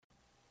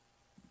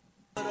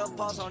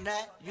pause on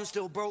that. You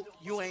still broke,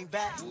 you ain't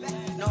back.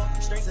 No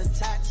strings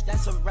attached,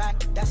 that's a rack,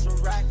 that's a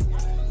rack.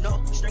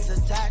 No strings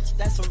attached,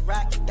 that's a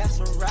rack, that's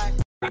a rack.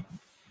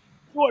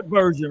 Short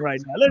version right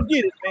now. Let's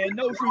get it, man.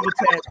 No strings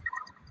attached.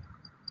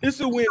 It's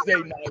a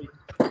Wednesday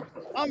night.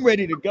 I'm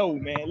ready to go,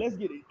 man. Let's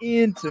get it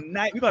in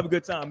tonight. We're gonna have a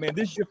good time, man.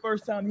 This is your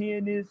first time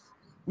hearing this.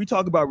 We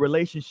talk about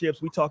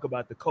relationships. We talk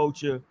about the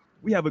culture.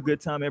 We have a good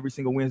time every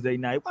single Wednesday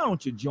night. Why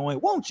don't you join?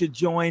 Won't you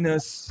join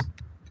us?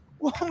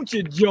 Won't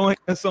you join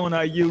us on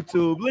our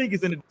YouTube? Link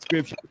is in the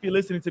description. If you're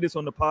listening to this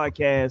on the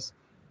podcast,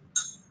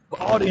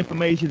 all the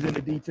information is in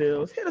the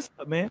details. Hit us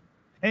up, man.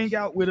 Hang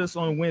out with us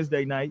on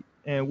Wednesday night,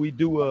 and we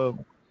do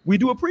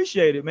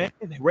appreciate it, man.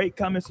 Rate,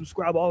 comment,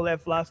 subscribe, all that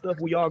fly stuff.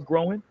 We are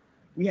growing.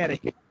 We had a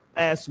hit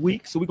last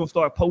week, so we're gonna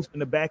start posting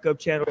the backup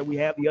channel that we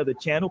have, the other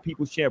channel,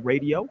 People's Champ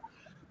Radio.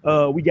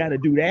 We got to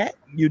do that,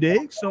 you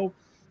dig? So,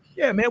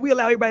 yeah, man, we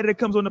allow everybody that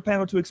comes on the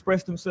panel to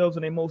express themselves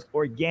in their most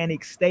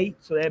organic state.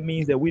 So that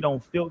means that we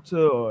don't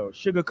filter or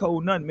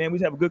sugarcoat nothing, man. We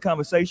just have a good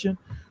conversation.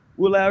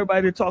 We allow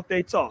everybody to talk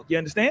their talk. You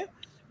understand?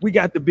 We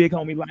got the big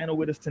homie Lionel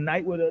with us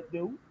tonight. What up,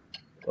 dude?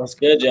 What's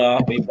good,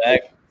 y'all? We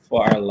back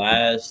for our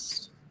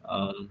last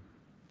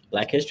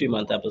Black History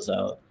Month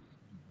episode.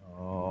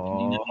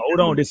 Oh, hold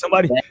on. Did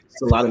somebody?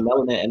 There's a lot of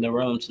melanin in the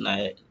room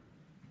tonight.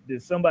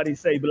 Did somebody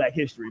say Black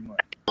History Month?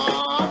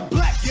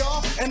 Black,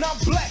 y'all, and I'm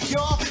black,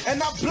 y'all,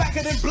 and I'm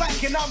blacker than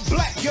black, and I'm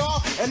black,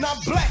 y'all, and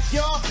I'm black,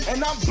 y'all,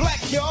 and I'm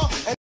black, y'all.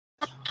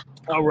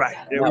 All right,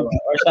 there we go.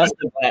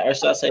 Or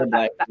should I say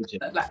black?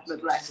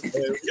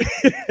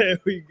 There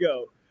we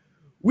go.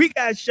 We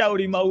got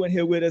Shorty Mo in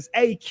here with us,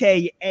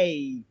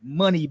 aka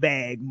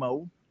Moneybag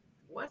Mo.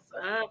 What's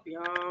up,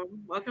 y'all?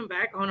 Welcome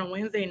back on a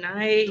Wednesday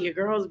night. Your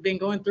girl's been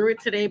going through it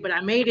today, but I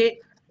made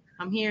it.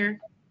 I'm here.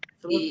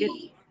 So let's get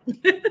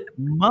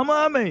Mama,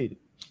 I made it.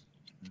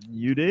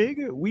 You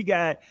dig? We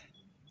got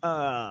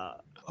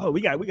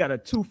we got a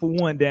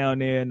 2-for-1 down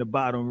there in the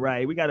bottom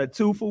right. We got a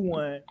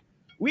 2-for-1.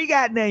 We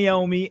got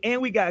Naomi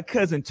and we got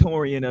cousin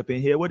Torian up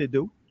in here. What it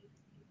do?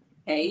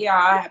 Hey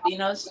y'all, happy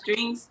No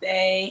Strings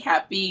Day.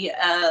 Happy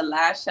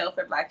last show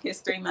for Black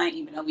History Month,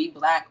 even though we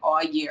black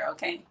all year,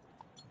 okay?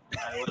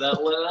 All right, what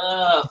up, what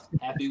up?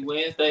 Happy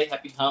Wednesday,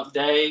 happy hump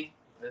day.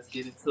 Let's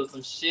get into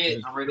some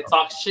shit. I'm ready to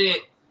talk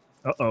shit.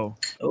 Uh-oh.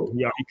 Oh,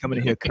 yeah, he coming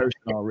in here cursing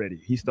already.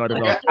 He started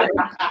off.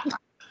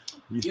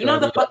 You know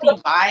the fucking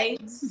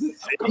vibes.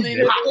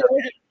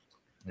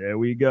 There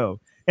we go.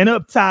 And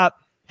up top,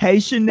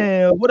 hey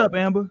Chanel. What up,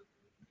 Amber?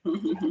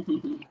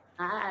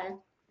 Hi.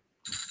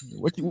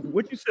 What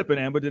you sipping,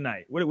 Amber,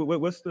 tonight?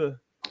 What's the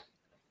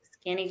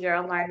Skinny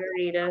girl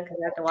margarita because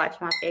I have to watch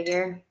my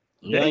figure.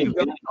 There you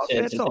go.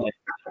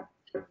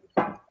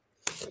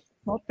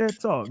 Talk that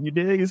talk. You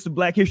dig? It's the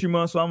Black History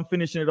Month, so I'm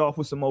finishing it off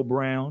with some more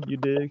brown. You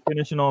dig?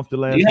 Finishing off the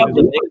last. You have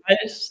the big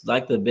ice,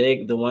 like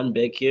the one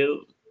big cube.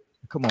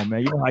 Come on,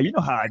 man. You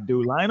know how I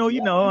do, Lionel.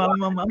 You know, I'm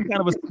kind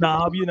of a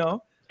snob. You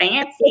know,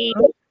 fancy.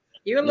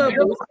 You're a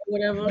little boost,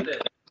 whatever.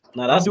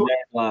 No, that's a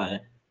line.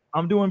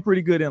 I'm doing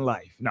pretty good in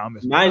life. No, I'm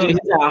mind you, he's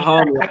at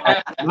home.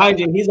 Mind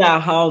you, he's at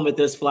home with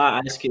this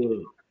fly ice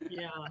cube.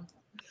 Yeah,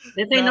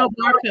 this ain't no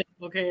bar cup.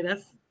 Okay,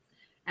 that's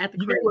at the.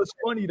 You know what's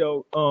funny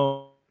though?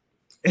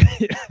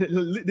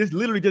 This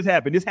literally just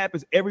happened. This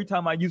happens every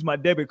time I use my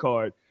debit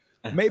card.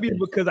 Maybe it's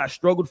because I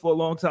struggled for a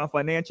long time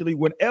financially.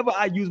 Whenever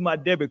I use my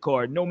debit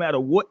card, no matter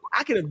what,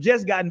 I could have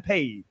just gotten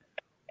paid.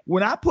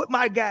 When I put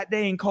my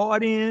goddamn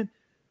card in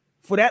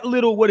for that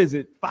little,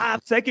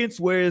 5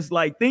 seconds where it's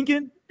like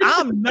thinking,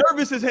 I'm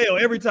nervous as hell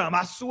every time.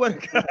 I swear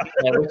to God.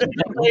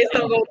 Please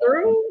don't go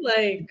through.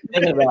 Like,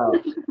 think about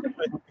it.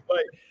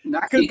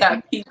 You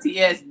got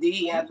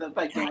PTSD at the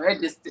fucking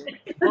register.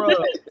 Bro,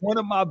 one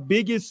of my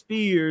biggest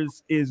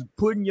fears is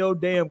putting your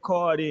damn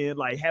card in,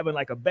 like having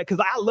like a bet.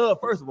 Because I love,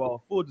 first of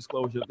all, full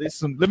disclosure.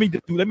 Let me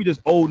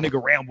just old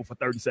nigga ramble for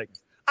 30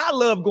 seconds. I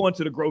love going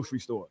to the grocery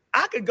store.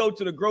 I could go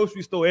to the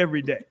grocery store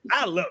every day.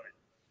 I love it.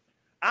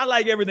 I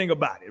like everything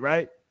about it,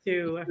 right?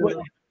 Too.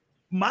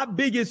 My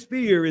biggest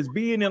fear is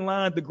being in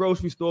line at the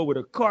grocery store with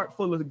a cart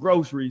full of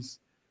groceries.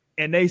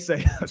 And they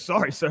say,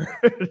 sorry, sir,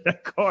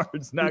 that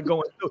card's not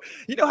going through.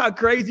 You know how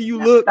crazy you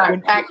look?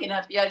 Start packing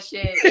up your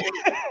shit.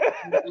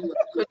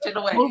 Put it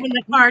away. Moving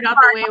the card out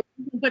the way.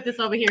 We can put this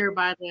over here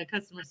by the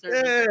customer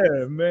service.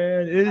 Yeah,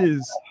 man, it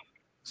is.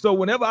 So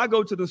whenever I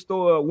go to the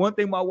store, one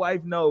thing my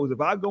wife knows, if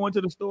I go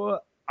into the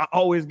store, I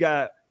always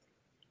got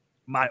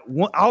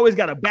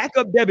a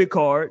backup debit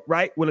card,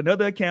 right, with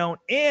another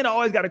account, and I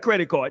always got a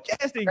credit card,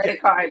 just in case.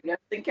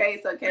 Just in case,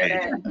 okay,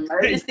 that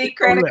emergency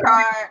credit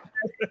card,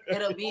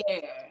 it'll be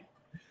there.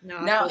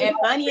 No, and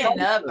funny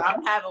enough,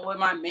 I'm having with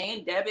my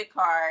main debit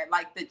card,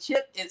 like the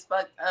chip is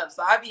fucked up,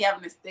 so I be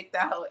having to stick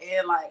that whole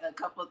in like a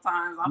couple of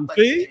times. I'm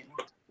fucking.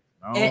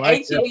 And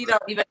like HEB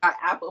don't even got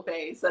Apple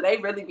Pay, so they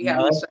really be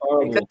having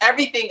because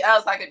everything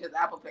else I could just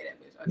Apple Pay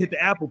that bitch. Okay. Hit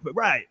the Apple Pay,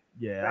 right?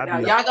 Yeah. No,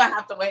 y'all gonna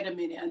have to wait a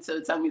minute until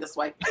tell me to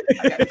swipe.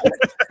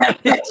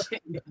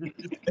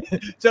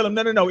 Tell them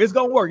no, it's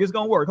gonna work. It's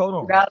gonna work. Hold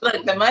on. Now,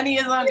 look, the money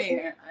is on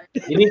there.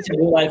 You need to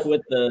do like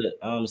with the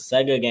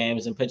Sega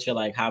games and put your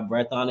like hot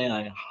breath on it,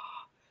 like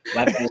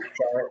Black and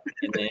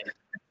then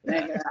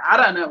Nigga, I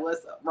don't know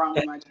what's wrong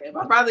with my trip.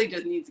 I probably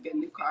just need to get a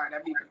new car.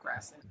 I'd be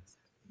procrastinating.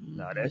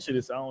 Nah, that shit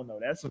is, I don't know.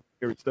 That's some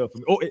scary stuff for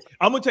me. Oh,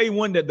 I'm gonna tell you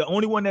one that the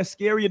only one that's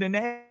scarier than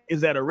that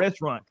is at a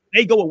restaurant.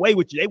 They go away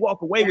with you. They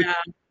walk away with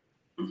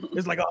you.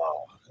 It's like,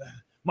 oh,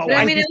 my wife.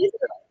 I mean, at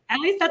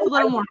least that's a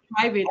little more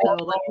private though.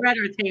 Like you're at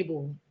a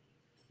table.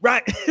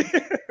 Right.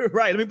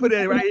 Right. Let me put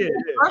that right here.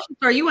 Yeah. Grocery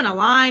store, you in a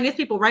line, there's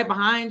people right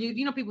behind you.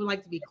 You know, people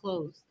like to be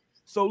close.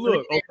 So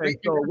look, okay,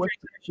 so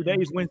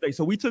today's Wednesday.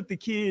 So we took the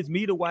kids,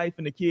 me, the wife,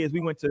 and the kids. We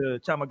went to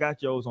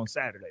Chamagacho's on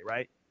Saturday,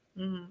 right?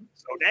 Mm-hmm.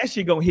 So that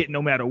shit gonna hit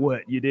no matter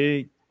what, you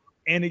dig?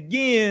 And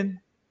again,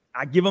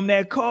 I give them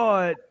that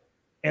card,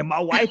 and my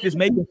wife is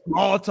making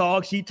small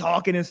talk. She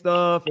talking and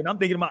stuff, and I'm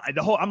thinking about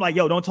the whole. I'm like,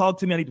 yo, don't talk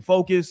to me. I need to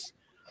focus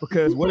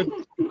because what if you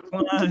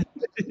know what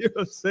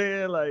I'm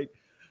saying? Like,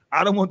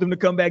 I don't want them to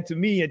come back to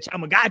me and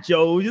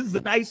Chamagacho. This is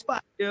a nice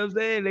spot. You know what I'm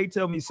saying? They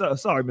tell me, sorry,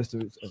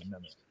 Mr.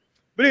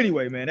 But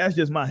anyway, man, that's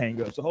just my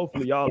hang up. So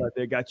hopefully y'all out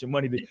there got your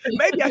money.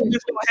 Maybe I can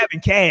just start having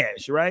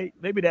cash, right?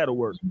 Maybe that'll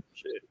work.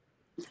 Shit.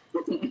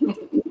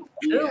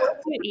 Ooh,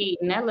 what you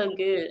eating? That look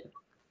good.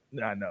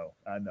 I know.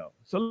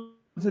 So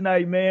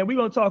tonight, man, we're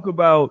gonna talk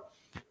about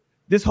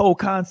this whole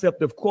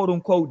concept of quote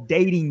unquote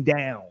dating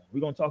down.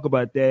 We're gonna talk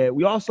about that.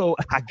 We also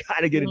I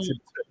gotta get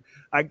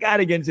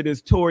into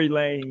this Tory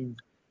Lanez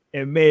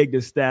and Meg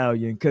Thee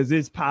Stallion because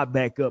it's popped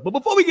back up. But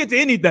before we get to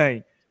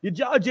anything, did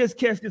y'all just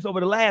catch this over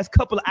the last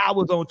couple of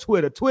hours on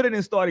Twitter? Twitter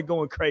then started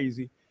going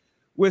crazy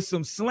with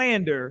some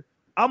slander.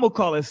 I'm gonna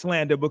call it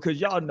slander because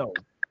y'all know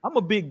I'm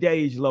a big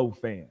Dej Loaf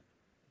fan.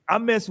 I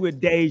mess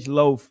with Dej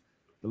Loaf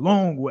the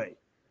long way.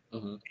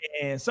 Mm-hmm.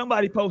 And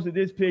somebody posted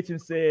this picture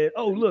and said,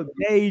 "Oh, look,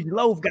 Dej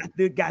Loaf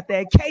got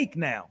that cake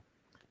now."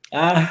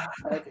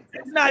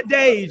 It's not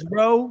Dej,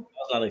 bro. I was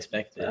not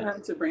expecting. I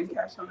have to bring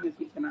cash home if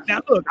you cannot.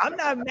 Now, look, I'm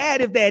not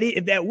mad if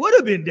that would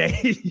have been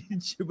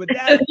Dej, but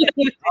that's not.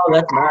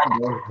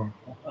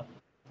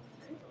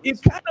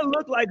 It kind of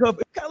looked like her.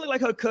 It kind of looked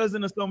like her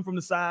cousin or something from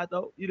the side,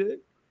 though. You did?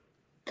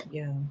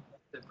 Yeah.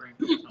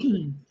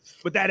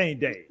 But that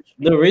ain't Dej.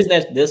 The reason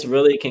that this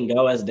really can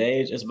go as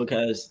Dej is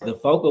because the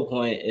focal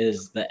point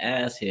is the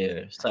ass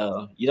here.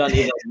 So you don't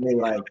even really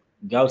like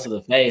go to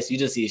the face. You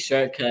just see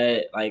shirt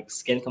cut, like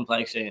skin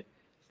complexion.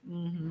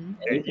 Mm-hmm.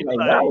 And you're like,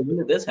 wow, when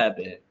did this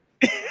happen?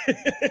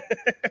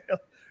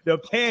 The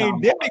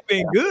pandemic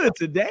been good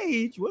to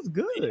Dej. What's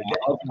good? Yeah,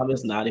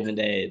 it's not even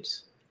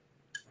Dej.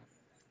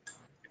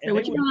 So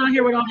what you doing out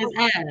here with all his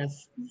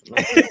ass?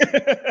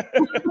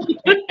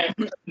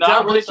 No,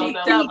 I really thought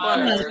that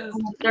was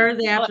on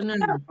Thursday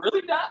afternoon.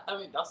 Really not? I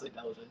mean, don't say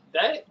that was it.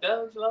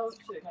 That was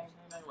shit.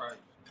 Ain't right.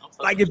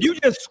 Like if you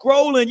just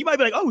scrolling, you might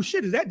be like, "Oh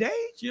shit, is that Dej?"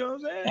 You know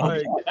what I'm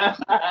saying?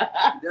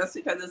 Like, just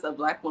because it's a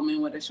black woman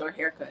with a short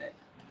haircut.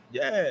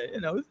 Yeah, you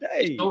know it's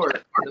Dej.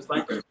 Short, just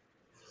like her.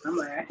 I'm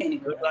like, I can't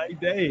even look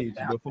like Dej,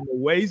 but from the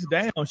waist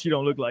down, she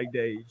don't look like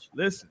Dej.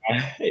 Listen,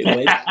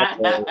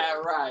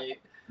 right.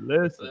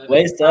 Listen,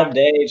 waist up,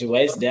 Dej,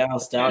 waist down,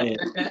 Stallion.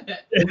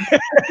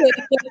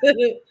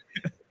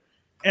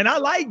 And I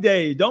like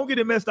Dej. Don't get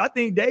it messed up. I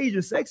think Dej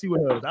is sexy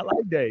with her. I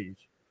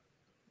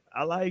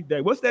like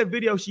Dej. What's that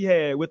video she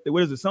had with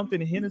what is it?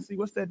 Something in Hennessy?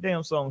 What's that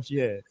damn song she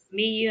had?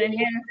 Me, You, and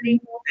Hennessy.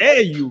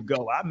 There you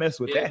go. I mess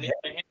with that.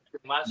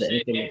 My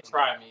shit can't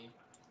try me.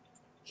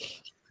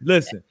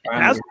 Listen,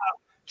 that's why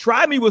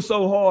Try Me was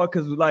so hard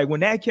because like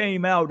when that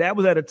came out, that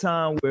was at a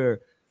time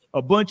where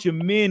a bunch of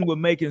men were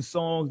making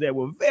songs that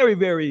were very,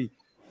 very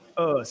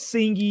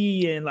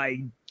singy and like,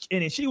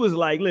 and then she was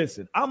like,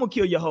 "Listen, I'm gonna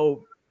kill your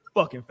whole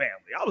fucking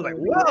family." I was like,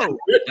 "Whoa."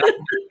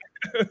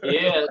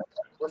 Yeah.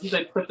 When she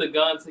said, "Put the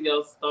gun to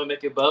your stomach,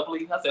 make it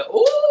bubbly," I said,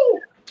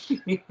 "Ooh."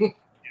 Yeah,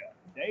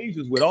 Dej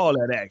was with all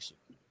that action.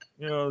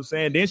 You know what I'm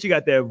saying? Then she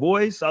got that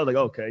voice. I was like,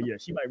 okay, yeah,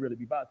 she might really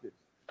be about this.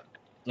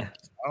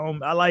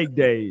 I like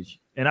Dej,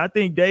 and I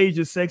think Dej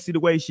is sexy the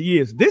way she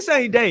is. This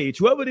ain't Dej.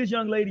 Whoever this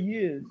young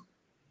lady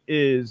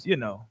is you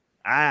know,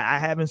 I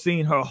haven't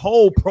seen her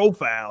whole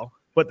profile,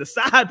 but the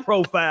side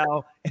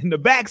profile and the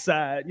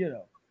backside, you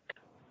know,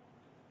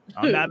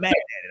 I'm not mad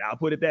at it. I'll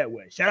put it that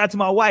way. Shout out to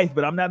my wife,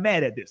 but I'm not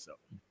mad at this. So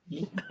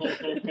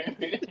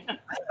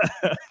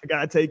I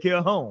gotta take care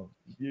of home.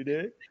 You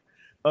did,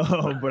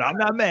 but I'm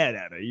not mad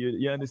at her.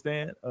 You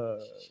understand?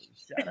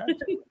 Shout out to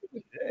you.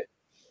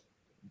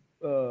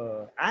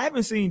 I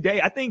haven't seen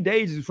Dej. I think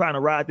Dej is trying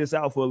to ride this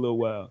out for a little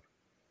while.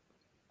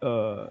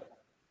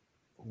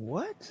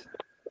 What?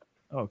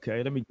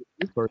 Okay, let me get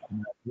this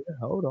person out here.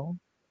 Hold on.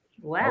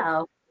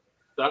 Wow.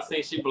 So I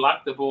seen she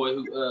blocked the boy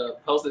who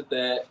posted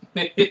that.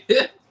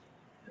 Yeah,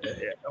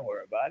 don't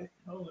worry about it.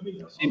 Oh, let me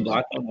go. She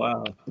blocked him.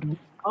 Wow.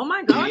 Oh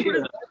my gosh, what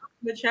is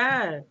the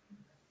chat?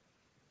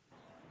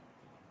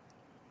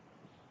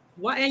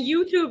 Why and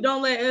YouTube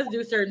don't let us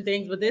do certain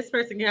things, but this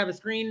person can have a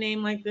screen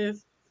name like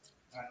this.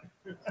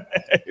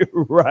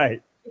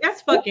 Right.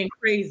 That's fucking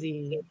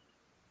crazy.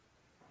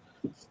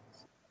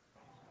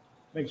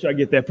 Make sure I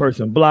get that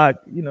person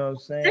blocked. You know what I'm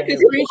saying? Take a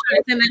screenshot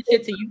and send that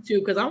shit to YouTube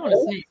because I want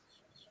to see.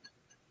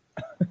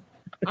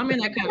 I'm in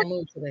that kind of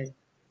mood today.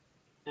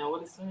 Now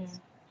what is saying?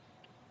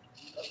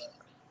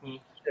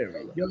 There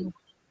we go.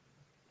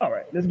 All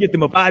right, let's get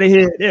them up out of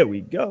here. There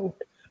we go.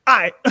 All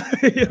right.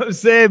 You know what I'm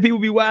saying? People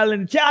be wild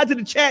in the chat. To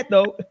the chat,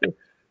 though.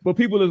 But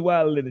people is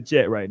wild in the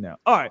chat right now.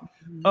 All right.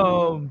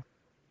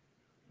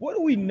 What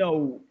do we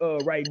know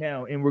right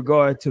now in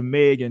regard to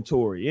Meg and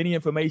Tory? Any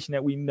information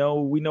that we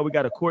know? We know we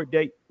got a court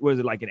date. Was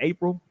it like in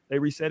April? They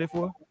reset it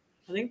for?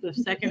 I think the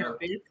 2nd or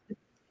 5th.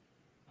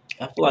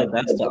 I feel like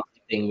that's the only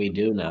thing we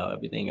do know.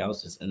 Everything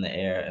else is in the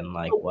air. And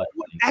like what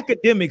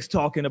academics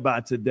talking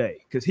about today?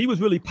 Because he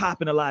was really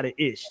popping a lot of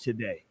ish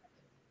today.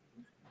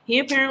 He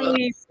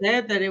apparently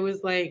said that it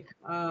was like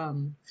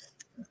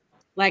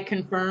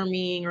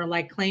confirming or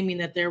like claiming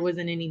that there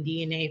wasn't any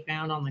DNA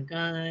found on the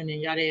gun and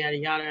yada yada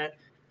yada.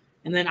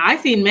 And then I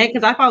seen Meg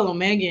because I follow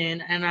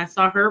Megan and I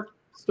saw her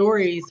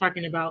stories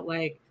talking about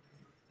like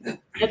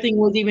nothing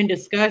was even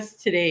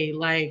discussed today.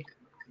 Like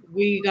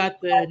we got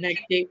the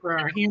next date for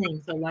our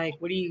hearing. So like,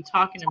 what are you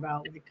talking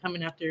about? Like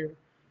coming after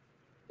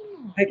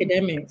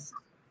academics?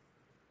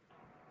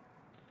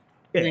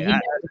 Yeah, and then he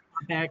got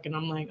back and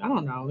I'm like, I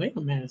don't know. They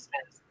a mess.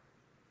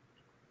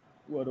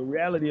 Well, the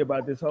reality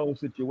about this whole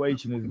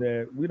situation is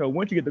that, you know,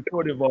 once you get the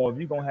court involved,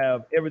 you're going to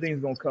have everything's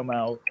going to come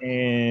out.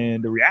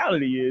 And the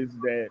reality is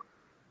that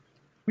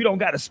we don't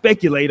got to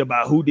speculate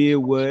about who did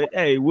what.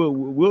 Hey,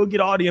 we'll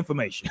get all the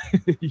information.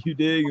 You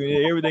dig?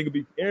 Everything could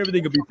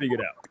be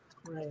figured out.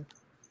 Right.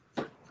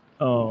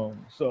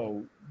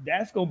 So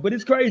that's but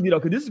it's crazy though,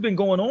 because this has been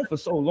going on for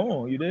so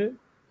long. You did?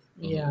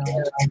 Yeah.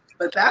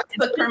 But that's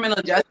the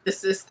criminal justice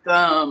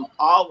system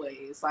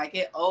always. Like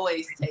it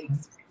always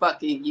takes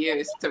fucking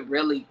years to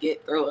really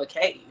get through a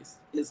case.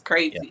 It's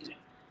crazy.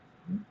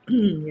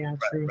 Yeah,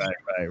 true.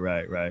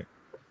 Right.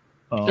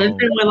 So it's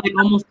been like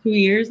almost 2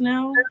 years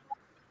now.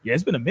 Yeah,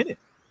 it's been a minute.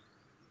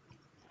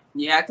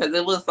 Yeah, because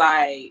it was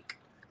like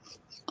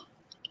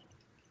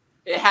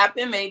it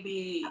happened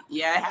it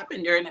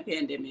happened during the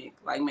pandemic,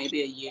 like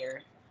maybe a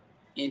year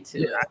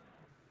into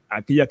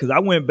because I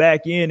went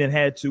back in and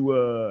had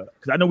to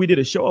because I know we did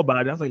a show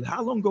about it. I was like,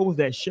 how long ago was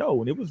that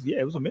show? And it was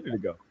a minute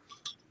ago.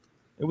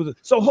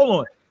 So hold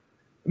on.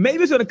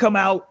 Maybe it's gonna come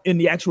out in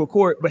the actual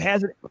court, but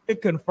has it been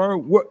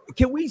confirmed?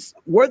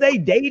 Were they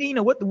dating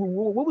or what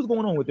was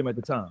going on with them at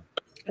the time?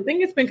 I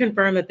think it's been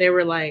confirmed that they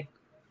were like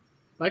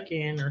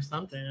fucking or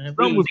something.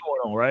 Something was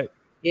going on, right?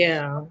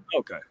 Yeah.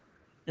 Okay.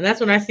 And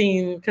that's when I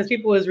seen, because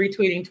people was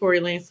retweeting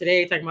Tory Lanez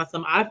today talking about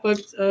I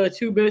fucked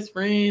 2 best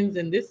friends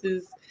and this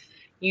is,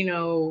 you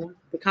know,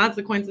 the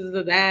consequences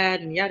of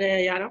that and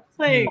yada yada. I was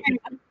like,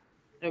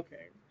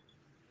 okay.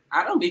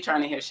 I don't be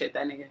trying to hear shit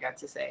that nigga got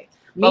to say.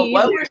 But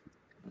what were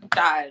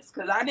guys?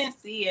 Because I didn't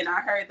see and I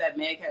heard that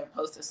Meg had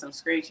posted some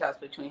screenshots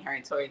between her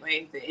and Tory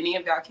Lanez. Did any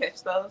of y'all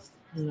catch those?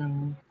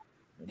 No.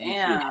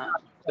 Damn.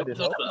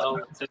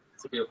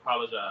 To be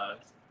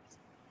apologized.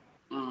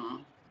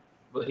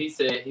 But he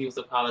said he was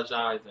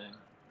apologizing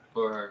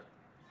for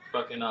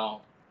fucking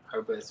on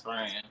her best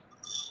friend.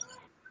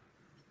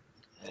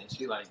 And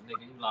she like,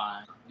 nigga, you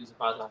lying. You was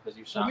apologizing because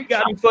you shot. We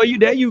got him for you.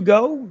 There you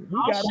go. We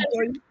got him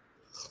for you.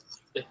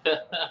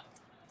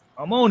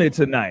 I'm on it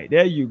tonight.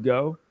 There you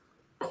go.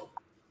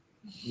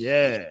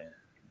 Yeah.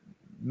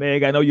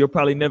 Meg, I know you'll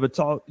probably never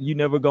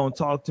gonna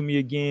talk to me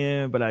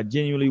again, but I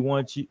genuinely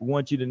want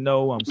you to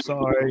know I'm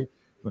sorry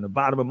from the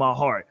bottom of my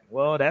heart.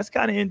 Well, that's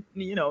kind of an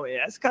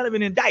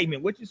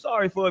indictment. What you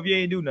sorry for if you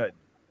ain't do nothing?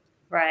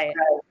 Right.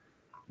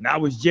 And I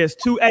was just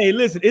too. Hey,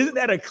 listen, isn't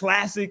that a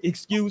classic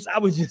excuse? I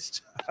was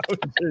just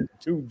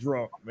too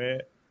drunk, man.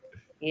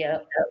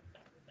 Yep.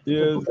 You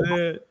know what I'm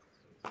saying?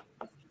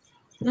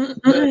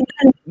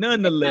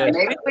 Nonetheless,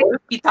 maybe we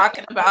could be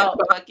talking about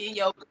fucking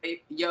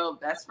your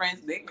best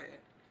friend's nigga.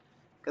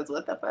 Because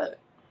what the fuck?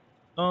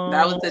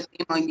 That was the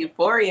theme on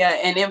Euphoria.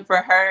 And then for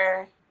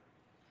her,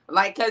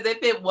 like, because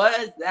if it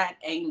was that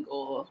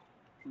angle,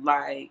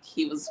 like,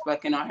 he was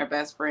fucking on her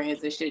best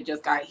friends, this shit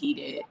just got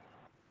heated.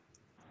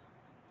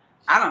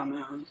 I don't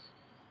know.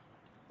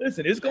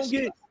 Listen, it's gonna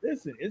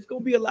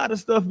be a lot of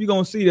stuff you're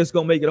gonna see that's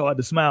gonna make it hard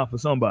to smile for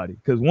somebody.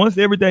 Because once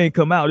everything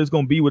come out, it's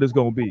gonna be what it's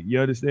gonna be. You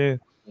understand?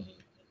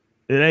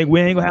 We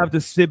ain't gonna have to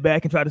sit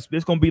back and try to.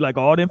 It's gonna be like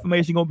all the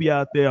information gonna be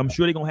out there. I'm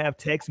sure they're gonna have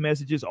text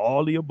messages,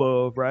 all the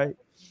above, right?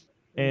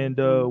 And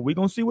we're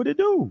gonna see what it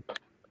do.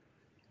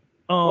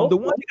 The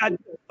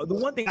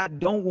one thing I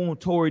don't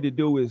want Tory to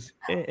do is,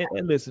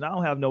 and listen, I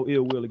don't have no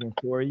ill will against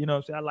Tory. You know what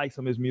I'm saying? I like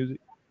some of his music.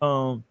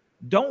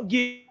 Don't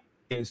get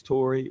against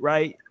Tory,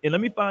 right? And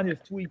let me find his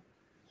tweet.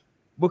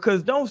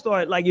 Because don't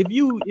start like if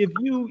you know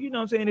what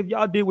I'm saying, if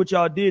y'all did what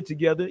y'all did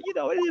together, you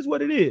know, it is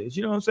what it is.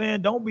 You know what I'm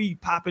saying? Don't be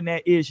popping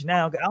that ish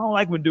now. I don't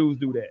like when dudes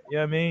do that. You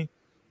know what I mean?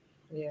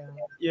 Yeah.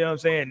 You know what I'm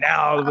saying?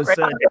 Now all of a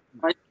sudden.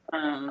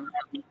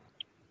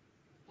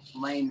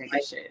 Lame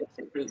nigga shit.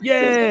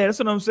 Yeah, that's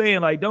what I'm saying.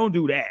 Like, don't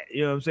do that.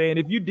 You know what I'm saying?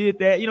 If you did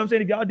that, you know what I'm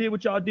saying? If y'all did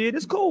what y'all did,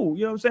 it's cool.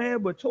 You know what I'm saying?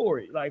 But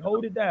Tory, like,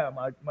 hold it down,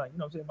 my you know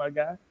what I'm saying, my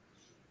guy.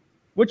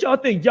 What y'all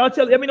think? Y'all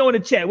let me know in the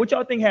chat. What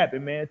y'all think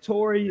happened, man?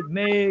 Tory,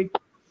 Meg.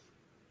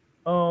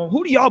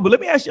 Who do y'all? But let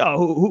me ask y'all,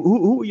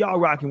 who are y'all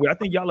rocking with? I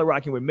think y'all are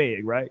rocking with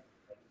Meg, right?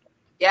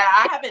 Yeah,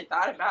 I haven't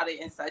thought about it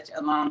in such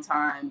a long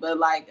time, but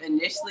like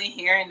initially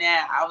hearing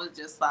that, I was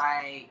just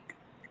like,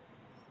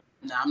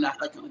 no, I'm not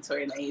fucking with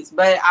Tory Lanez.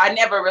 But I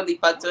never really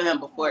fucked with him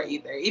before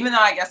either, even though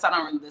I guess I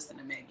don't really listen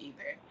to Meg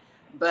either.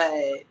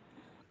 But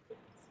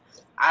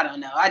I don't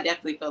know. I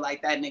definitely feel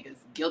like that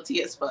nigga's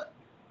guilty as fuck.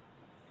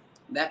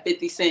 That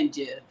 50 Cent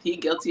Jeff, he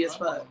guilty as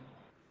fuck.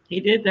 He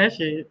did that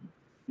shit.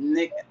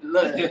 Nigga,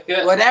 look,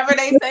 whatever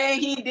they say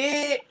he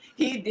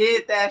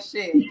did that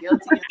shit.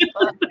 Guilty as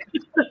fuck.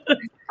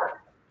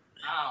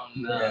 I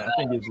don't know. Yeah, I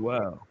think it's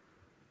wild.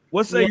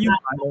 What say you,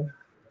 Lionel?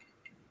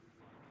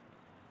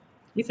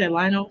 You said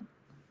Lionel?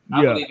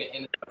 I Yeah. believe in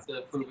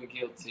innocence proven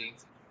guilty.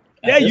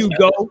 There you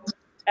go.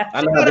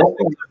 I know.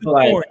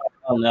 Like,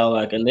 I don't know.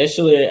 Like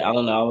initially, I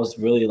don't know. I was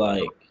really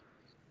like,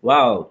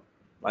 wow.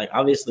 Like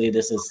obviously,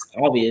 this is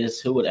obvious.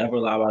 Who would ever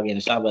lie about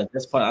getting shot? But at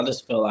this point, I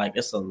just feel like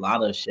it's a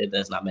lot of shit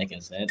that's not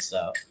making sense.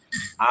 So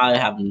I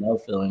have no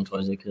feeling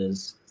towards it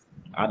because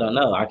I don't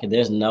know.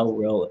 There's no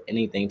real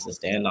anything to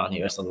stand on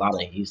here. It's a lot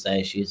of he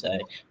say, she say,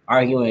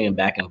 arguing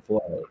back and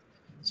forth.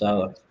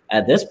 So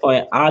at this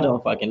point, I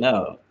don't fucking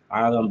know.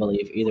 I don't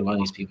believe either one of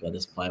these people at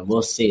this point.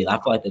 We'll see. I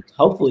feel like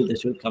hopefully the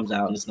truth comes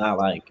out and it's not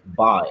like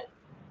bought.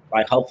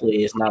 Like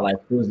hopefully it's not like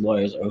who's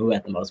lawyers or who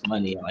had the most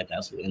money and like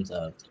that's who ends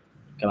up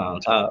coming on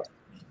top.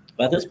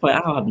 But at this point,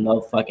 I don't have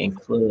no fucking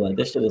clue. Like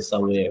this shit is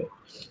so weird.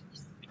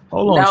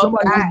 Hold on,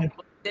 somebody.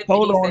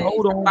 Hold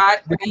on.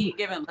 5'3"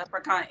 giving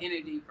leprechaun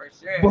energy for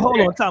sure. But hold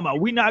on, time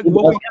out. We not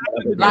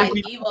like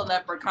evil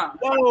leprechaun.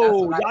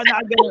 Whoa, y'all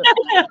not gonna.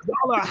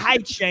 Y'all are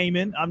height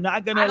shaming. I'm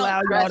not gonna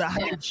allow y'all to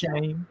height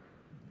shame.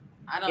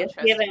 I don't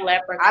trust him.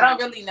 I don't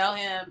really know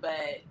him,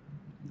 but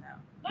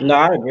no,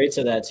 I agree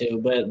to that too.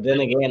 But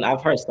then again,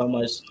 I've heard so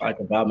much like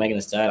about Megan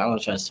Thee Stallion. I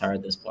don't trust her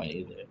at this point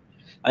either.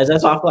 Like,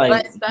 that's why I feel like.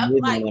 But stuff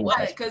like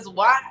what? Because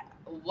why?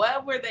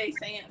 What were they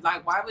saying?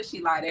 Like, why would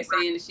she lie? They're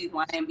saying that she's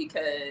lying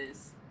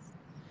because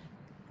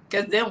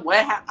then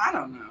what? I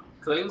don't know.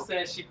 Because they were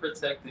saying she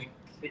protected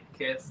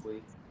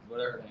Kesley,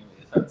 whatever her name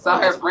is. So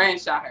her friend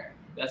shot her.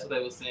 That's what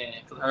they were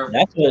saying.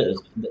 That's what.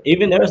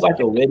 Even there was like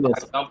a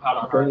witness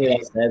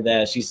that said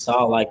that she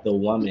saw like the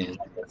woman,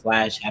 like the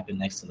flash happen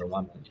next to the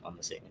woman on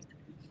the scene.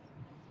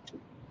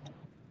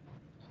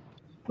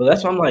 But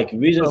that's why I'm like,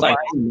 we just like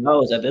who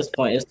knows at this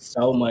point. It's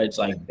so much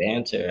like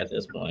banter at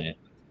this point.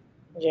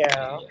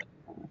 Yeah.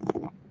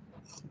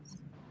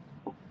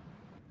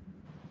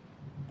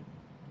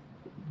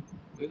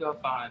 We're gonna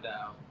find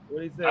out.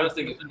 What he I just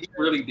think if he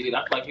really did,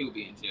 I feel like he would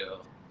be in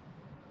jail.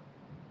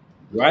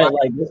 Right,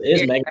 like this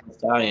is Megan Thee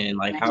Stallion.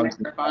 Like how is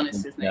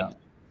his name?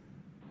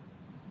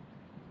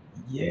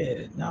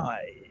 Yeah, nah,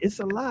 it's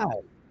a lie.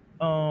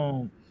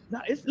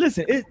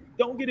 Listen,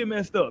 don't get it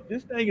messed up.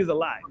 This thing is a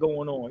lot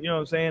going on. You know what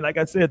I'm saying? Like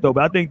I said though,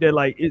 but I think that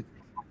like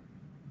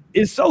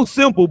it's so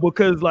simple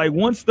because like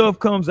once stuff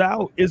comes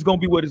out, it's gonna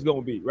be what it's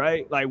gonna be,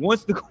 right? Like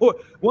once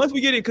we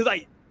get it, because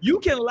like you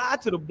can lie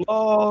to the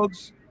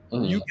blogs,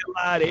 you can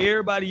lie to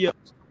everybody else.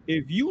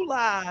 If you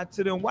lie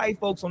to them white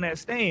folks on that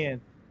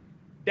stand,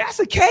 that's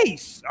a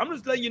case. I'm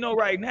just letting you know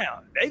right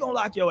now. They gonna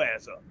lock your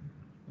ass up.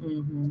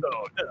 Mm-hmm.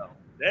 So you know,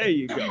 there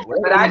you go.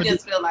 But I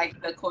just feel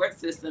like the court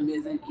system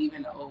isn't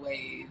even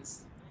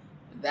always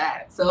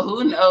that. So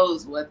who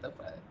knows what the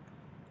fuck?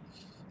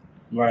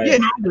 Right. Yeah,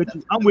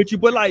 I'm with you.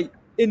 But like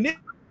in this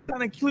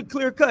kind of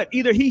clear cut,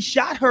 either he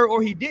shot her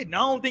or he didn't. I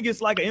don't think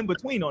it's like an in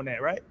between on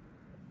that, right?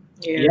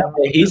 Yeah,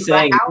 but he's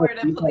saying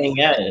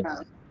yes.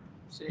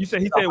 You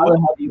said he said what?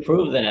 How do you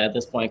prove that at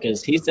this point?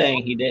 Because he's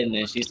saying he didn't,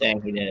 and she's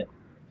saying he did.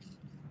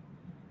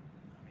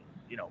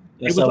 You know,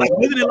 it was like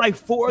wasn't it like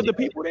 4 other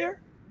people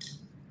there?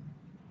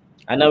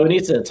 I know we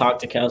need to talk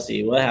to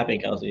Kelsey. What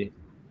happened, Kelsey?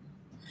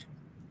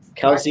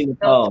 Kelsey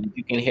Nicole,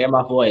 you can hear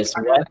my voice.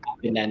 What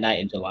happened that night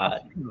in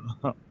July?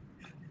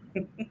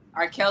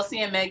 Are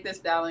Kelsey and Meg Thee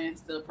Stallion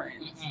still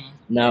friends? Mm-hmm.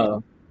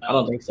 No, I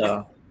don't think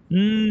so.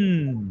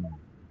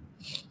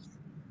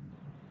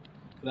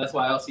 That's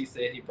why LC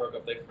said he broke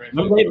up their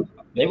friendship.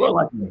 They were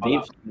like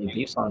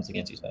beef songs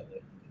against each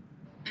other.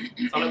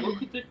 So like, what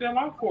could they feel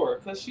out for?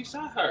 Because she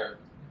shot her.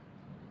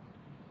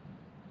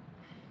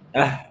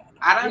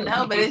 I don't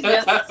know, but it's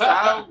just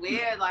so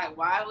weird. Like,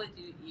 why would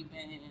you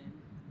even?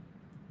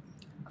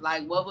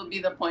 Like, what would be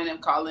the point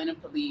of calling the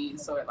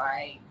police or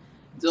like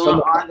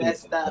doing all that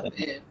stuff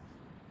if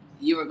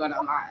you were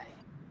gonna lie?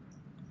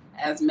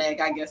 As Meg,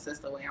 I guess that's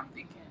the way I'm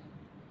thinking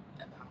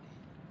about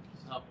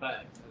it. No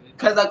fact.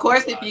 Because of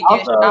course, if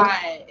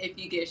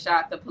you get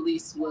shot, the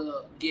police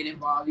will get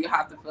involved. You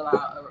have to fill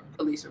out a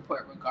police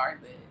report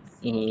regardless.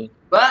 Mm-hmm.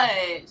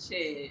 But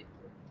shit,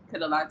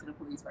 could have lied to the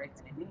police right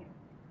then and there.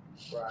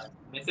 Right.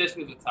 They said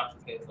she was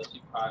intoxicated, so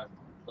she probably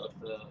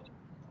fucked up.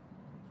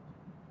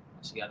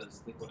 She got to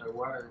stick with her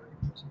word.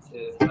 She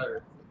said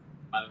her.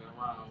 Might have been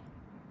wrong.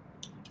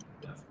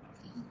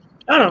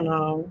 I don't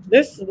know.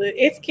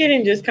 It's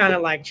getting just kind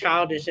of like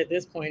childish at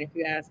this point, if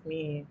you ask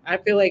me. I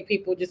feel like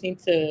people just need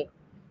to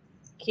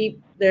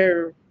keep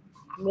their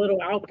little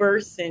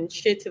outbursts and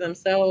shit to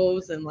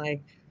themselves and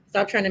like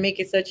stop trying to make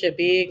it such a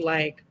big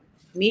like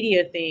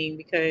media thing,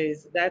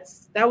 because that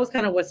was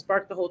kind of what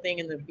sparked the whole thing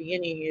in the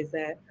beginning, is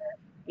that,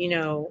 you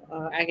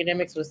know,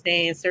 academics was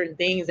saying certain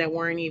things that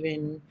weren't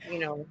even, you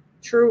know,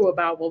 true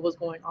about what was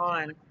going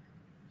on.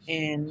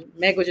 And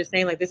Meg was just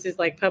saying, like, this is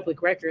like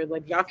public record,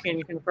 like y'all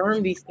can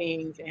confirm these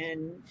things,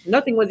 and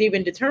nothing was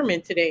even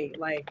determined today.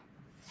 Like,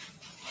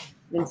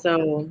 and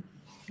so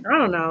I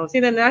don't know. See,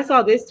 then I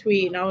saw this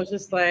tweet and I was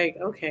just like,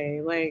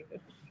 okay, like,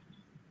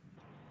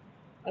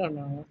 I don't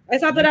know.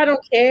 It's not that I don't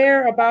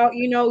care about,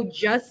 you know,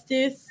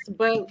 justice,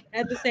 but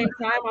at the same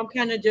time, I'm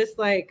kind of just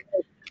like,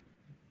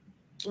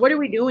 what are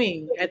we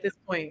doing at this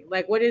point?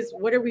 Like, what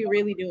are we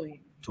really doing?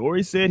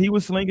 Tory said he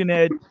was slinging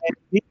that.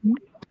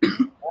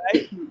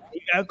 Right?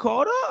 He got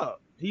caught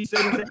up. He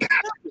said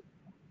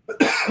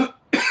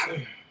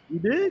you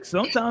dig?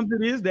 Sometimes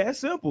it is that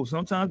simple.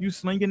 Sometimes you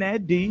slinging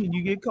that D and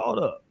you get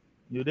caught up.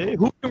 You dig?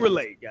 Who can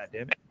relate?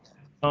 Goddamn it.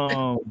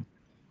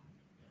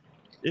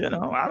 You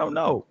know, I don't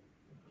know.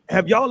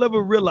 Have y'all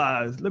ever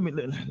realized? Let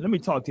me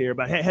talk to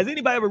everybody. Has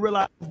anybody ever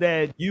realized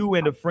that you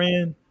and a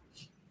friend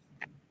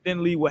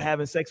accidentally were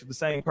having sex with the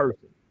same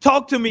person?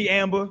 Talk to me,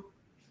 Amber.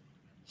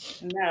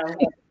 No.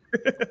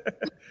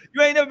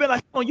 You ain't never been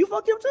like, oh, you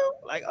fucked him too?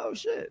 Like, oh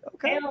shit.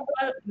 Okay.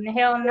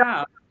 Hell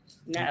no.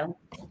 No.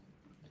 I'm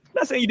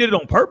not saying you did it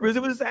on purpose.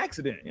 It was just an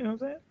accident. You know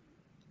what I'm saying?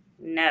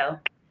 No.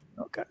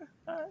 Okay.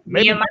 Right.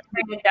 Me and my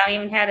friends don't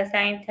even have the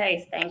same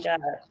taste, thank God.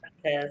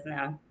 Because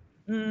no.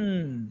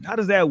 How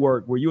does that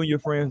work? Where you and your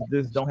friends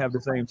just don't have the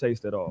same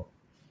taste at all?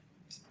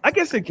 I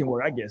guess it can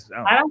work. I guess.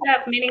 I don't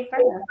have many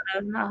friends, so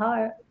it's not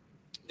hard.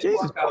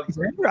 Jesus Christ,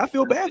 Amber, I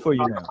feel bad for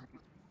you now.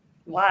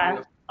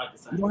 Why?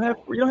 You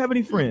don't have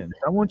any friends.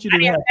 I want you to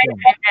have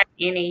friends.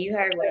 Any. You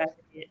heard what I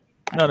said.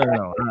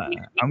 No.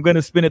 I'm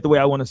gonna spin it the way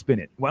I want to spin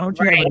it. Why don't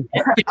you have any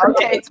friends?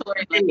 Okay,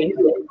 Tori.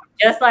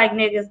 Just like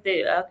niggas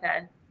do.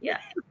 Okay. Yeah.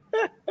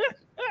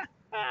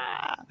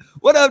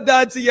 What up,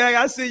 Dante?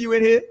 I see you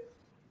in here.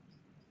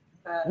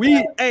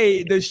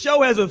 The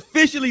show has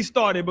officially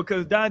started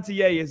because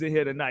Dante is in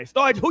here tonight.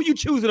 Start. Who you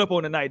choosing up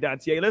on tonight,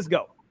 Dante? Let's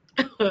go.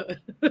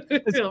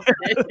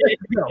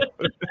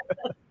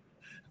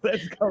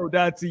 Let's go,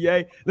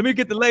 Dante. Let me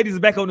get the ladies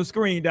back on the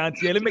screen,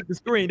 Dante. Let me make the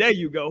screen. There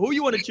you go. Who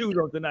you want to choose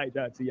on tonight,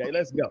 Dante?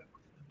 Let's go.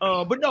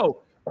 But no.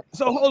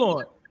 So hold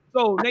on.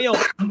 So Naomi,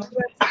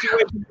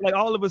 situation, like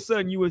all of a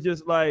sudden you was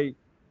just like,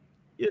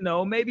 you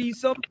know, maybe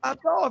something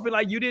popped off and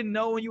like you didn't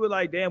know, and you were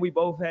like, damn, we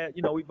both had,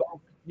 you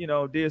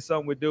know, did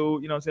something with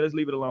dude. You know what I'm saying? Let's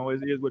leave it alone.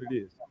 It is what it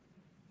is.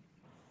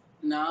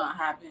 No, I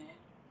haven't.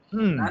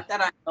 Not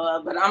that I know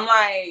of, but I'm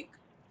like,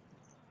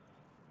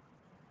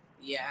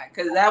 yeah,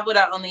 because that would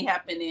have only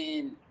happened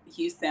in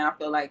Houston. I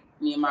feel like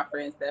me and my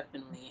friends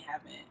definitely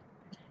haven't.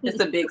 It's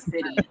a big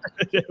city.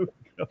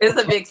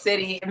 It's a big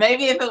city.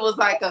 Maybe if it was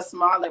like a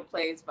smaller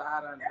place, but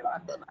I don't know. I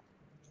feel like.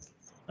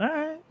 All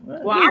right.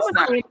 Well, I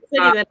was in the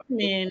city that I'm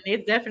in.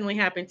 It definitely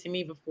happened to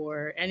me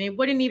before, and it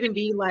wouldn't even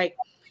be like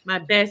my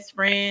best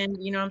friend.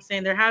 You know what I'm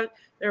saying?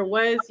 There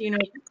was, you know,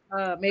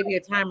 maybe a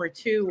time or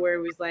two where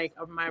it was like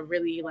my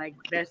really like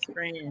best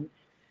friend,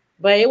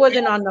 but it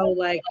wasn't on no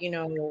like, you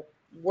know,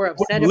 we're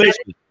upset about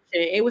it.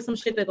 It was some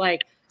shit that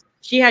like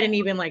she hadn't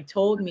even like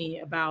told me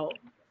about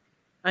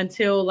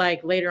until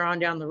like later on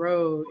down the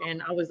road,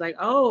 and I was like,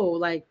 oh,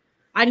 like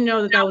I didn't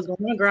know that was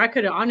going on, girl. I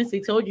could have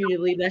honestly told you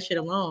to leave that shit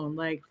alone,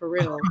 like for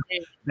real.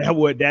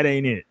 That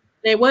ain't it.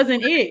 It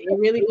wasn't it. It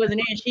really wasn't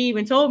it. And she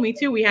even told me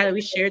too. We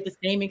shared the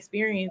same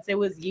experience. It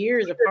was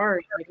years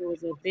apart. Like it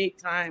was a big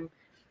time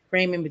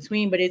frame in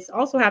between. But it's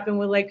also happened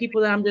with like people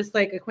that I'm just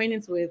like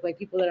acquaintance with, like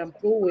people that I'm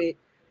cool with,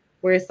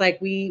 where it's like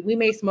we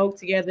may smoke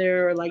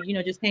together or like, you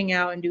know, just hang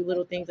out and do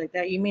little things like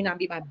that. You may not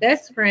be my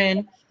best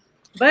friend,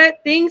 but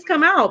things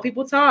come out.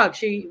 People talk.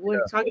 She would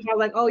talk about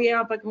like, oh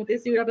yeah, I'm fucking with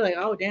this dude. I'll be like,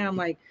 oh damn,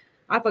 like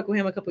I fucked with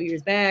him a couple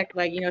years back,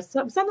 like, you know,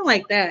 something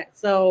like that.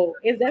 So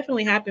it's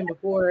definitely happened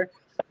before.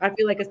 I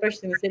feel like,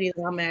 especially in the city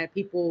that I'm at,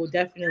 people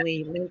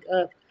definitely link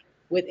up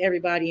with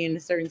everybody in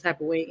a certain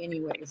type of way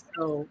anyway.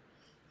 So,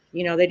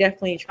 you know, they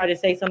definitely try to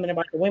say something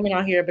about the women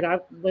out here, but I'm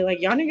like,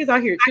 y'all niggas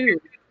out here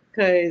too,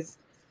 because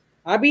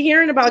I be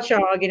hearing about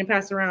y'all getting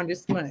passed around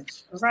just as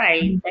much.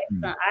 Right.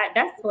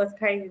 That's what's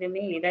crazy to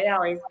me. They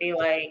always be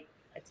like,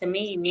 to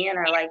me, men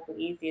are like the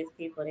easiest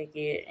people to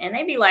get. And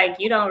they be like,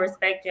 you don't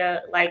respect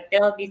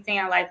they'll be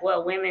saying like,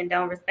 what, women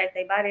don't respect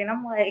their body. And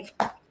I'm like,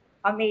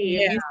 I mean,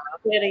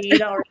 if you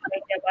don't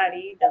respect your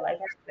body either, like,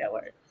 how does that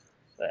work?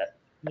 But,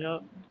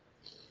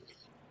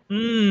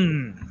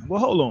 Well,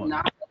 hold on.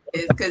 No,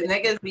 it's because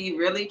niggas be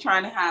really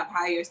trying to have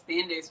higher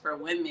standards for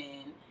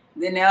women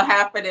than they'll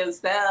have for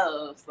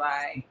themselves.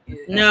 Like,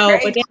 no,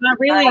 but then I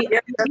really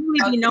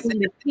be knowing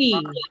the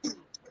tea.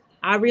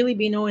 I really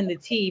be knowing the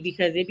tea,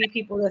 because it be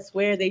people that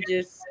swear they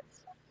just,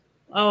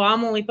 oh,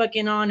 I'm only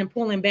fucking on and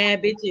pulling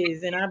bad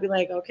bitches. And I'll be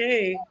like,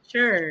 okay,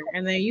 sure.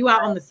 And then you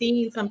out on the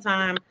scene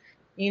sometime,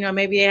 you know,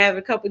 maybe they have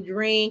a couple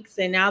drinks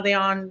and now they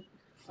on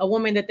a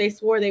woman that they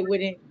swore they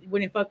wouldn't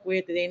fuck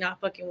with, that they not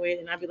fucking with.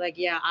 And I'd be like,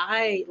 yeah,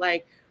 I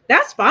like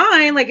that's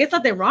fine. Like, it's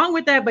nothing wrong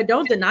with that, but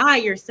don't deny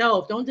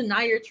yourself. Don't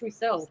deny your true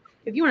self.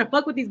 If you want to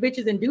fuck with these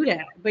bitches and do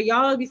that, but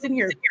y'all be sitting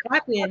here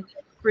clapping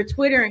for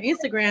Twitter and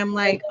Instagram,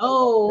 like,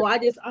 oh, I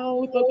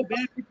fuck with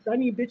bad bitches. I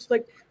need bitches.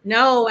 Like,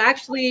 no,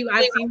 actually,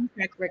 I've seen the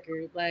track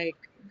record. Like,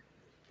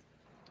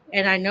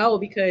 and I know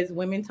because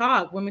women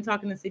talk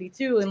in the city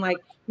too. And like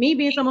me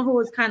being someone who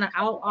was kind of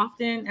out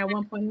often at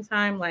one point in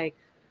time, like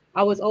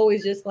I was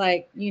always just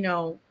like, you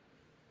know,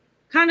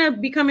 kind of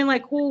becoming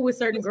like cool with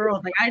certain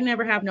girls. Like I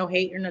never have no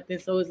hate or nothing.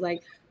 So it's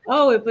like,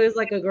 oh, if it was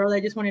like a girl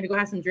that just wanted to go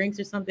have some drinks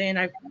or something,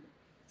 I've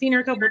seen her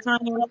a couple of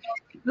times.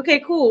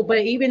 Okay, cool. But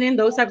even in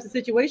those types of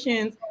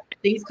situations,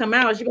 things come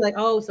out. She'd be like,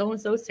 oh,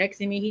 so-and-so's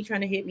texting me. He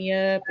trying to hit me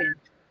up. And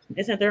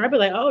this and that. I'd be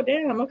like, oh,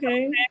 damn,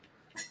 okay.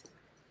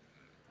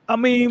 I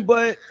mean,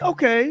 but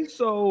okay,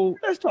 so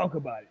let's talk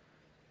about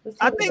it.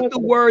 I think the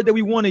word that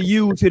we want to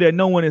use here that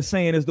no one is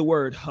saying is the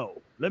word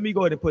hoe. Let me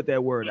go ahead and put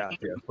that word out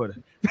there. Let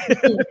me go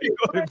ahead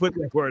and put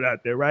that word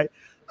out there, right?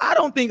 I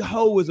don't think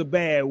hoe is a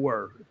bad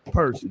word,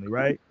 personally,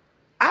 right?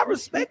 I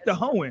respect the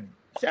hoeing.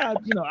 Child,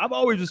 you know, I've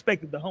always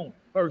respected the hoeing,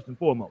 first and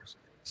foremost.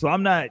 So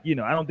I'm not, you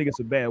know, I don't think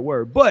it's a bad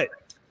word, but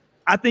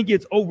I think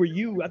it's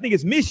overused. I think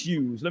it's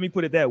misused. Let me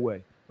put it that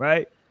way,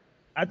 right?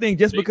 I think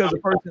just because a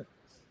person,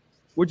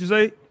 what'd you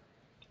say?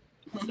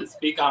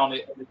 Speak on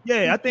it.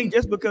 Yeah, I think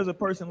just because a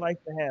person likes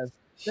to have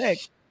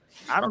sex,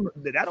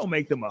 that don't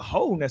make them a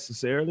hoe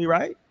necessarily,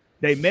 right?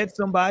 They met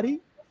somebody,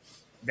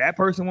 that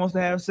person wants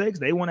to have sex,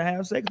 they want to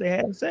have sex, they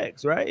have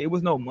sex, right? It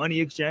was no money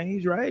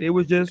exchange, right? It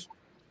was just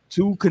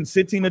two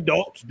consenting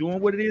adults doing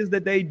what it is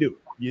that they do.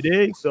 You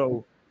dig?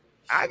 So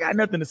I got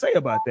nothing to say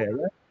about that,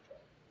 right?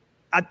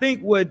 I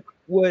think what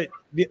the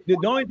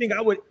only thing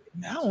I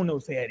don't know,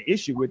 say I had an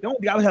issue with, the only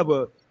thing I would have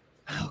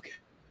okay.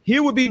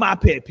 Here would be my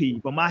pet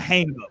peeve or my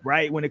hang up,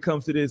 right? When it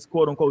comes to this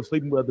quote unquote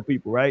sleeping with other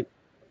people, right?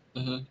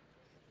 Mm-hmm.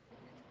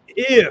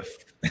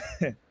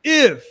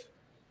 If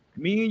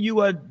me and you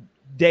are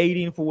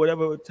dating for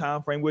whatever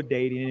time frame we're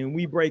dating and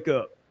we break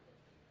up,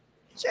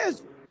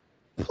 just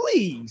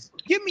please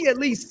give me at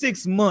least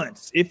 6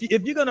 months. If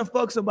you're gonna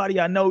fuck somebody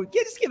I know,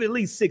 just give it at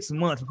least 6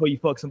 months before you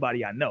fuck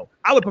somebody I know.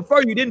 I would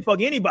prefer you didn't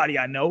fuck anybody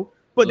I know,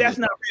 but that's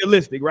not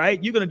realistic,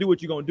 right? You're gonna do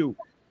what you're gonna do.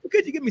 But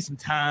could you give me some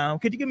time?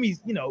 Could you give me,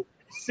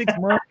 6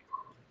 months?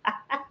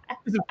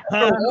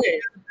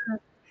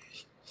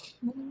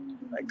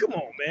 Like, come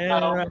on,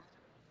 man.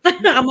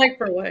 I'm like,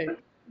 for what?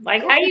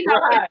 Like, how you know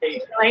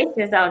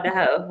relations out the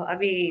hoe? I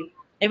mean,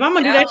 if I'm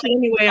gonna do that shit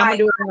anyway, I'm gonna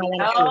do it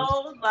when I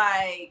want to.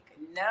 Like,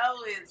 no,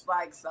 it's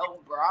like so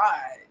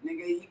broad,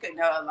 nigga. You could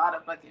know a lot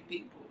of fucking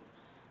people.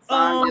 So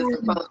I'm just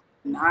supposed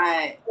to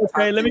not.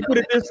 Okay, let me put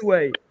it this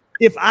way.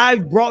 If I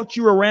brought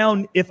you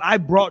around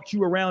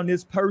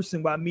this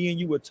person while me and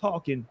you were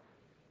talking,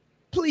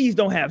 please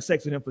don't have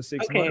sex with him for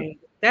 6 months.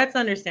 That's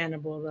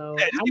understandable though.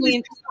 Yeah, I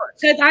mean,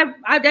 because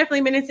I've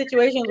definitely been in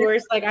situations where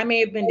it's like I may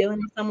have been dealing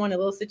with someone, a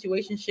little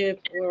situationship,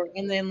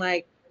 and then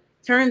like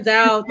turns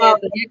out that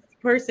the next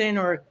person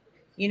or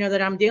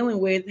that I'm dealing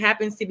with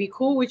happens to be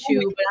cool with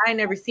you, but I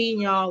never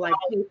seen y'all like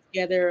play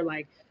together,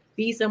 like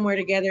be somewhere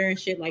together and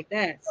shit like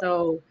that.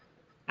 So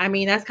I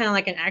mean, that's kind of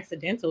like an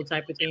accidental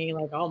type of thing.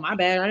 Like, oh my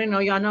bad, I didn't know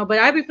y'all know. But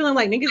I be feeling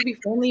like niggas be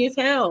friendly as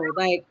hell,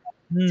 like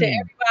to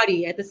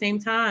everybody at the same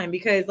time,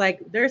 because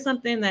like there's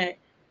something that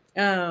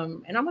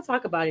and I'm gonna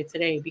talk about it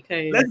today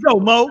because let's go,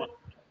 Mo.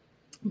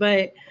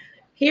 But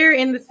here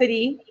in the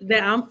city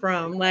that I'm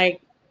from,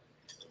 like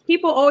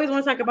people always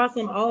want to talk about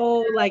some,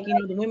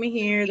 the women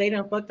here, they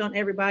done fucked on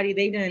everybody,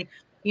 they done,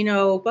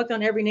 fucked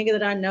on every nigga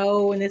that I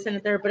know and this and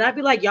the third. But I'd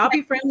be like, y'all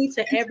be friendly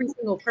to every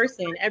single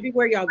person,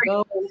 everywhere y'all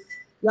go,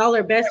 y'all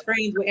are best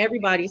friends with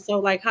everybody. So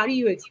like, how do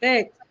you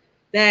expect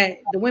that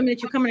the women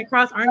that you're coming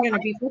across aren't gonna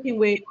be fucking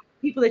with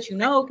people that you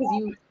know,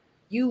 because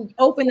you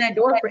open that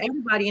door for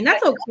everybody, and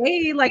that's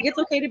okay. Like, it's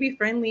okay to be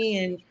friendly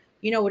and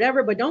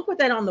whatever, but don't put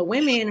that on the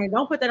women or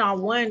don't put that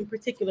on one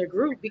particular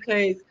group,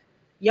 because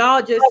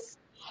y'all just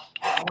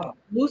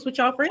loose with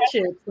y'all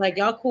friendships. Like,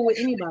 y'all cool with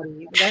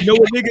anybody. You know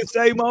what niggas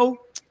say, Mo?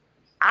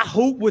 I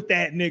hoop with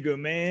that nigga,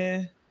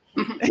 man.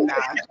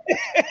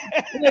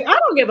 Like, I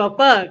don't give a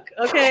fuck.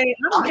 Okay,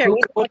 I don't care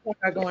what the fuck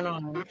are going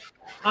on.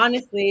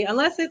 Honestly,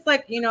 unless it's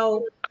like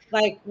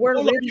like we're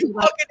really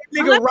like,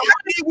 nigga,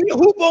 we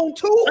hoop on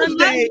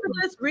Tuesday.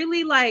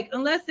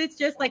 Unless it's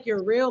just like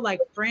your real like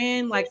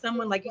friend, like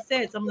someone, like you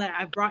said, someone that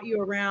I brought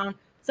you around,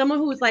 someone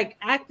who's like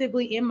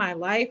actively in my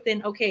life,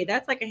 then okay,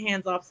 that's like a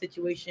hands-off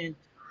situation.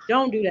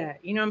 Don't do that.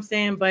 You know what I'm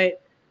saying?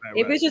 But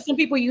if it's just some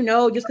people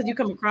just because you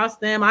come across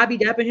them, I'll be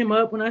dapping him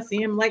up when I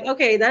see him. Like,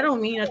 okay, that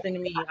don't mean nothing to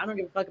me. I don't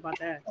give a fuck about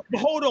that.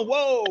 But hold on,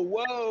 whoa.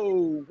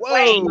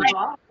 Wait, hold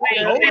on.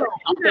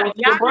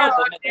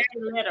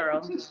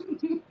 Literal.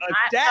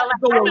 That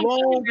go a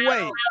long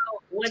way.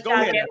 Go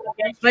ahead.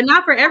 But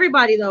not for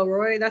everybody though,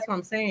 Roy. That's what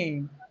I'm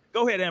saying.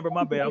 Go ahead, Amber.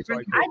 My bad. I'm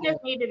sorry. I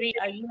just need to be,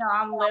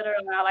 I'm literal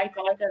and I like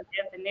to look up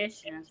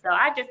definitions. So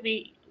I just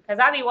be, because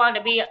I be wanting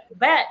to be,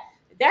 but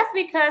That's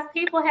because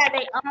people have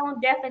their own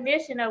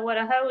definition of what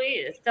a hoe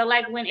is. So,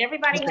 like, when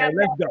everybody has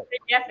a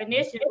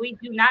definition, we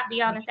do not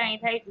be on the same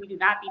page. We do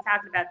not be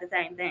talking about the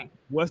same thing.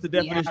 What's the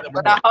definition of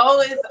a hoe? A hoe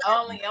is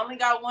only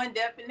got one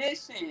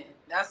definition.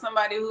 That's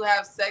somebody who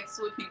have sex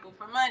with people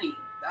for money.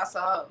 That's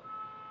a hoe.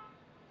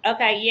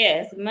 Okay,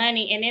 yes,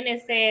 money, and then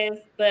it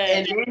says, but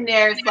and then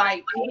there's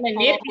like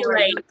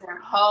manipulate.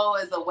 Hoe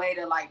is a way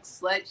to like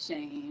slut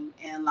shame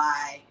and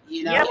like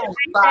so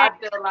I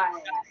feel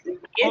like.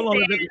 Hold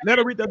on, let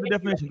her read the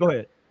definition. Go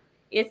ahead.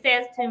 It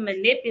says to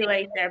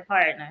manipulate their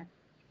partner.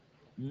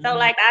 So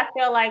like I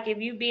feel like if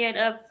you being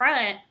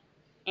upfront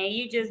and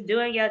you just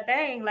doing your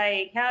thing,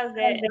 like how's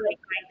that? Like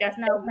that's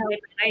no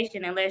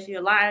manipulation unless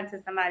you're lying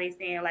to somebody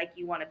saying like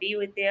you want to be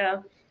with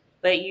them.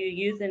 But you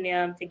using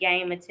them to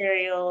gain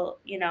material,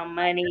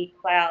 money,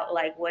 clout,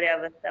 like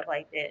whatever, stuff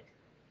like that.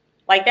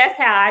 Like that's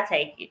how I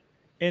take it.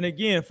 And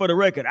again, for the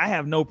record, I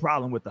have no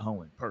problem with the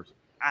hoeing person.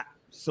 I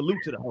salute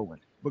to the hoeing.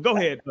 But go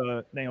ahead,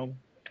 Naomi.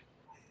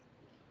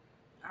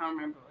 I don't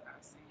remember what I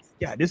was saying.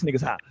 Yeah, this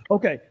nigga's hot.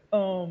 Okay.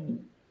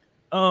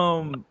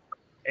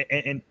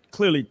 And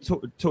clearly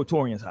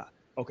Torian's hot.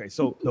 Okay,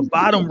 so the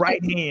bottom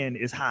right hand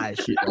is high as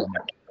shit right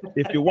now.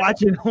 If you're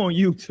watching on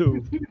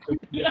YouTube,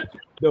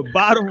 the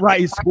bottom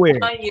right square.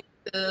 On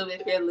YouTube,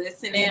 if you're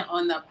listening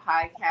on the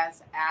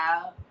podcast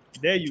app,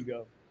 there you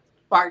go.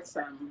 Spark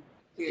some.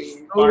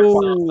 Period.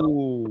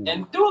 Oh.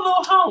 And do a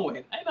little hoeing.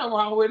 Ain't nothing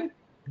wrong with it.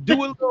 Do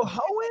a little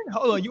hoeing?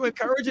 Hold on, you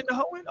encouraging the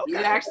hoeing? Okay. You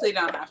actually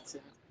don't have to.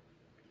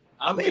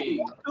 I mean,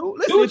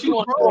 listen, do what you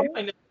want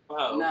to do.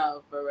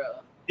 No, for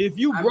real. If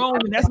you grown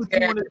and that's what you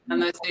want to do.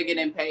 Unless you're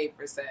getting paid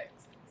for sex.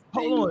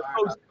 Hold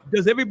on.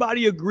 Does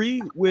everybody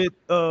agree with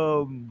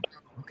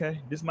okay,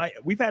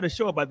 we've had a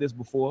show about this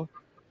before.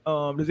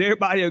 Does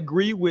everybody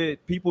agree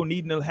with people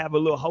needing to have a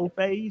little hoe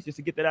phase just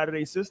to get that out of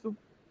their system?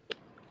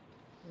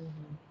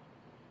 Mm-hmm.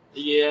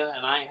 Yeah,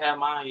 and I ain't had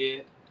mine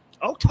yet.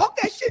 Oh, talk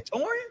that shit,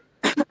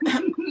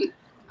 Torian.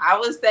 I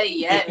would say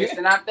yes,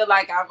 and I feel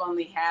like I've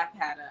only half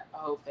had a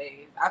hoe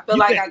phase. I feel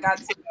like I got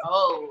too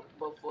old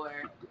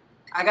before.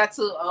 I got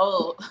too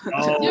old.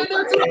 Oh, you're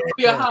not too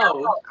be a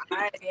hoe.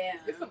 I am.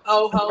 Some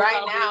old hoes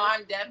right now,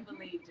 I'm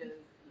definitely just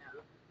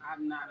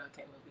I'm not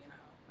okay with being a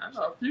hoe. I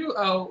know a few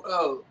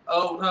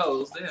old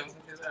hoes. Damn,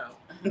 check this out.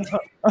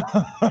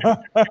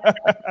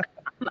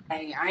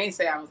 I ain't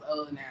say I was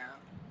old now.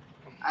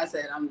 I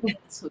said I'm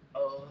too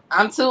old.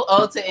 I'm too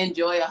old to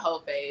enjoy a hoe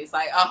phase.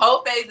 Like a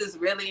hoe phase is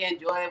really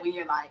enjoyed when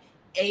you're like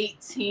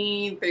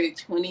 18 through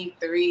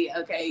 23.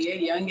 Okay, you're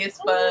young as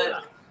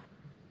fuck.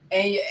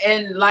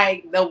 And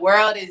like the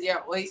world is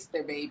your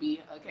oyster,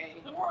 baby. Okay,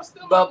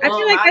 but boom,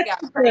 I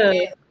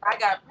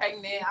got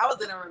pregnant. I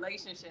was in a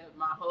relationship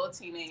my whole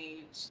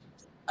teenage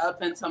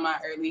up until my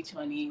early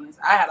 20s.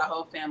 I had a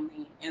whole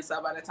family, and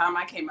so by the time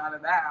I came out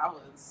of that, I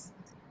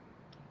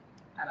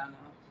don't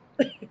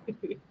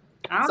know.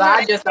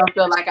 I just don't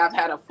feel like I've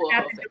had a full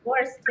whole phase.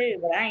 Divorce too,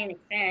 but I ain't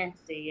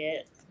experienced it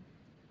yet.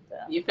 So.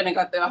 You finna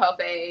go through a whole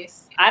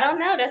phase? I don't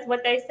know. That's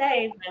what they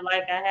say, but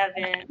like I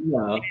haven't.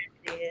 No.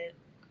 It.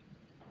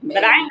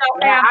 But I know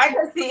I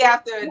can see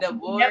after a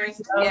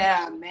divorce,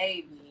 yeah,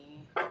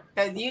 maybe.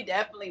 Because you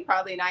definitely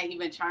probably not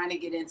even trying to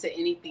get into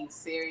anything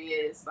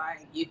serious.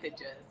 Like you could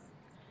just,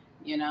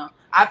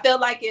 I feel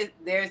like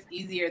there's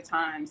easier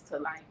times to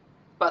like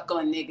fuck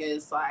on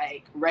niggas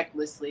like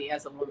recklessly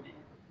as a woman.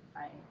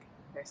 Like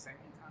there's certain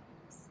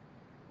times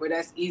where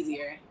that's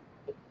easier.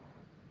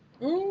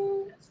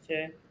 That's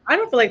true. I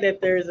don't feel like that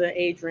there's an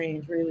age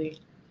range really.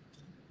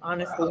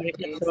 Honestly, when it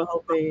comes to the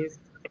whole phase.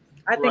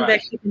 I think that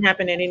can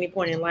happen at any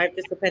point in life,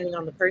 just depending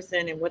on the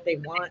person and what they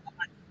want.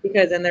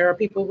 Because then there are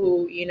people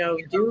who,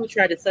 do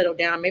try to settle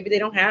down. Maybe they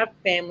don't have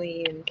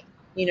family and,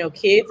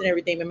 kids and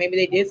everything, but maybe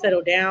they did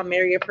settle down,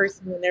 marry a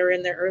person when they were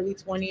in their early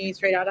 20s,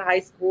 straight out of high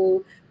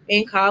school,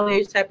 in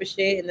college type of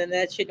shit. And then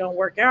that shit don't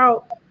work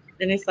out.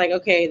 Then it's like,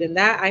 okay, then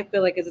that I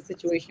feel like is a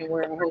situation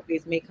where a whole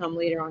phase may come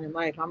later on in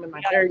life. I'm in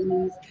my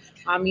 30s.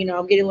 I'm getting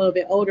a little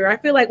bit older. I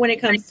feel like when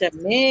it comes to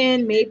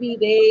men, maybe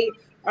they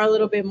are a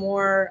little bit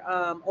more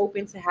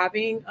open to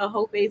having a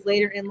hoe phase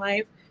later in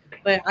life,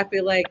 but I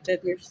feel like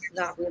that there's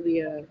not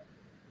really a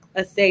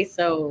say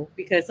so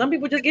because some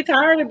people just get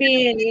tired of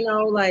being,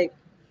 like,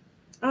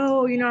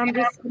 I'm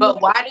just.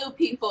 But why do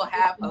people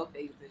have hoe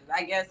phases?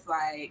 I guess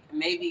like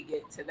maybe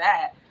get to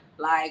that.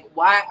 Like,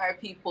 why are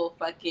people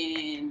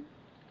fucking?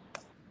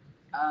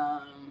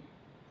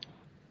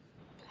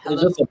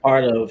 It's just a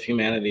part of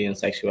humanity and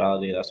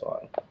sexuality. That's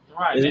why.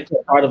 Right. It's just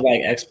a part of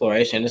like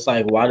exploration. It's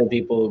like, why do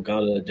people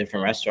go to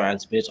different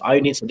restaurants, bitch? All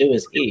you need to do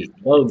is eat.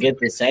 Go get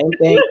the same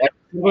thing every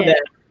single day.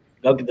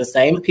 Go get the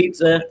same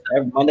pizza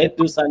every Monday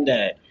through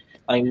Sunday.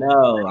 Like,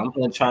 no, I'm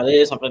gonna try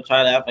this. I'm gonna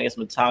try that. I'm gonna get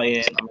some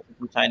Italian. I'm gonna get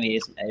some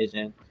Chinese, some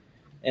Asian.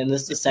 And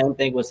it's the same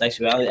thing with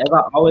sexuality. And I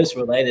always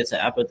relate it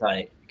to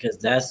appetite because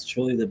that's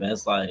truly the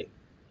best like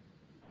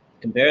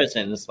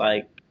comparison. It's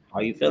like, how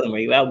are you feeling? Where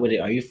you at with it?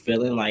 Are you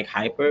feeling like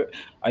hyper?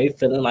 Are you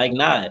feeling like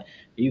not?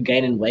 Are you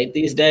gaining weight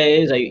these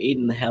days? Are you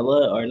eating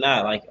hella or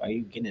not? Like, are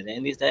you getting it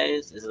in these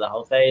days? Is it a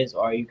whole phase?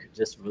 Or are you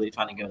just really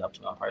trying to give it up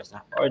to one person?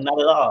 Or not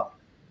at all?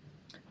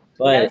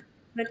 But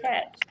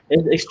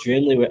it's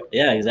extremely,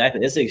 yeah,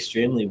 exactly. It's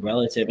extremely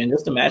relative. And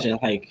just imagine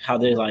like how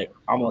there's like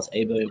almost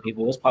 8 billion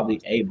people. There's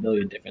probably 8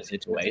 billion different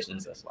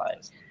situations. That's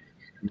like,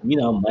 you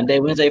know, Monday,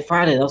 Wednesday,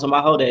 Friday, those are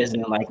my whole days.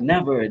 And then like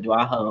never do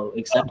I hoe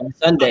except on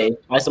Sunday,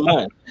 twice a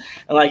month.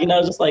 And like, you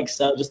know, just like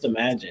so just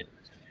imagine.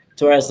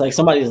 To where it's like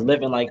somebody's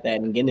living like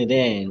that and getting it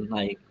in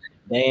like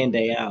day in,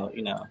 day out,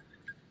 you know.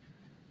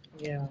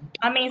 Yeah.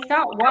 I mean,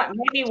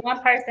 maybe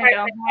one person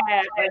don't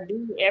have or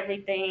do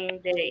everything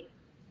that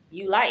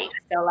you like.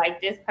 So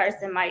like this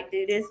person might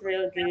do this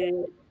real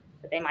good,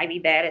 but they might be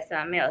bad at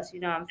something else. You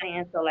know what I'm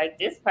saying? So like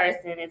this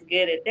person is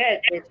good at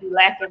that you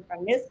lacking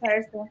from this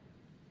person.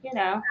 You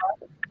know,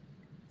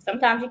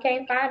 sometimes you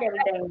can't find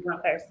everything in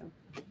one person.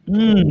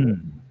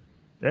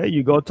 There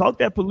you go. Talk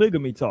that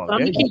polygamy talk.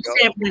 There you keep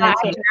sampling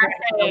that.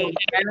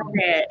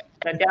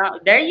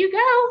 There you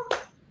go.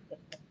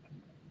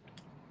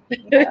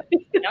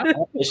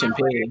 Fish and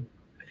pig.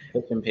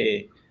 Fish and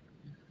pig.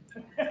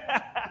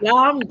 Yeah,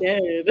 I'm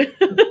dead.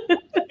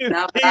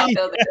 No, but I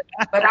feel that.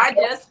 But I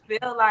just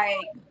feel like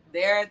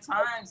there are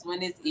times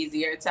when it's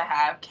easier to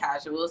have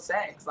casual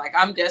sex. Like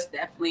I'm just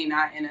definitely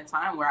not in a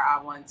time where I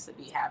want to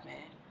be having.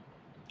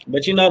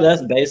 But you know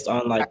that's based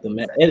on like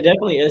it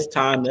definitely is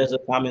time. There's a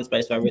time and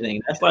space for everything.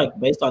 That's like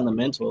based on the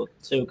mental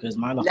too, because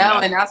mine. No,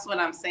 and that's what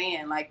I'm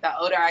saying. Like the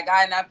older I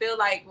got, and I feel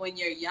like when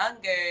you're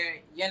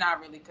younger, you're not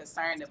really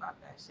concerned about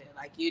that shit.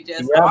 Like you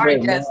just are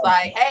just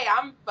like, hey,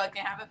 I'm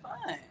fucking having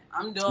fun.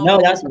 I'm doing.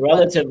 No, that's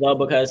relative though,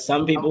 because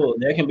some people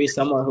there can be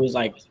someone who's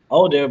like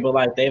older, but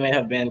like they may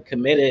have been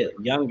committed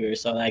younger.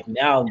 So like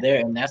now they're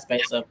in that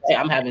space of, hey,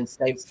 I'm having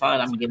safe fun.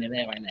 I'm getting it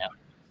in right now.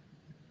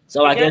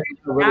 So I guess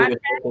it's really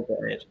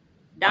the age.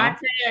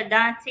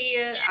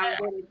 Dantia, I'm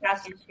good at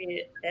talking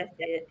shit. That's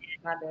it.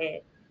 My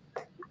bad.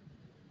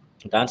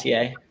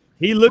 Dantia.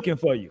 He looking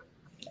for you.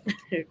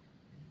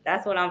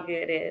 That's what I'm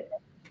good at.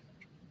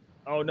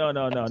 Oh no.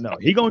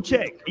 He gonna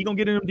check. He gonna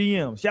get in them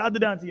DMs. Shout out to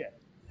Dantia.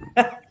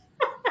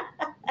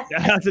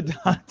 Shout out to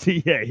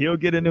Dantia. He'll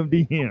get in them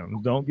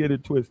DMs. Don't get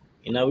it twisted.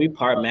 You know, we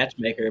part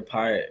matchmaker,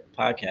 part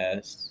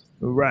podcast.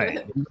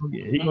 Right.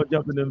 He gonna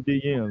jump in them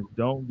DMs.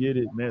 Don't get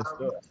it messed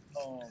up.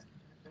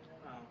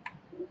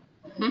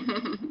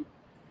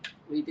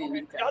 We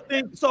didn't. I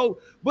think so,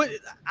 but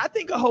I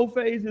think a whole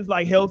phase is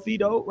like healthy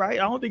though, right?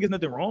 I don't think there's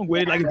nothing wrong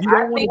with it. Like if you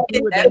don't want to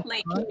do it,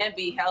 definitely can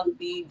be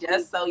healthy,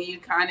 just so you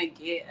kind of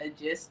get a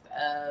gist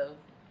of,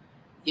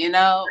 you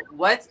know,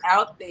 what's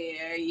out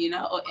there, you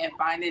know, and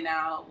finding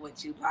out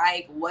what you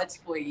like, what's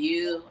for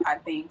you. I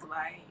think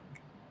like,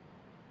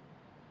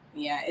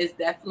 yeah, it's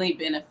definitely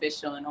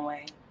beneficial in a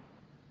way.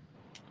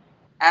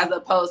 As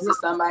opposed to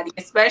somebody,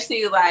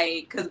 especially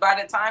like, because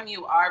by the time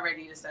you are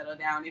ready to settle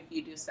down, if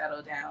you do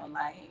settle down,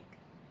 like,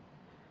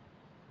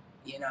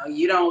 you know,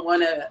 you don't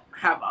want to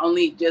have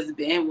only just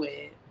been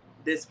with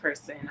this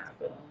person. I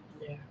feel.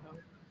 Yeah.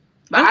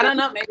 But I don't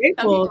know.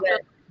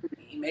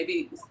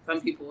 Maybe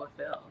some people will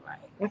feel like.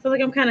 I feel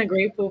like I'm kind of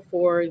grateful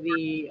for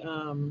the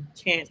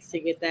chance to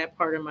get that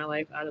part of my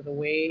life out of the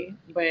way.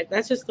 But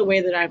that's just the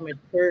way that I've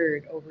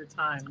matured over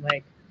time.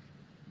 Like,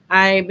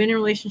 I've been in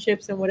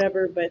relationships and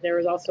whatever, but there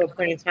was also a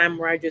point in time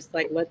where I just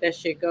like let that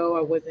shit go.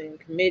 I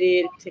wasn't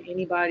committed to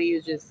anybody. It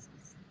was just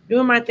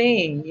doing my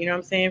thing, you know what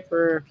I'm saying,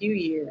 for a few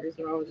years.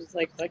 And I was just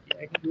like, fuck it,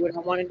 I can do what I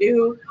want to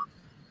do.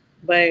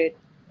 But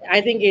I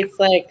think it's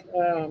like,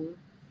 I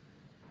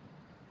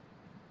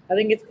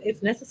think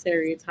it's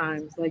necessary at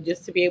times, like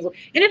just to be able,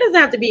 and it doesn't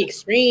have to be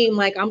extreme.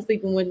 Like I'm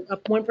sleeping with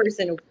one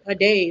person a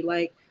day,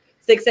 like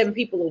 6-7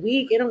 people a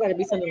week. It don't got to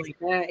be something like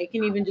that. It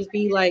can even just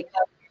be like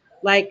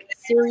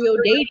serial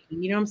dating,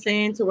 you know what I'm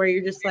saying? To where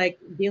you're just like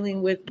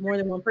dealing with more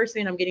than one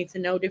person. I'm getting to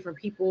know different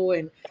people.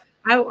 And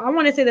I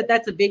want to say that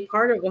that's a big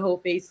part of the whole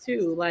phase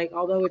too. Like,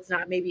 although it's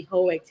not maybe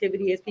whole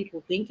activity as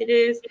people think it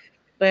is,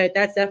 but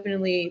that's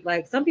definitely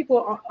like some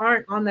people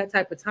aren't on that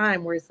type of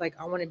time where it's like,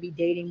 I want to be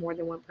dating more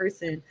than one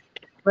person.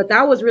 But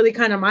that was really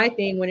kind of my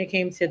thing when it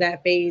came to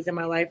that phase in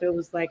my life. It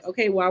was like,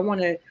 okay, well, I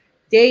want to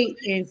date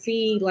and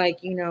see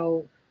like, you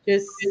know,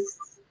 just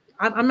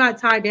I'm not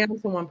tied down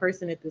to one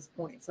person at this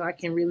point. So I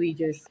can really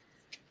just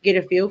get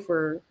a feel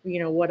for, you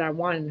know, what I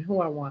want and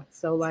who I want.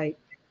 So like,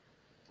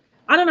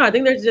 I don't know. I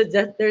think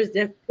there's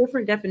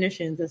different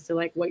definitions as to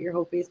like what your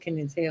whole phase can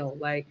entail.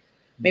 Like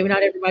maybe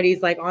not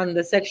everybody's like on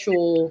the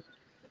sexual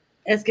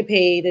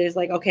escapade. There's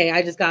like, okay,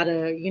 I just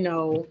gotta, you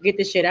know, get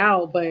this shit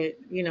out. But,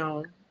 you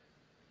know,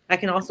 I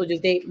can also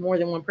just date more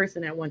than one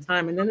person at one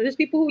time. And then there's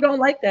people who don't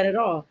like that at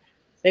all.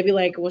 They be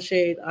like, well,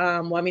 shit.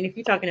 Well, I mean, if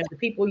you're talking to other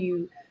people,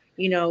 you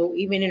know,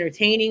 even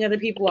entertaining other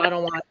people, I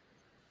don't want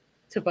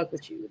to fuck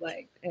with you.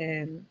 Like,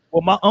 and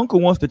well, my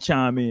uncle wants to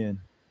chime in.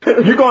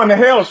 You're going to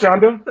hell,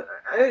 Shonda,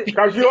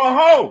 because you're a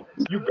hoe.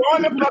 You're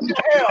going to fucking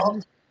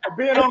hell for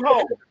being a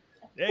hoe.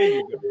 There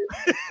you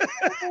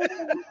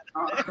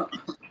go.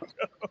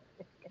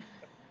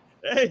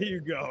 There you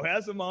go.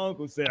 That's what my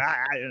uncle said.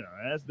 You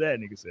know, that's that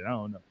nigga said. I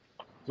don't know.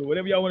 So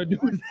whatever y'all want to do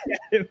with that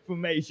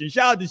information,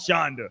 shout out to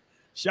Shonda.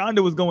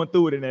 Shonda was going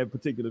through it in that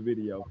particular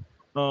video.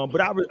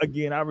 But I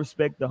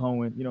respect the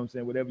hoeing. You know what I'm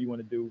saying? Whatever you want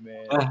to do,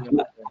 man. You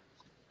know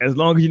as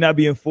long as you're not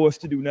being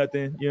forced to do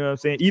nothing, you know what I'm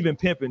saying? Even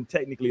pimping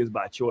technically is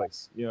by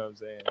choice. You know what I'm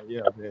saying?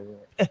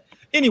 Yeah.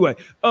 Anyway,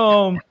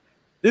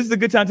 this is a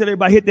good time to tell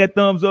everybody hit that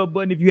thumbs up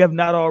button if you have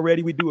not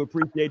already. We do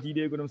appreciate you.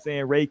 Dig what I'm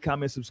saying? Rate,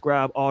 comment,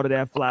 subscribe, all of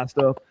that fly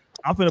stuff.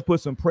 I'm gonna put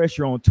some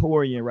pressure on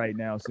Torian right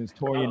now since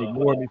Torian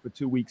ignored me for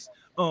 2 weeks.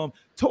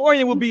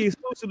 Torian will be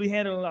exclusively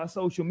handling our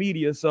social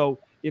media. So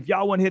if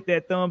y'all want to hit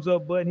that thumbs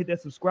up button, hit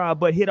that subscribe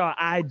button, hit our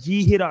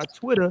IG, hit our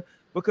Twitter,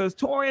 because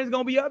Torian's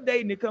gonna be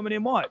updating it coming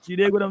in March. You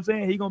dig what I'm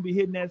saying? He's gonna be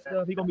hitting that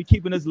stuff. He's gonna be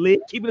keeping us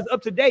lit, keeping us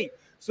up to date.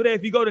 So that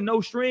if you go to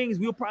No Strings,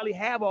 we'll probably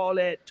have all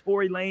that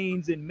Tory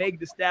Lanez and Meg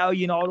Thee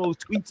Stallion, all those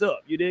tweets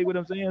up. You dig what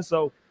I'm saying?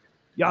 So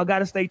y'all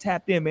gotta stay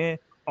tapped in, man.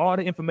 All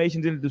the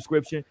information's in the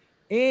description.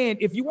 And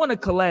if you want to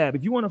collab,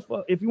 if you want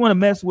to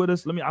mess with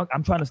us,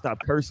 I'm trying to stop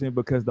cursing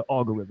because the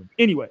algorithm.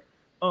 Anyway,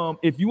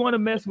 if you want to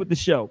mess with the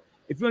show,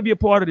 if you want to be a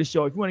part of the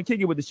show, if you want to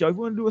kick it with the show, if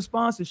you want to do a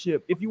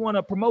sponsorship, if you want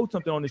to promote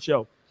something on the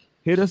show,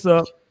 hit us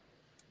up.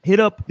 Hit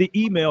up the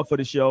email for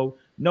the show,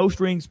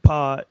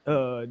 nostringspod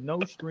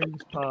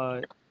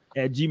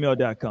at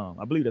gmail.com.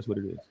 I believe that's what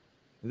it is.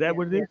 Is that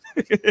what it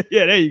is?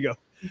 Yeah, there you go.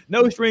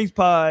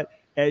 nostringspod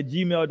at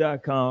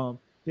gmail.com.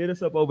 Hit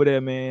us up over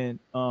there, man.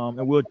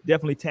 And we'll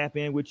definitely tap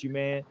in with you,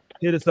 man.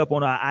 Hit us up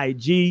on our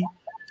IG,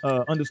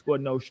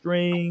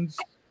 _nostrings. Is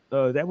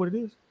that what it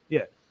is?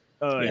 Yeah.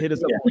 Hit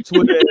us up on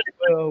Twitter as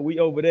well. We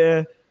over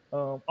there.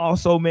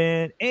 Also,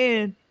 man,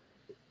 and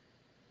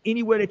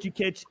anywhere that you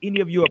catch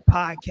any of your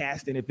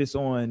podcasting, if it's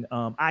on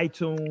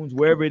iTunes,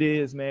 wherever it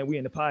is, man, we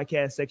in the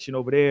podcast section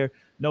over there.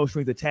 No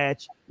Strings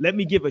Attached. Let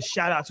me give a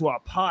shout out to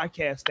our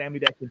podcast family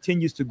that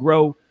continues to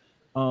grow.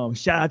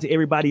 Shout out to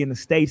everybody in the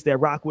States that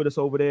rock with us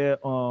over there.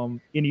 In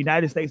the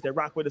United States that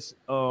rock with us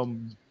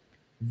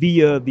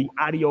via the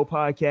audio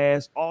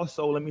podcast.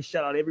 Also, let me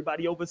shout out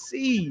everybody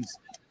overseas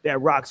that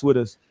rocks with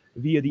us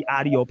via the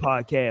audio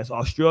podcast.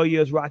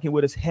 Australia is rocking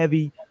with us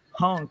heavy.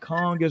 Hong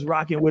Kong is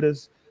rocking with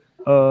us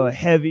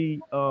heavy.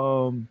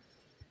 UK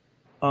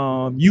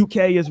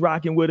is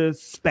rocking with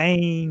us.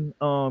 Spain,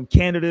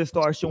 Canada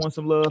started showing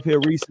some love here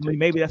recently.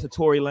 Maybe that's a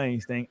Tory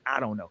Lanez thing. I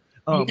don't know.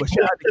 But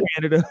shout out to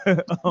Canada.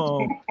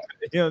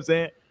 You know what I'm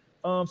saying?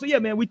 So yeah,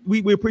 man,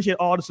 we appreciate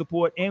all the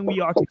support, and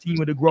we are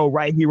continuing to grow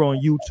right here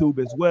on YouTube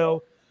as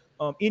well.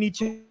 Any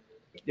chance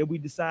that we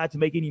decide to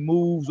make any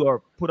moves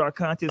or put our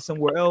content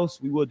somewhere else,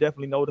 we will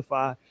definitely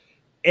notify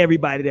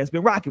everybody that's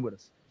been rocking with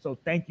us. So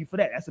thank you for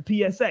that. That's a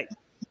PSA.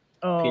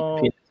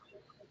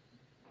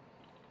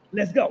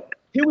 Let's go.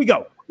 Here we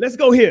go. Let's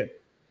go here.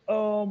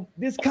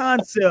 This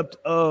concept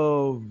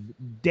of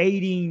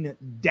dating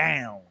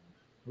down,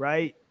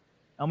 right?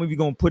 I'm even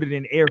gonna put it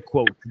in air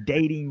quotes,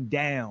 dating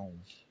down,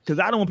 because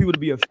I don't want people to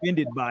be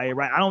offended by it,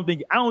 right? I don't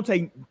take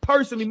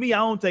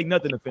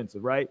nothing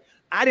offensive, right?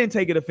 I didn't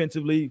take it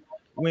offensively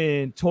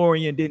when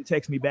Torian didn't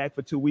text me back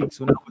for 2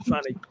 weeks when I was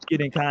trying to get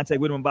in contact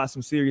with him about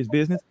some serious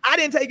business. I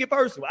didn't take it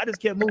personal. I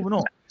just kept moving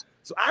on.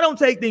 So I don't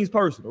take things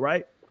personal,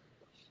 right?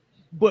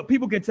 But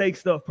people can take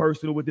stuff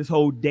personal with this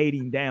whole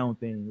dating down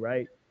thing,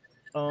 right?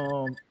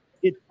 Mo,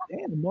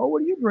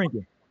 what are you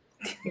drinking?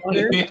 All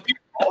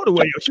the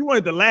way. She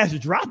wanted the last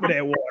drop of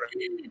that water.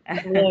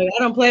 I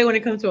don't play when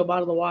it comes to a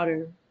bottle of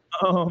water.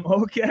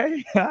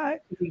 Okay. All right.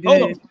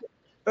 Hold on.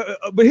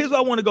 But here's where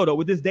I want to go though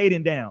with this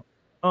dating down.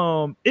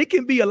 It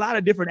can be a lot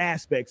of different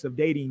aspects of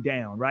dating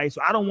down, right? So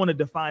I don't want to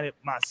define it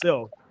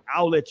myself.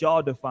 I'll let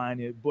y'all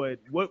define it. But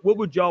what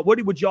would y'all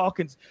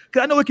because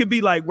I know it can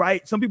be like,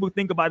 right? Some people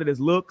think about it as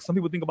looks, some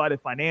people think about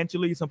it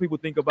financially, some people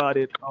think about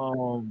it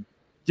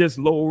just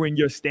lowering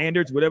your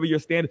standards, whatever your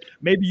standard.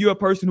 Maybe you're a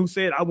person who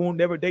said, I won't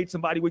never date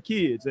somebody with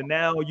kids. And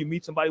now you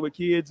meet somebody with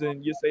kids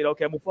and you say,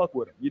 okay, I'm gonna fuck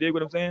with them. You dig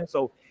what I'm saying?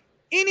 So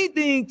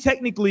anything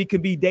technically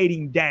can be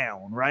dating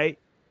down, right?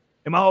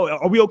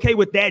 Are we okay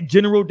with that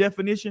general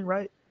definition,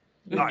 right?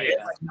 All right,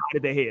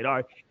 nodded their head. All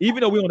right.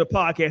 Even though we're on the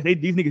podcast,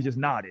 these niggas just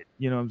nodded.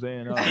 You know what I'm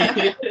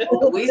saying?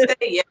 We say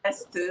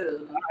yes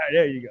too. All right,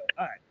 there you go.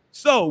 All right.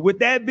 So with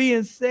that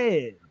being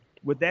said,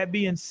 let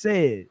me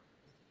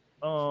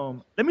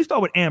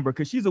start with Amber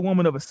because she's a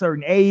woman of a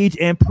certain age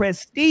and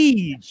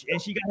prestige, and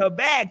she got her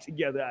bag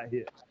together out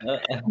here.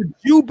 Would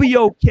you be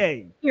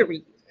okay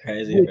with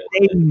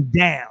dating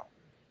down?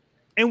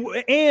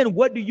 And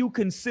what do you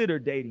consider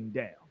dating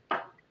down?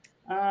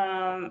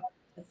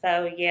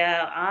 So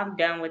yeah, I'm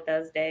done with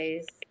those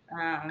days.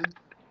 I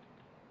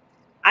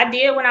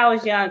did when I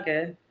was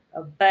younger,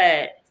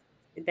 but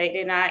they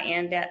did not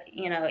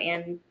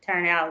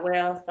turn out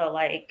well. So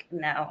like,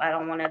 no, I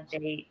don't want to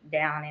date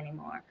down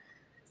anymore.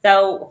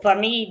 So for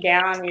me,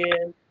 down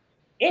is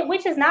it,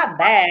 which is not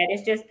bad.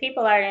 It's just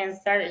people are in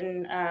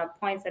certain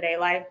points of their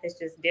life that's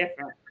just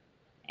different.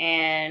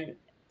 And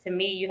to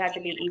me, you have to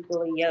be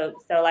equally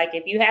yoked. So like,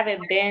 if you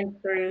haven't been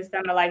through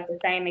some of like the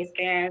same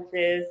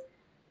experiences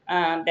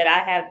that I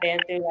have been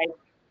through, like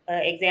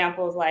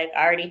examples like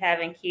already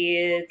having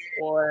kids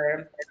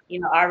or,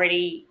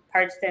 already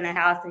purchasing a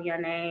house in your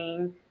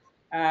name,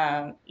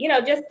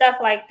 just stuff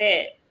like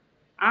that.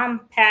 I'm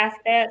past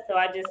that. So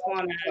I just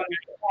want to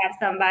have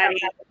somebody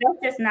that's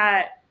just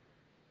not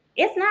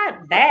It's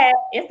not bad.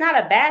 It's not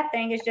a bad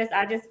thing. It's just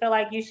I just feel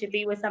like you should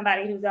be with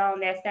somebody who's on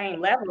that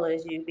same level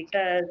as you,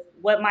 because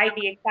what might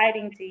be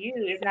exciting to you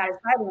is not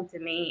exciting to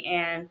me,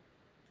 and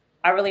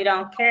I really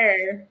don't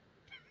care,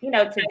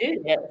 to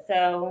do that.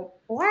 So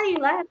why are you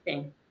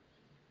laughing?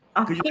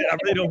 Because I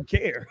really don't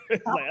care.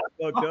 Like, I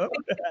fucked up.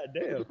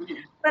 Damn.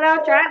 But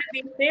I'll try to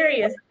be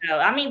serious though.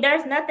 I mean,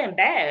 there's nothing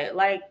bad.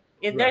 Like,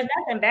 if there's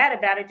nothing bad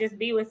about it, just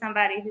be with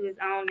somebody who is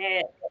on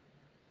that,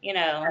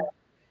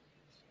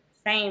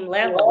 same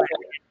level.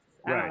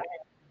 Right.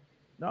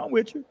 No, I'm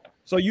with you.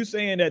 So you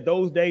saying that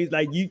those days,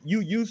 like you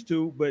used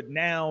to, but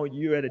now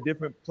you're at a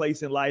different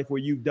place in life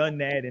where you've done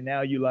that, and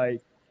now you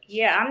like.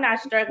 Yeah, I'm not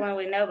struggling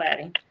with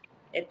nobody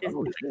at this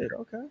point. Shit,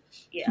 okay.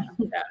 Yeah, I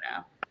don't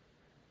know.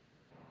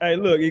 Hey,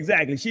 look,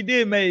 exactly. She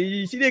did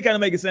kind of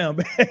make it sound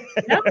bad.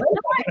 No,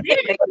 it did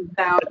make it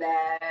sound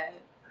bad.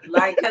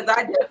 Like, because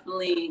I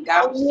definitely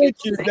got you.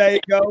 There you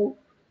go.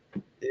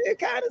 It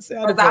kind of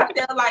sounds. Because I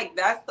feel like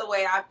that's the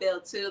way I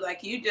feel too.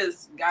 Like, you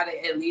just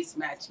gotta at least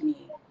match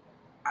me.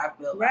 I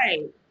feel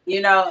right.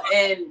 Like,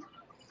 and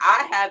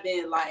I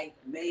haven't like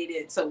made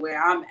it to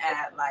where I'm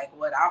at, like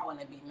what I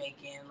want to be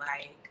making,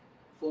 like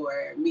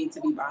for me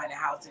to be buying a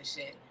house and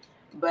shit.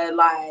 But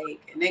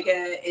like,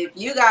 nigga, if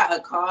you got a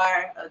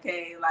car,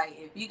 okay, like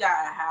if you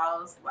got a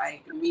house,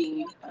 like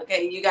me,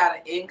 okay, you got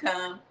an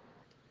income,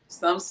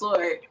 some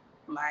sort,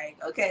 like,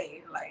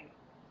 okay, like.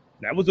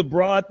 That was a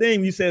broad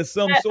thing. You said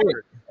some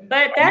sort.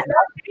 But that's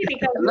okay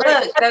because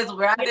look,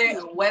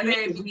 because whether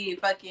it be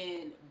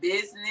fucking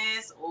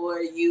business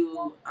or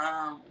you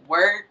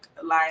work,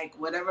 like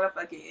whatever the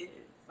fuck it is.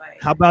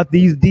 Like, how about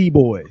these D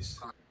boys?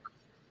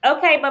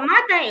 Okay, but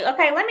my thing,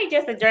 let me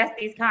just address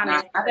these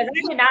comments because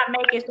I did not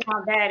make it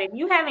sound bad. If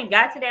you haven't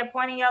got to that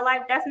point in your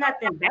life, that's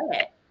nothing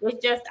bad.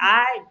 It's just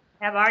I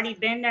have already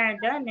been there and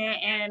done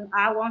that, and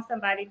I want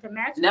somebody to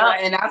match me. No,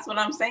 and that's what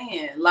I'm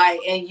saying. Like,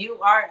 and you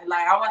are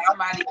like, I want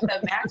somebody to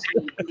match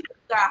me. You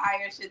got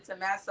higher shit to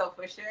match, so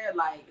for sure,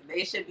 like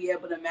they should be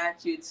able to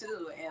match you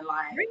too. And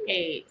like,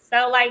 right.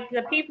 So like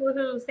the people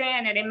who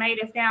saying that it made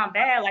it sound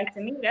bad, like to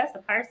me, that's a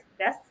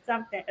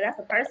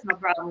personal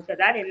problem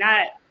because I did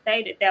not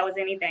say that was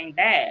anything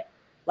bad.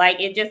 Like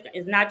it just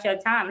is not your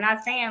time. I'm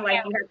not saying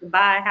like you have to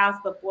buy a house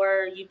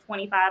before you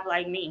 25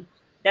 like me.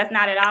 That's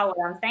not at all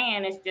what I'm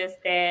saying. It's just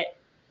that,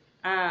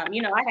 I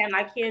had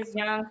my kids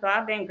young, so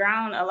I've been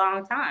grown a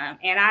long time.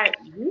 And I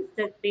used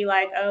to be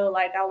like, oh,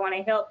 like I want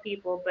to help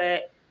people.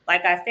 But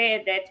like I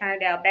said, that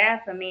turned out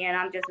bad for me. And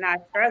I'm just not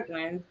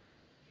struggling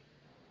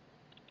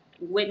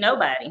with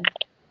nobody.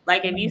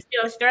 Like if you're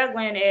still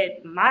struggling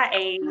at my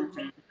age,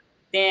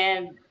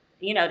 then,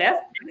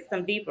 that's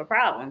some deeper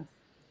problems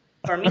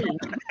for me.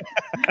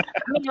 I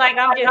mean, like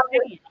I'm just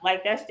saying,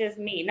 like that's just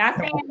me. Not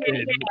saying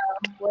that,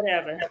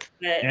 whatever.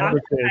 But Amber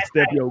said,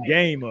 step your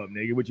game up,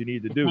 nigga. What you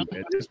need to do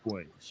at this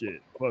point?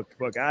 Shit,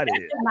 fuck out of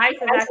here. As nice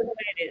as I said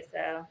it,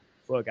 so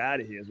fuck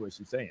out of here is what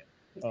she's saying.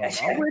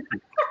 I'm with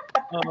you.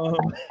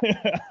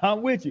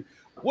 I'm with you.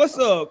 What's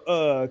up,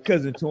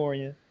 cousin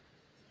Torian?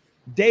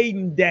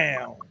 Dating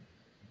down.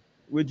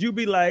 Would you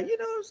be like, you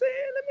know what I'm saying?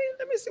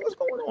 Let me see what's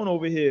going on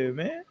over here,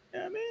 man. You know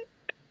what I mean?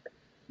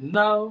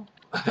 No.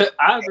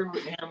 I agree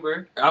with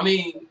Amber. I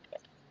mean,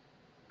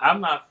 I'm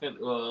not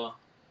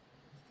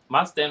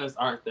my standards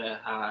aren't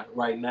that high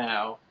right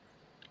now,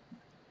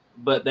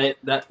 but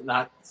that's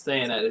not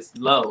saying that it's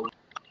low.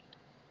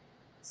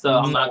 So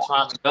I'm not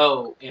trying to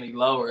go any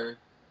lower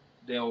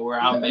than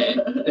where I'm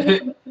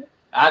at.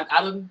 I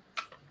done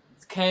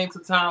came to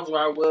times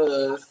where I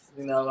was,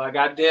 I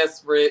got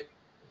desperate.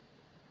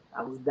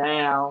 I was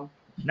down.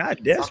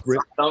 Not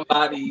desperate.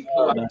 Somebody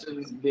who I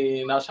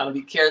was trying to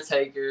be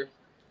caretaker.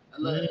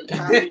 Look,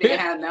 I didn't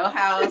have no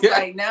house.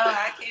 Like, no,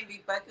 I can't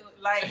be fucking.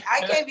 Like, I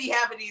can't be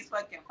having these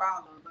fucking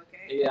problems.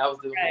 Okay. Yeah, I was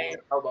doing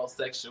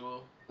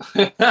homosexual.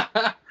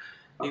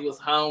 He was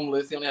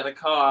homeless. He only had a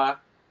car.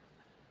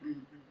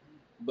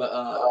 But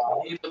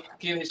he was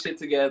getting his shit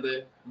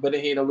together. But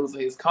then he ended up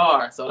losing his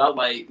car. So I was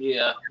like,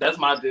 yeah, that's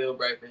my deal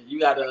breaker. You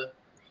gotta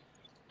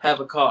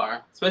have a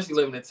car, especially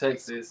living in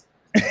Texas.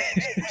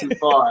 Too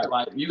far.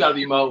 Like, you gotta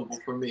be mobile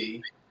for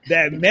me.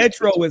 That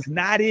metro is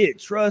not it.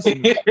 Trust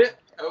me.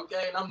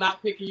 Okay, and I'm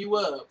not picking you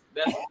up.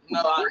 That's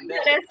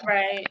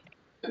right.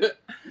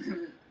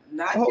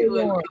 Not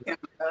you.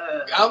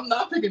 I'm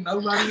not picking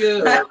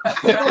nobody up.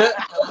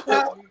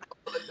 No,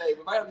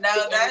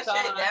 that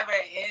shit never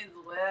ends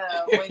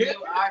well when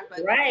you are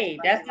right.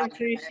 That's some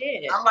true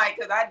shit. I'm like,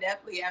 because I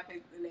definitely have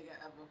picked the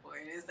nigga up before,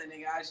 and it's a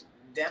nigga I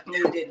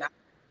definitely did not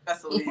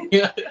wrestle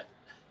with.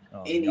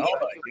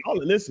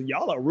 Listen,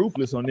 y'all are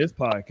ruthless on this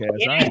podcast.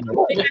 Yeah,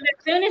 because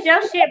as soon as your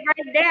shit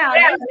breaks down,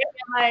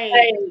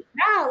 like,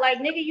 no, like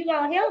nigga, you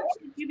gonna help?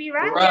 You be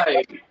right.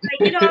 Right. Like,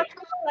 you don't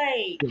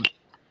like.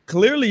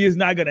 Clearly, it's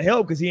not gonna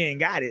help because he ain't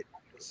got it.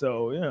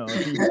 So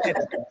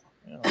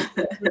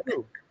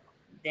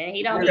then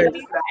he don't need to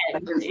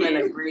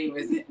be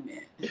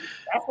resentment.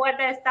 That's what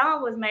that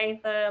song was made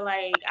for.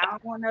 Like, I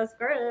don't want no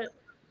scrub.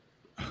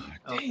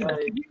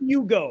 Okay.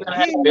 You go.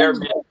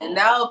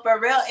 No, for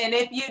real. And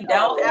if you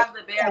don't have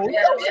the bare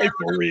minimum,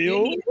 for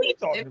real,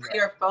 shift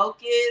your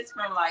focus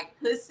from like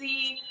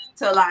pussy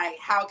to like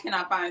how can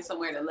I find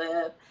somewhere to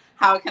live?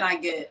 How can I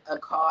get a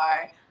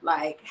car?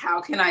 Like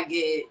how can I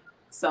get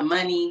some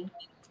money?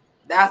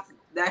 That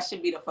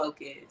should be the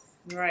focus.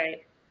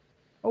 Right.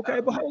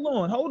 Okay, but hold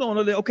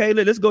on. Okay,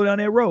 let's go down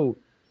that road.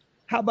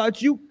 How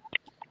about you?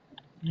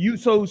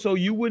 So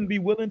you wouldn't be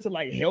willing to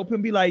like help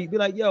him? Be like,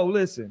 yo,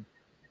 listen,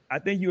 I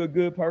think you're a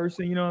good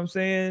person. You know what I'm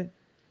saying?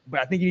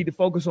 But I think you need to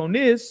focus on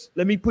this.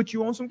 Let me put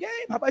you on some game.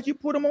 How about you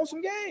put him on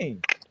some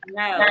game?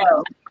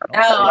 No.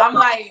 I'm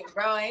like,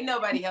 bro, ain't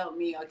nobody help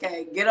me.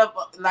 Okay, get up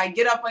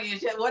on your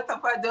shit. What the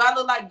fuck? Do I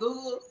look like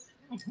Google?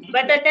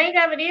 But the thing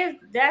of it is,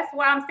 that's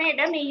why I'm saying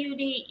that means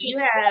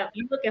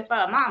you looking for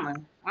a mama.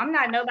 I'm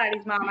not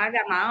nobody's mama. I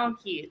got my own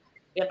kids.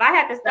 If I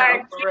had to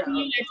start treating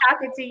you and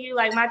talking to you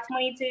like my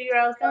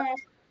 22-year-old son,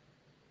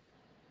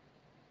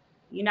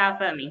 you're not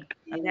for me.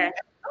 Okay.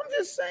 I'm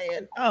just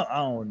saying, I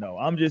don't know.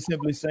 I'm just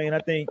simply saying, I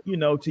think,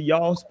 to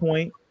y'all's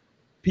point,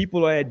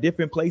 people are at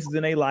different places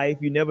in their life.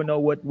 You never know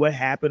what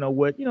happened or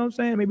what, you know what I'm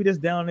saying? Maybe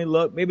just down in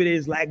luck. Maybe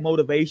there's lack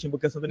motivation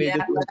because something they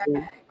just went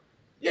through.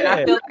 Yeah.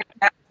 I feel like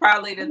that's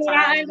probably the time.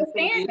 I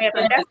understand that,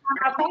 but that's not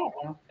my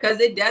problem. Because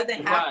it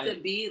doesn't have to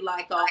be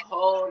like a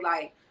whole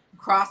like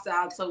cross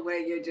out to where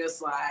you're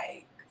just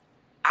like,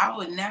 I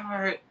would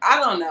never, I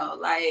don't know,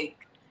 like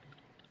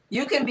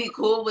you can be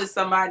cool with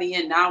somebody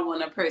and not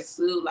want to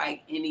pursue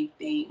like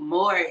anything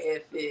more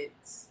if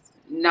it's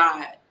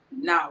not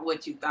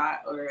what you thought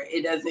or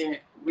it doesn't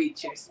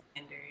reach your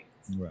standards.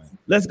 Right.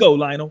 Let's go,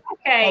 Lionel.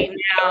 Okay,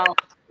 now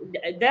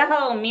the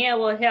whole men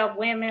will help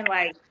women,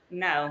 like,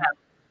 no.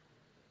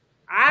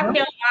 I've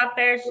helped my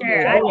fair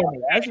share.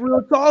 That's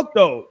real talk,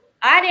 though.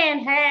 I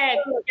didn't have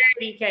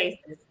charity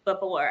cases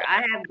before. I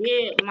have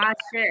did my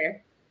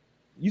share.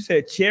 You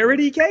said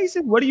charity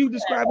cases? What do you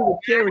describe as a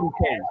charity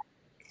case?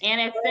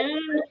 And as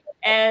soon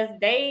as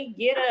they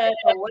get up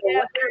or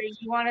whatever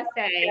you want to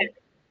say,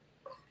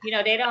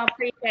 they don't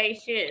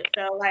appreciate shit.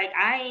 So like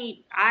I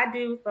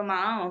do for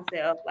my own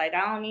self. Like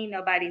I don't need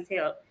nobody's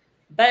help.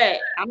 But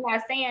I'm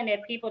not saying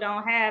that people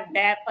don't have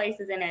bad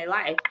places in their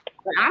life.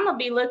 But I'm gonna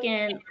be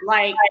looking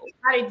like,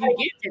 how did you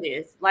get to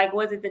this? Like,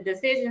 was it the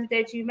decisions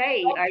that you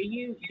made?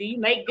 Do you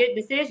make good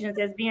decisions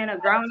as being a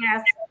grown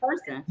ass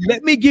person?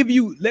 Let me give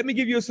you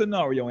a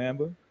scenario,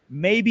 Amber.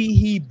 Maybe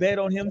he bet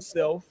on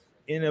himself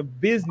in a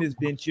business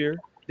venture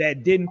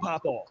that didn't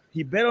pop off.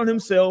 He bet on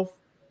himself,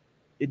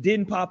 it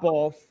didn't pop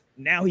off.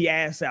 Now he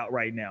ass out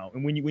right now.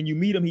 And when you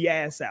meet him, he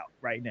ass out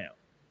right now.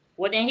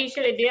 Well, then he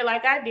should have did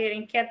like I did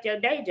and kept your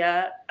day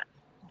job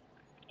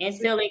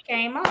until it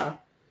came off.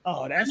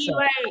 Oh, that's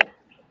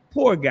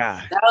poor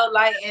guy.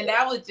 And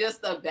that was just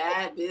a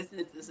bad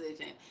business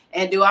decision.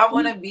 And do I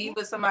want to be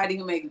with somebody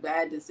who makes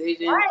bad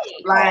decisions? Right.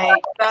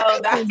 Like, so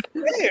that's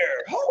fair.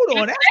 Hold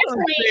on, that's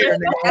unfair.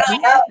 That's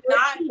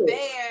not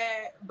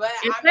fair. But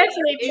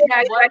especially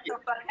what the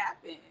fuck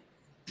happened?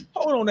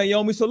 Hold on,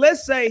 Naomi. So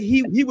let's say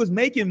he was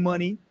making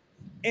money,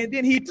 and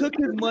then he took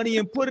his money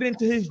and put it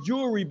into his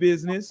jewelry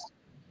business,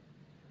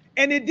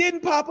 and it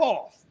didn't pop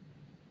off.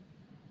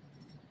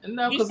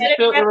 No, because you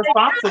feel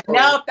irresponsible.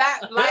 No,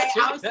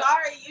 I'm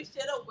sorry. You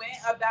should have went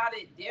about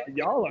it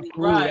differently. Y'all are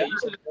cool. Right.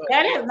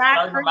 That is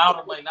not true.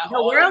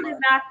 The world is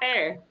not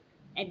fair,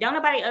 and don't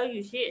nobody owe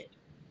you shit.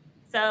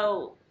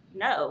 So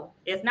no,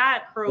 it's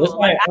not cruel. It's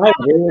like, I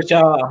agree with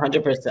y'all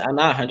 100%. I'm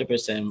not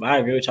 100%, but I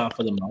agree with y'all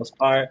for the most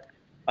part.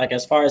 Like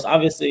as far as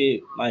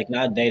obviously like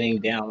not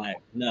dating down, like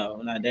no,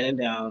 not dating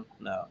down,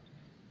 no.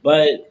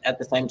 But at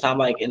the same time,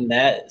 like in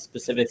that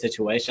specific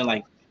situation,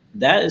 like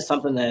that is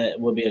something that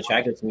would be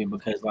attractive to me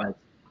because like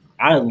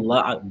I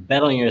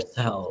bet on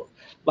yourself.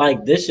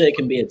 Like this shit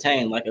can be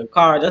attained. Like a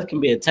car that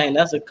can be attained.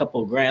 That's a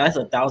couple grand. That's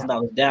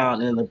 $1,000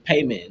 down in the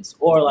payments,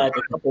 or like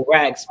a couple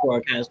racks for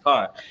a cash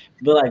car.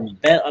 But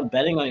like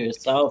betting on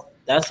yourself,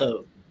 that's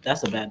a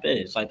bad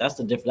bitch. Like that's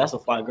a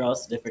fly girl.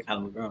 That's a different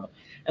kind of a girl.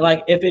 And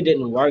like if it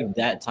didn't work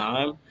that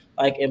time,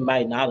 like it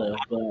might not have.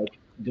 But like,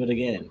 do it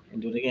again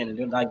and do it again and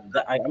do it like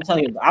I'm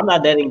telling you, I'm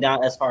not dating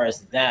down as far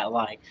as that.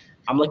 Like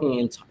I'm looking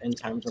in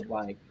terms of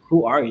like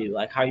who are you?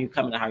 Like how are you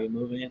coming? How are you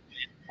moving?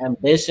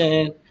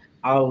 Ambition.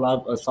 I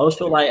love a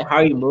social, like how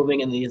are you moving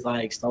in these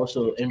like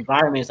social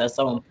environments that's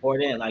so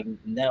important, like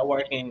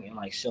networking and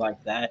like shit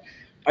like that.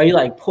 Are you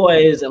like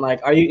poised and like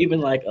are you even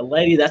like a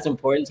lady that's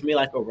important to me,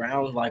 like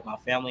around like my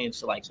family and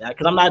shit like that?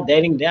 Because I'm not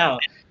dating down.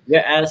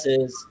 Your ass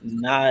is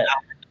not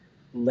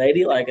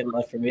ladylike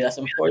enough for me. That's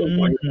important.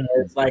 Mm-hmm.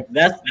 It's like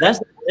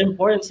that's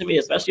important to me,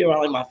 especially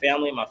around like my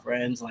family, my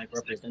friends, like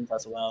represent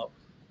us well.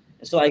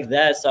 And so like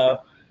that.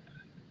 So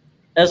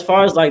as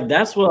far as like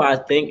that's what I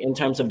think in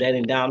terms of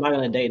dating down. I'm not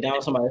gonna date down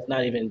with somebody that's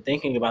not even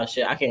thinking about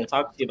shit. I can't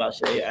talk to you about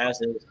shit. Your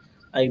ass is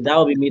like that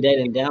would be me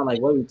dating down.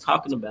 Like what are we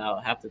talking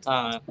about half the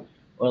time?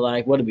 Or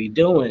like what are we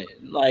doing?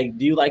 Like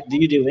do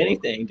you do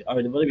anything? Or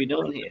what are we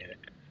doing here?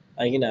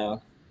 Like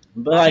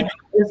But like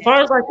as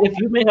far as like if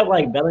you may have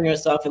like bet on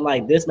yourself and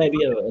like this may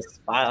be a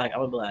spot, like I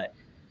would be like,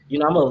 you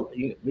know,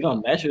 we're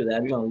gonna measure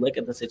that. We're gonna look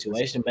at the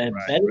situation, but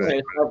betting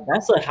yourself,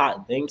 that's a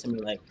hot thing to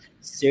me. Like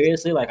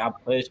seriously, like I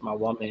push my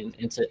woman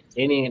into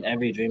any and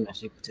every dream that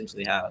she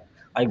potentially have.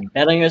 Like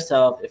bet on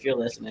yourself if you're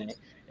listening.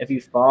 If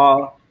you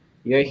fall,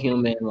 you're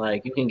human.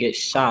 Like you can get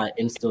shot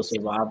and still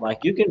survive.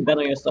 Like you can bet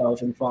on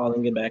yourself and fall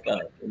and get back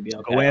up and be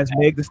okay. Go ask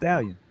Meg Thee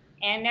Stallion.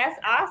 And that's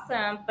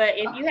awesome. But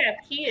if you have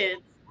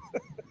kids,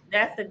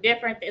 that's a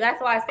different thing.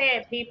 That's why I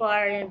said people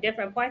are in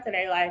different points of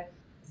their life.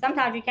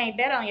 Sometimes you can't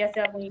bet on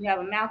yourself when you have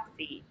a mouth to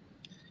feed.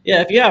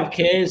 Yeah, if you have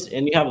kids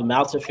and you have a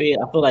mouth to feed,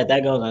 I feel like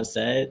that goes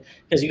unsaid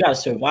because you got to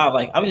survive.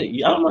 Like I'm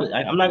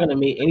not gonna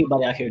meet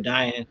anybody out here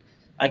dying.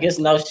 I guess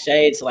no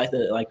shade to like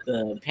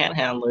the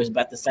panhandlers,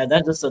 but at the same,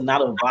 that's just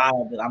not a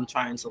vibe that I'm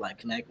trying to like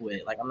connect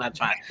with. Like I'm not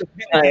trying.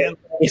 Like,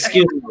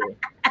 excuse me.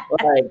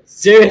 Like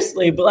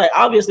seriously, but like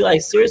obviously,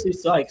 like seriously,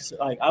 so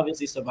like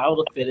obviously, survival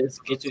of the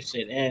fittest, get your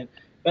shit in.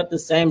 But at the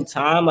same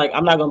time, like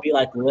I'm not gonna be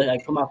like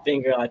put my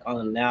finger like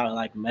on it now and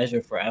like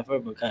measure forever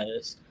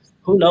because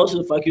who knows who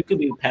the fuck you could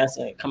be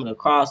coming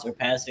across or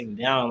passing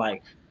down.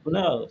 Like who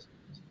knows,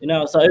 you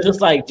know? So it's just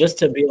like just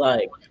to be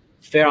like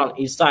fair on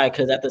each side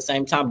because at the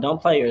same time,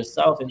 don't play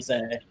yourself and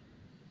say,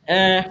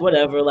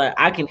 whatever. Like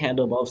I can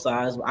handle both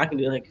sides. I can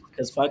do like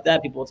because fuck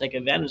that, people will take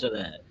advantage of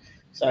that.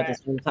 So at the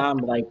same time,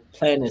 like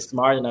playing is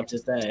smart enough to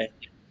say,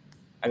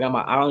 I got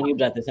my eye on you,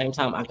 but at the same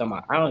time, I got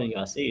my eye on you.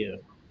 I see you.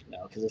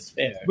 Because it's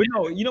fair. But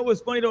no, you know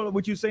what's funny though?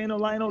 What you saying, though,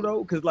 Lionel,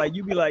 though? Because like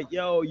you be like,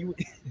 yo,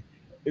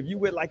 if you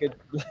with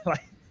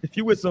if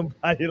you with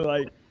somebody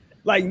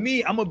like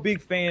me, I'm a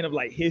big fan of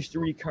like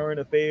history, current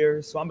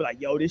affairs. So I'm be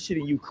like, yo, this shit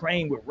in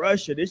Ukraine with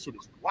Russia, this shit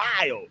is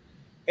wild.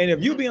 And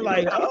if you being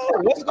like, oh,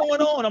 what's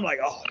going on? I'm like,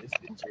 oh, this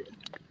shit.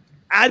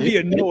 I'd be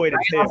annoyed as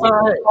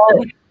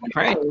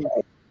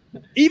hell.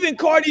 Even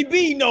Cardi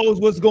B knows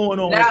what's going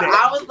on. No,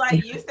 I was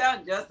like, you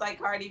sound just like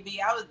Cardi B.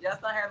 I was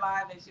just on her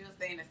live and she was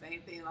saying the same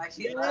thing. Like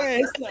she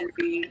loves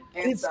B.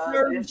 It's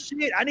certain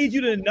shit. I need you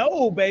to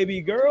know,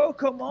 baby girl.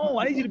 Come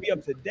on. I need you to be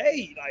up to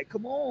date. Like,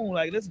 come on.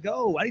 Like, let's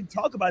go. I need to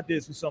talk about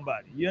this with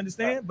somebody. You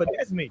understand? But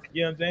that's me.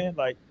 You know what I'm saying?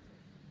 Like,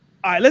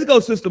 all right, let's go,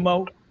 Sister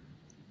Mo.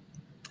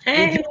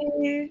 Hey.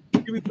 You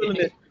be feeling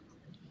this?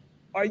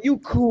 Are you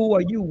cool?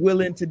 Are you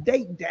willing to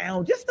date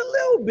down just a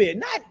little bit?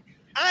 Not.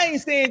 I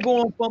ain't saying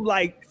going from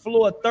like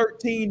floor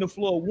 13 to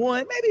floor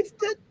 1, maybe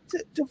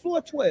to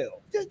floor 12.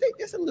 Just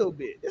a little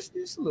bit. Just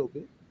a little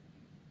bit.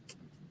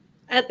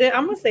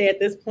 I'm gonna say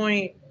at this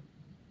point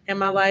in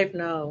my life,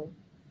 no,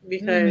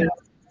 because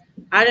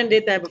I done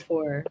did that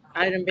before.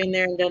 I done been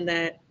there and done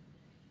that.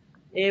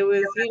 It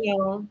was,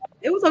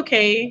 it was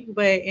okay,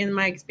 but in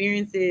my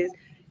experiences,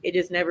 it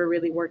just never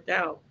really worked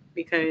out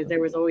because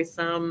there was always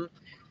some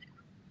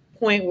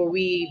point where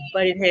we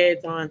butted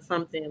heads on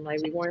something,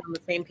 like we weren't on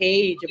the same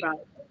page about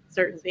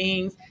certain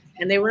things,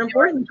 and they were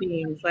important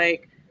things.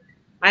 Like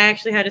I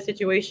actually had a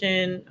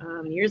situation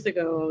years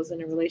ago. I was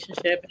in a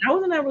relationship, and I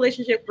was in that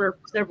relationship for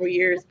several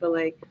years, but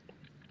like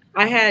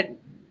I had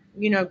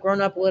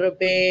grown up a little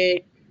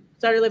bit,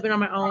 started living on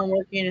my own,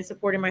 working and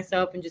supporting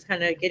myself and just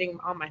kind of getting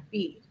on my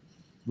feet.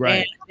 Right.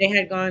 And they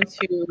had gone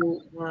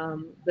to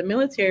the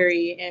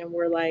military and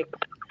were like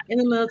in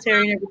the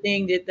military and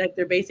everything, did like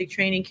their basic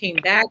training, came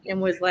back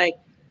and was like,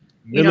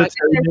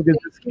 military niggas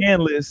is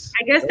scandalous.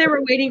 I guess they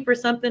were waiting for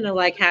something to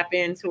like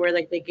happen to where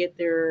like they get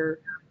their,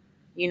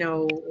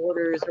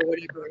 orders or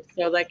whatever.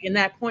 So like in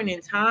that point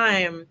in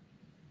time,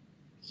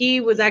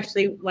 he was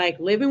actually like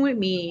living with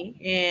me,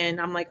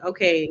 and I'm like,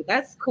 okay,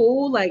 that's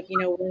cool. Like,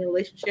 we're in a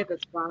relationship,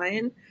 that's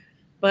fine.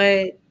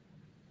 But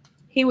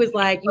he was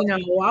like,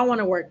 I want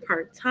to work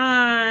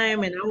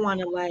part-time and I want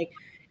to like,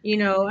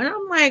 and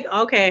I'm like,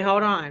 okay,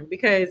 hold on.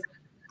 Because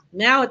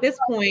now at this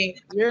point,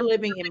 you're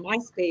living in my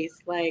space.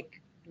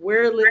 Like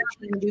we're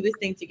trying to do this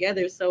thing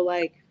together. So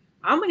like,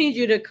 I'm gonna need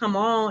you to come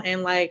on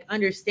and like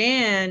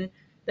understand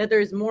that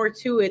there's more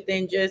to it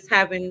than just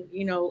having,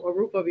 a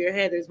roof over your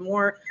head. There's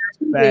more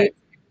to the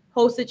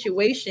whole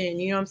situation.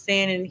 You know what I'm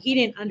saying? And he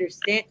didn't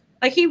understand.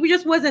 Like he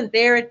just wasn't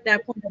there at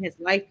that point in his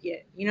life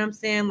yet. You know what I'm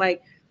saying?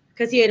 Like,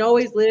 because he had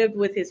always lived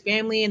with his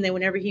family, and then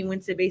whenever he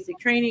went to basic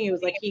training, it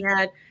was like he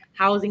had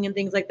housing and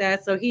things like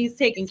that. So he's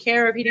taken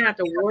care of. He didn't have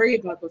to worry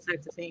about those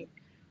types of things.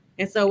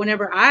 And so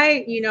whenever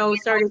I,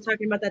 started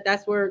talking about that,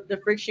 that's where the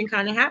friction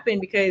kind of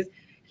happened, because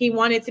he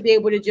wanted to be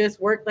able to just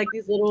work like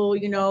these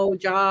little,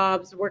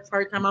 jobs, work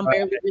part-time. I'm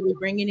barely really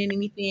bringing in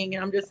anything.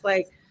 And I'm just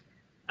like,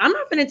 I'm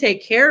not going to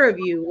take care of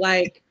you.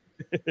 Like,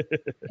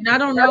 and I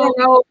don't know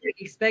how to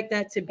expect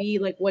that to be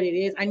like what it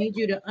is. I need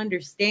you to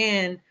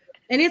understand.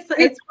 And it's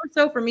more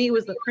so for me, it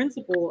was the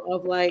principle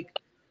of like,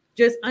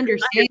 just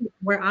understand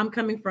where I'm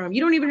coming from.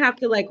 You don't even have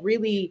to like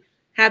really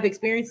have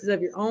experiences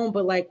of your own,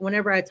 but like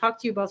whenever I talk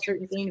to you about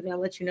certain things and I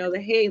let you know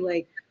that, hey,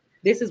 like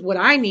this is what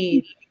I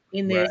need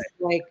in this,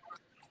 like,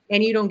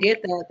 and you don't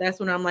get that,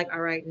 that's when I'm like,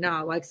 all right,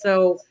 no. Like,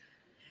 so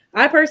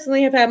I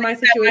personally have had my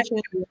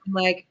situation,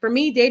 like for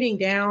me, dating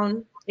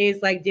down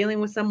is like dealing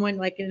with someone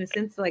like in a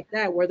sense like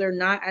that, where they're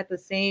not at the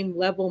same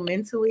level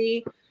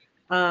mentally.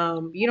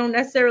 You don't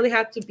necessarily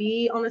have to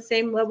be on the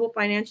same level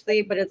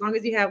financially, but as long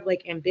as you have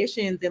like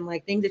ambitions and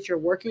like things that you're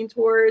working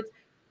towards,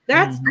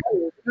 that's cool. You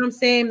know what I'm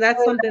saying?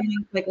 That's something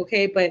that's like,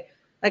 okay. But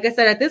like I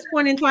said, at this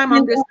point in time,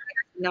 I'm just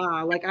like,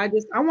 nah, like I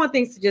want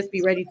things to just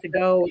be ready to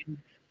go. And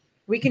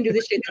we can do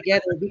this shit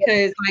together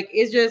because like,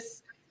 it's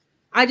just,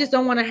 I just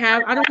don't want to I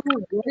don't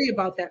want to worry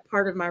about that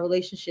part of my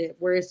relationship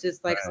where it's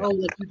just like, oh,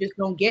 like you just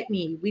don't get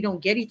me. We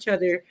don't get each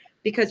other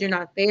because you're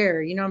not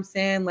there. You know what I'm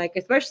saying? Like,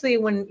 especially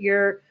when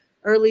you're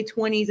early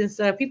 20s and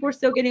stuff, people are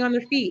still getting on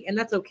their feet and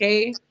that's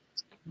okay.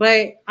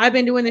 But I've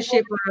been doing this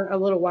shit for a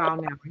little while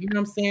now. You know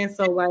what I'm saying?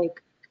 So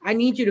like, I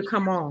need you to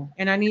come on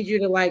and I need you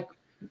to like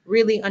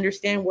really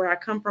understand where I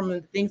come from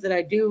and the things that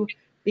I do,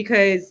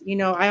 because, you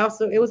know,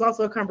 it was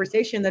also a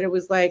conversation that it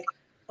was like,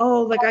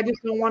 oh, like, I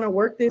just don't want to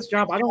work this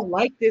job. I don't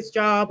like this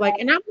job. Like,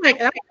 and I'm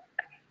like,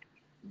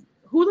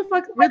 who the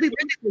fuck really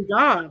likes the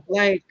job?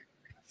 Like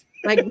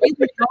really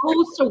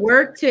goes to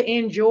work to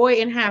enjoy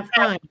and have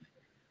fun.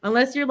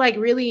 Unless you're like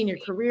really in your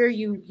career,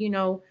 you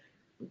know,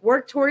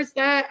 work towards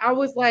that. I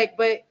was like,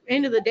 but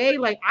end of the day,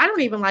 like, I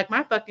don't even like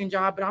my fucking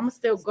job, but I'm gonna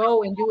still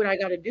go and do what I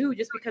got to do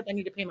just because I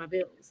need to pay my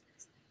bills.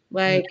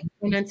 Like,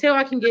 and until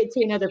I can get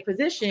to another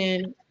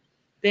position,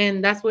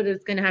 then that's what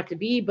it's gonna have to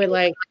be. But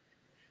like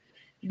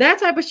that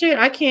type of shit,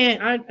 I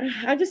can't.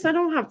 I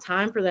don't have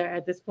time for that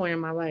at this point in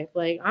my life.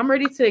 Like, I'm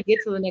ready to get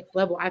to the next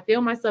level. I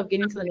feel myself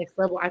getting to the next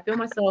level. I feel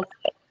myself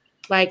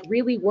like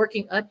really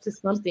working up to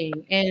something.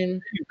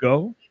 And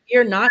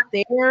you're not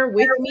there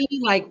with me,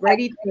 like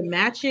ready to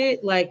match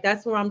it. Like,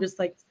 that's where I'm just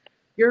like,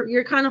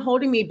 you're kind of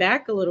holding me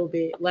back a little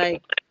bit.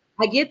 Like,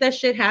 I get that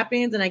shit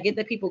happens and I get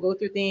that people go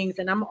through things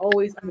and I'm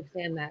always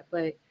understand that.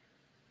 But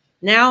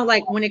now,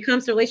 like, when it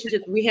comes to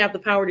relationships, we have the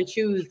power to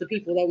choose the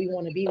people that we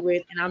want to be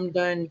with. And I'm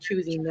done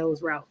choosing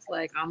those routes.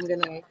 Like, I'm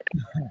going to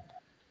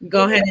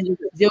go ahead and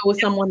deal with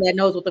someone that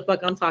knows what the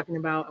fuck I'm talking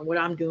about and what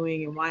I'm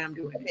doing and why I'm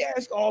doing it. Let me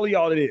ask all of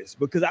y'all this,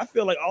 because I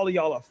feel like all of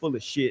y'all are full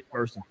of shit,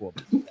 first and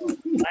foremost.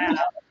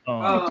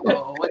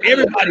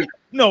 Everybody,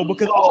 no,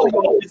 because all of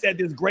y'all is at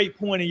this great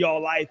point in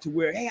y'all life to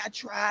where, hey, I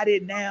tried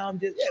it, now I'm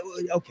just,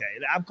 okay,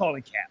 I'm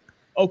calling cap.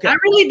 Okay. I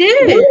really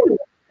did.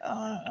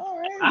 All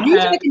right. You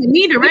talking to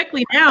me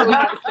directly now.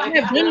 I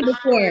have been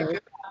before.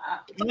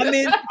 I'm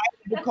in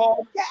the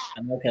call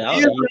cap. Okay,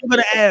 Here's what I'm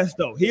going to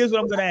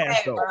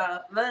ask, though.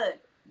 Look.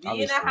 Do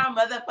you know how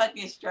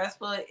motherfucking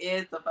stressful it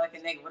is to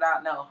fucking nigga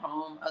without no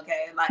home?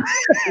 Okay, like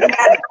you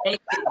gotta take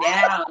it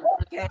down.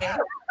 Okay,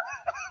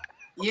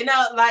 you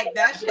know, like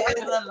that shit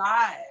is a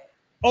lot.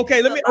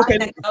 Okay, let me.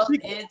 Okay, goes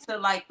into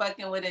like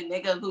fucking with a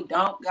nigga who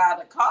don't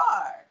got a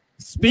car.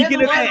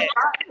 Speaking of that,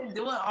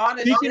 doing all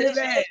this speaking of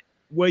that,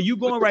 where you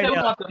going right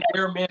now? Want the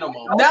bare minimum.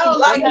 No,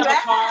 like have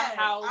that. A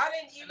car, house, I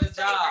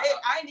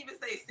didn't even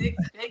say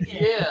 6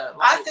 figures. Yeah,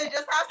 like, I said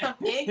just have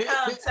some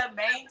income to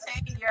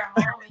maintain your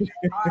home and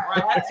your car.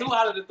 Right, 2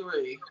 out of the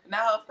 3.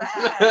 No,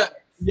 facts.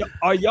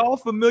 Are y'all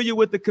familiar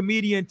with the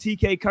comedian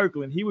TK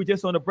Kirkland? He was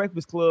just on the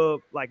Breakfast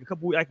Club like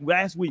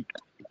last week.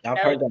 I've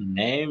heard the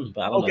name,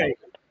 but I don't know.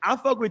 I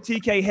fuck with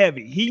TK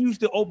heavy. He used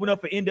to open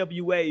up for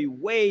NWA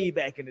way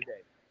back in the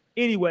day.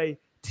 Anyway,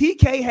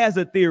 TK has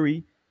a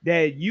theory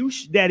that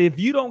that if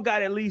you don't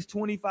got at least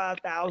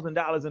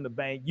 $25,000 in the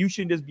bank, you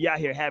shouldn't just be out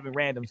here having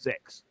random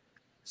sex.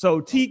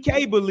 So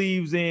TK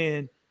believes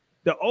in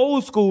the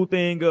old school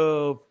thing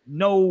of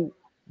no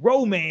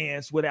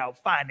romance without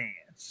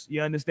finance.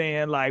 You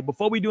understand? Like,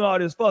 before we do all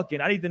this fucking,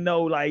 I need to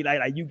know like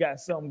you got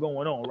something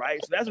going on, right?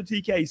 So that's what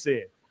TK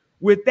said.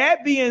 With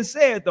that being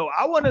said, though,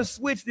 I want to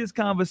switch this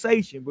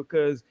conversation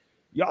because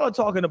y'all are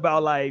talking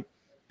about like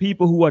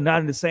people who are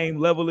not in the same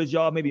level as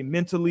y'all, maybe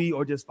mentally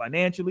or just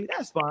financially.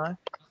 That's fine.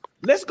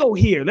 Let's go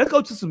here. Let's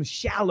go to some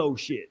shallow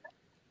shit.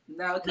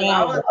 No, because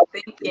I was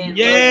thinking.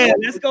 Yeah,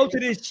 let's go to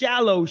this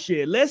shallow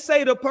shit. Let's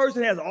say the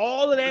person has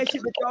all of that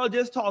shit that y'all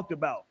just talked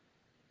about.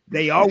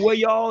 They are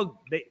where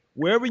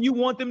wherever you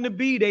want them to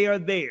be, they are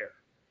there.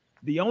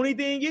 The only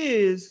thing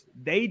is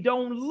they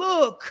don't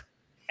look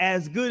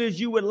as good as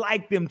you would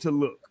like them to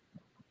look.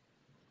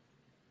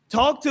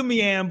 Talk to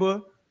me,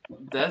 Amber.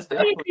 That's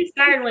definitely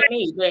starting with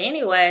me. But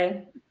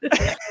anyway,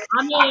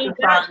 I mean,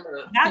 by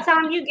the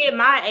time you get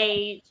my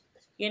age,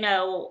 you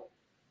know,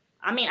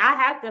 I mean, I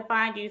have to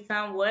find you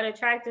somewhat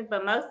attractive,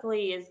 but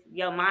mostly is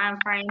your mind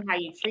frame, how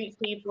you treat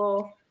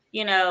people,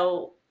 you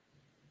know,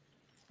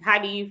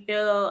 how do you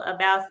feel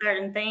about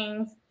certain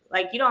things?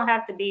 Like, you don't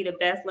have to be the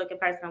best looking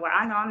person. Well,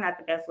 I know I'm not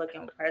the best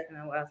looking person,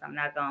 or else I'm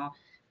not going to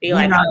be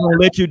like. I'm not going to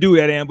let you do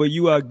that, Amber.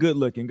 You are good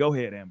looking. Go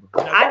ahead, Amber.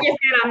 I just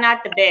said I'm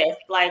not the best.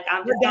 Like,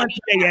 I'm just going to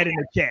say that in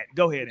the chat.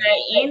 Go ahead, Amber.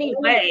 But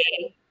anyway,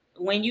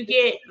 when you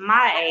get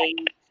my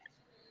age,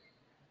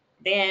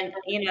 then,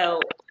 you know,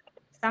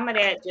 some of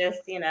that just,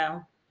 you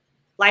know,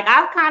 like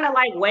I've kind of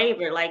like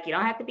wavered. Like, you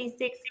don't have to be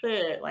 6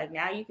 foot. Like,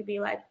 now you could be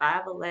like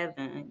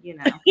 5'11", you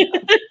know.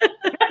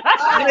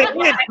 I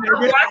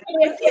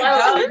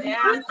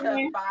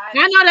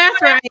know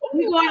that's right.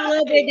 We're going a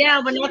little bit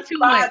down, but not too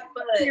much.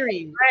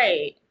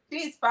 Right.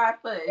 She's 5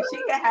 foot. She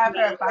can have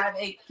her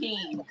 5'8"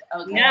 king.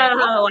 Okay.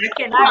 No, I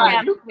cannot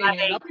have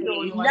 5'8"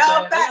 king.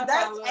 No,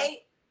 that's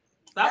 8.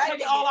 Stop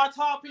taking all our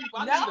tall people.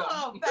 I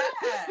need them.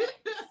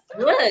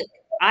 Look,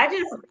 I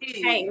just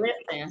hey,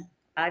 listen.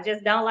 I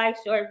just don't like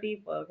short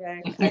people.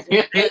 Okay. Look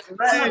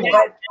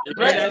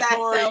that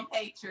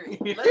self-hatred.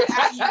 Look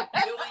how you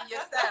doing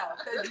yourself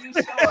because you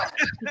short.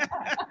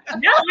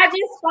 No, I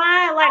just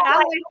find like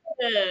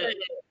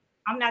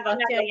I'm not gonna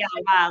tell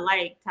y'all why I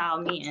like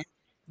tall men.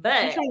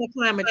 But you're trying to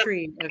climb a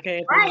tree,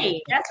 okay?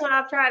 Right. That's what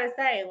I'm trying to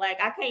say. Like,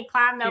 I can't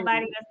climb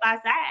nobody that's my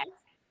size.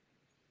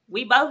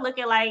 We both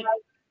looking like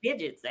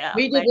midgets out.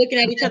 We just looking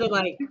at each other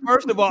like.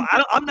 First of all,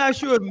 I'm not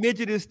sure if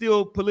midget is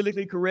still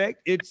politically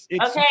correct. It's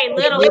okay.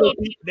 Little women.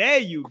 There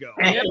you go.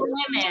 Little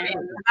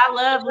women. I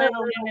love little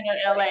women in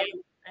LA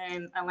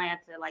and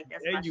Atlanta. Like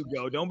that's. There you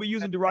go. Don't be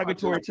using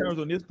derogatory terms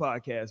on this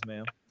podcast,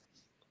 ma'am.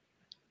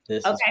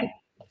 Okay.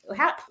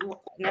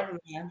 Never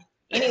mind.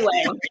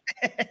 Anyway.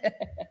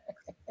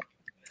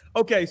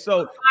 Okay,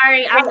 so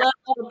sorry, I love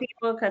little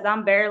people because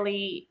I'm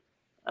barely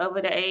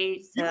over the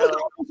age. So. You was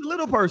almost a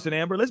little person,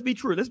 Amber. Let's be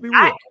true. Let's be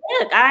real.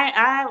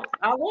 I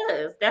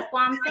was. That's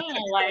what I'm saying.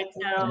 Like,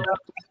 so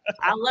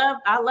I love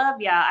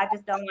y'all. I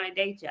just don't want to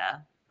date y'all.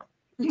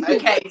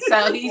 Okay,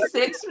 so he's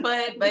 6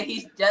 foot, but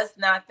he's just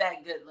not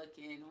that good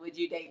looking. Would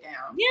you date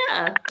down?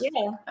 Yeah.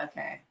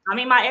 Okay. I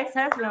mean, my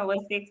ex-husband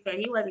was 6 foot.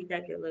 He wasn't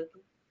that good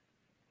looking.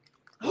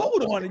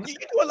 Hold on, you do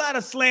a lot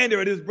of slander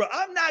of this, bro.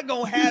 I'm not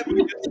gonna have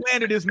you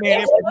slander this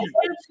man. That's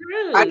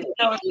true. I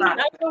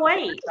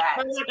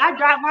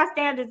drop my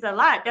standards a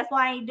lot. That's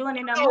why I ain't doing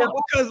it no more.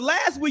 Because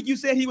last week you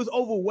said he was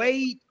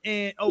overweight,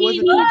 and was.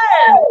 No,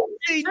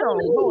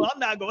 I'm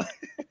not going.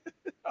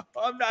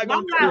 I'm not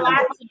going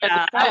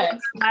to.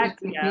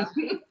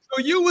 So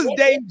you was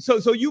dating.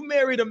 So you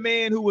married a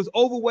man who was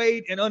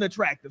overweight and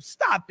unattractive.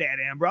 Stop that,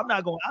 Amber. I'm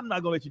not going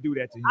to let you do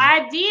that to him.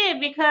 I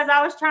did because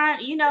I was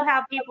trying. You know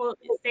how people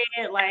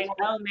said like,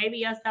 "Oh, maybe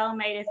your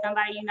soulmate is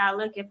somebody you're not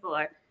looking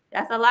for."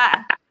 That's a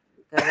lie.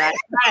 Because I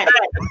tried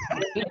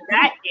it.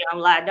 That damn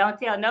lie. Don't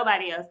tell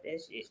nobody else that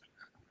shit.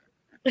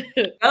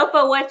 Go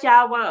for what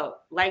y'all want.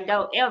 Like,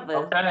 don't ever.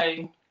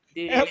 Okay.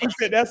 Amber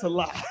said that's a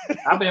lie.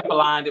 I've been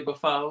blinded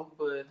before,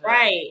 but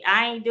right.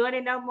 I ain't doing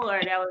it no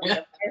more. That was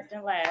the first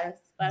and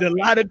last. The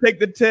lie to take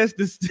the test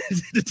to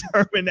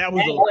determine that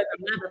was a lie.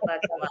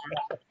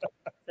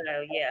 So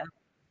yeah.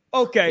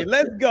 Okay,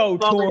 let's go,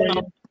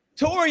 Torian.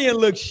 Torian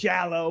looks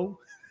shallow.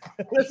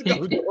 Let's go,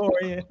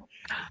 Torian.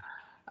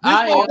 This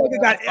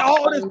motherfucker got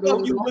all the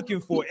stuff you looking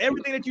for.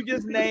 Everything that you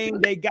just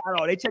named, they got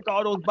all. They check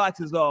all those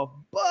boxes off.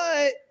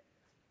 But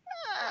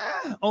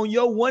on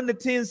your 1 to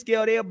 10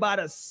 scale, they're about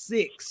a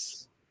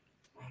 6.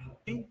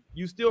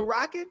 You still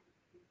rocking?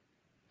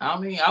 I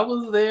mean, I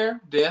was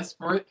there,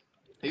 desperate.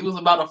 He was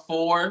about a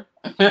 4.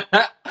 But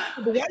why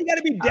you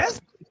gotta be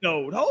desperate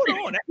though? Hold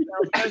on.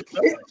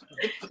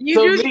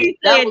 You usually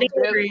say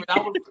desperate. I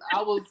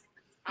was.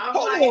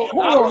 Hold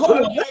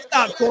on. Let's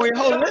stop, Corey.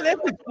 Hold on. Let's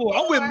explore.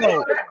 I'm with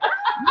Mo.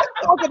 Let's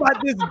talk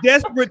about this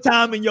desperate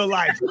time in your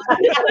life.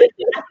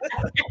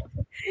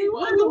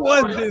 What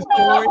was this,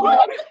 Corey?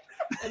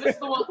 And this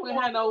the one who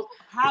had no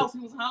house. He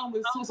was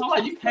homeless too. So I'm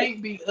like, you can't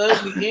be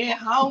ugly and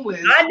homeless.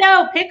 I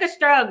know. Pick a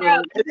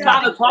struggle. It's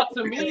trying to talk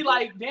to me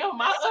like, damn,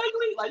 am I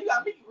ugly? Like, you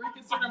got me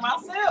reconsidering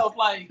myself.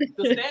 Like,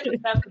 the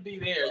standards have to be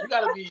there. You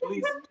got to be at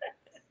least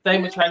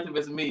same attractive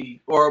as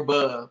me or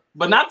above,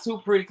 but not too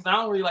pretty because I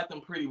don't really like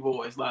them pretty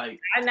boys. Like,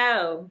 I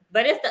know,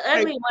 but it's the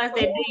ugly ones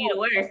that do you the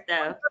worst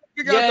stuff.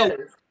 Yes.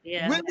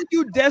 Yeah. When were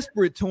you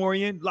desperate,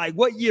 Torian? Like,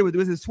 what year was this?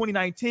 Was this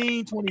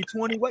 2019,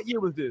 2020? What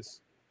year was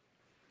this?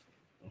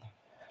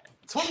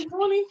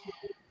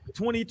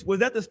 2020. Was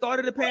that the start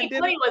of the pandemic?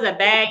 2020 was a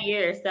bad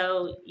year,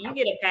 so you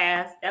get a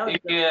pass. That was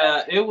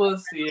it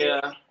was.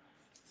 Yeah.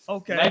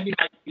 Okay. Maybe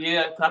I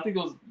think it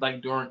was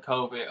like during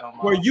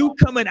COVID. Were you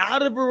coming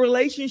out of a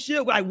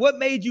relationship? Like, what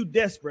made you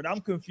desperate? I'm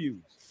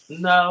confused.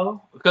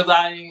 No, because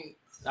I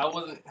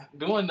wasn't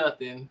doing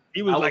nothing.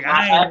 He was like,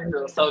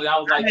 active, so I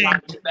was like,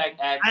 get back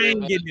active. I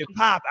ain't getting it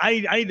pop.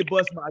 I need to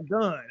bust my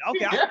gun.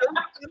 Okay, okay,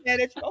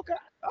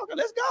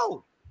 let's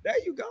go. There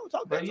you go.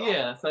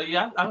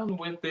 I done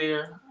went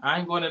there. I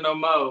ain't going to no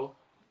more.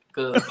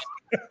 But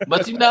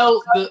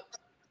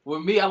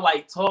with me, I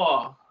like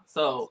tall.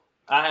 So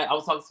I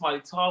was talking to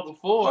somebody tall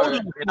before,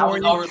 and I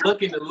was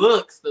overlooking the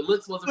looks. The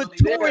looks wasn't really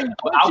there. Okay,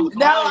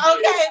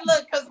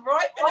 look, because Roy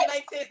finna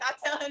make sense. I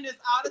tell him this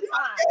all the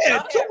time. Yeah,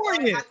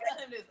 Torian. I tell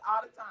him this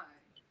all the time.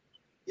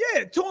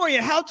 Yeah,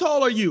 Torian, how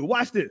tall are you?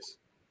 Watch this.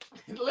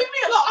 Leave me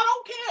alone. I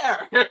don't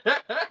care.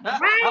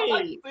 Right. I'm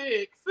like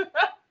 6.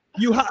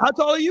 How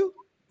tall are you?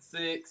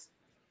 6.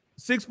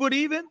 6 foot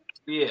even?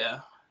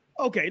 Yeah.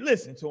 Okay,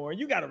 listen, Torian,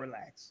 you gotta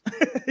relax. I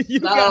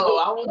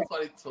was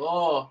like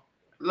tall.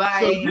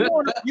 Like, so you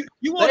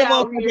want a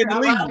motherfucker to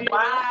leave?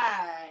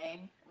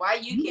 Why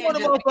you can't want a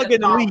motherfucker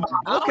to leave?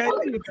 Okay,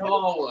 the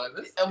tall one.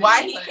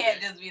 Why he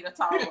can't just be the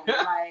tall one?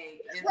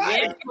 Like,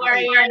 yes,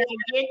 Torian, we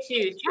get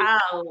you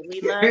tall.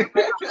 We love you.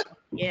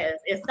 Yes,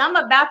 it's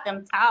something about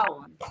them tall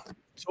ones.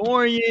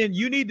 Torian,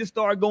 you need to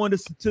start going to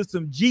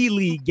some G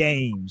League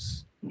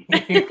games.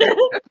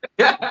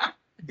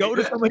 Go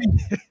to some of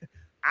these.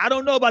 I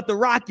don't know about the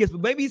Rockets,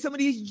 but maybe some of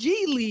these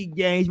G League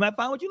games might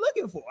find what you're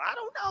looking for. I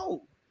don't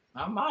know.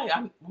 I might.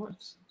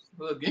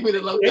 Look, give me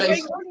the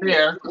location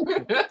there.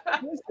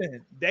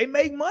 Listen, they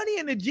make money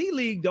in the G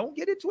League. Don't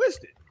get it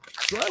twisted.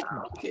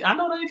 Okay, I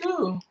know they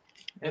do.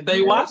 If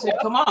they watch it,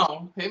 come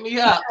on, hit me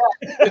up.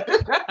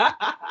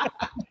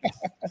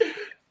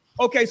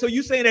 Okay, so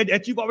you saying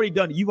that you've already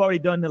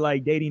done the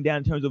like dating down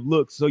in terms of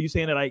looks. So you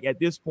saying that like at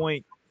this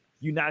point,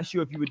 you're not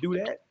sure if you would do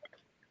that?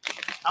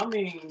 I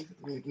mean,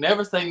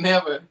 never say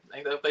never.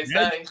 Like if they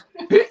say,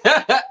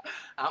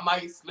 I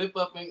might slip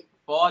up and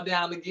fall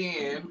down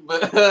again.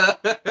 But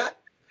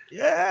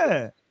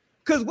yeah,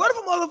 because what if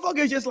a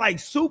motherfucker is just like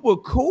super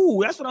cool?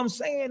 That's what I'm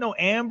saying. No,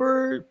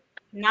 Amber.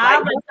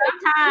 No, but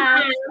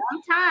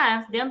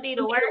sometimes them be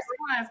the worst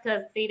ones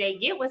because see they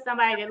get with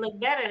somebody that look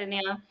better than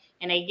them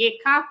and they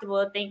get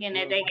comfortable thinking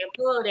that they can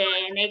pull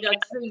that and they go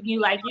treat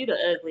you like you the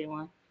ugly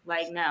one.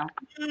 Like no.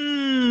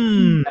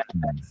 No,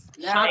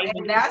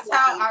 and that's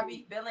how I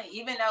be feeling.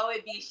 Even though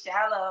it be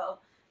shallow,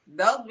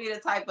 those be the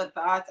type of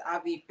thoughts I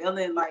be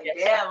feeling. Like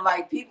damn,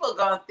 like people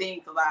gonna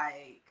think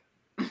like,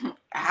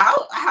 how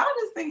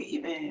this thing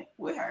even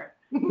with her?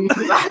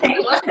 Like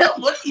what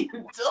are you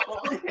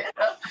doing?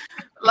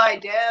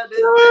 Like damn,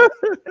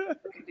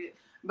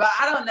 but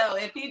I don't know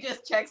if he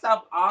just checks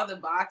off all the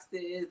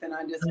boxes and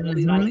I just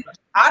really like it.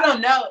 I don't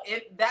know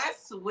if that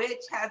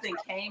switch hasn't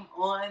came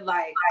on.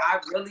 Like I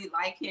really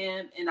like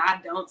him and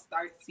I don't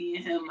start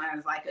seeing him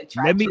as like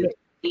attractive.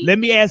 Let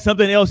me add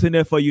something else in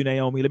there for you,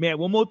 Naomi. Let me add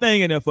one more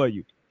thing in there for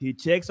you. He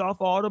checks off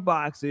all the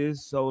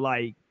boxes. So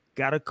like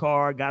got a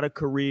car, got a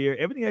career,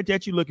 everything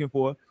that you're looking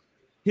for.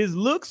 His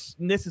looks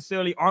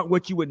necessarily aren't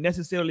what you would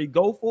necessarily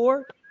go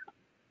for,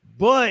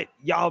 but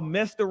y'all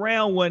messed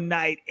around one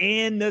night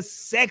and the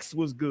sex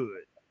was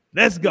good.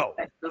 Let's go.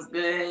 Sex was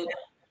good.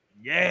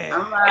 Yeah.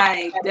 I'm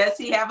like, does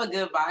he have a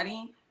good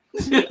body?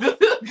 Let's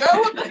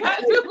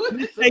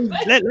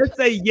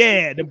say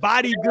yeah, the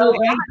body good.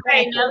 No,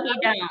 he don't.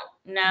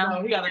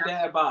 No, he got a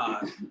dad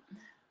bod.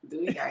 Do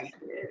he got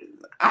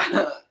kids? I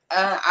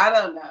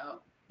don't know.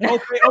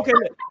 Okay.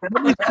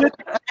 Let me split.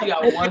 He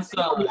got one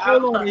son.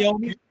 Hold on,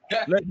 Naomi.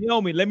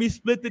 Let me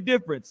split the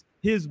difference.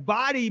 His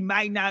body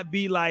might not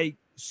be like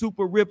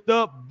super ripped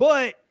up,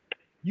 but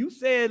you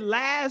said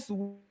last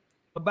week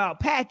about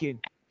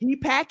packing. He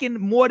packing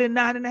more than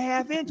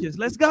 9.5 inches.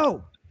 Let's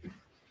go.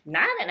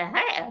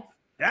 9.5.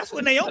 That's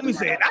what Naomi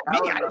said.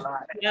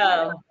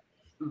 No,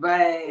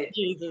 but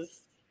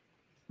Jesus.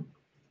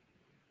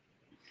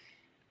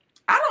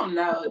 I don't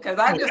know because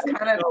I just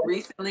kind of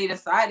recently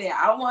decided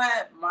I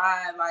want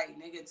my like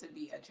nigga to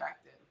be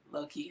attractive,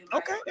 low key.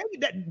 Like, okay,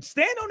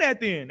 stand on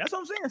that then. That's what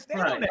I'm saying.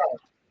 Stand on that.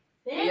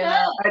 You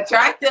know,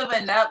 attractive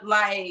enough,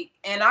 like,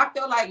 and I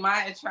feel like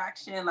my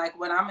attraction, like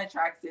when I'm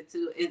attracted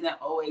to, isn't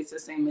always the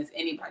same as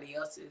anybody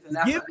else's, and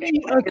that's okay.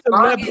 As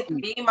long as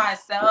me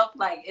myself,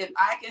 like, if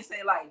I can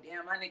say like,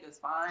 damn, my nigga's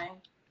fine.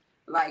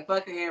 Like,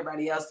 fuck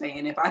everybody else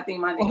saying. If I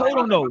think my nigga, hold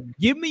on, no.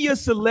 Give me a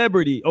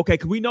celebrity, okay?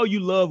 Because we know you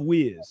love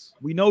Wiz.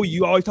 We know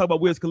you always talk about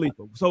Wiz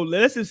Khalifa. So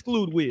let's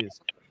exclude Wiz.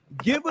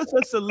 Give us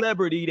a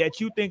celebrity that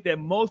you think that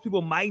most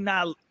people might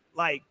not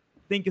like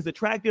think is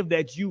attractive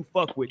that you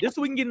fuck with, just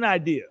so we can get an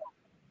idea.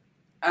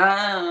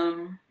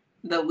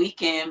 The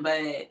Weeknd,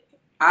 but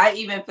I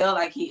even feel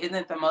like he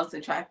isn't the most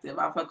attractive.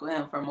 I fuck with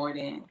him for more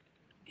than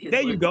his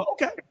there you go.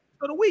 Okay.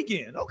 For The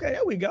Weeknd. Okay,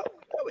 there we go.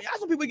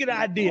 That's when people get an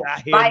idea.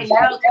 Like,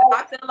 no,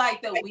 I feel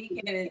like The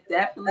Weeknd is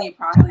definitely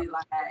probably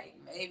like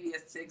maybe a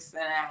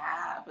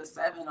 6.5 or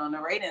 7 on the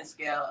rating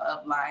scale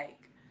of like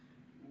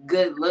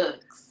good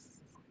looks.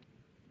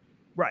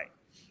 Right.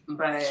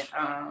 But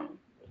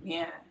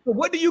yeah. So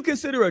what do you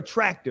consider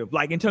attractive?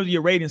 Like in terms of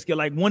your rating scale,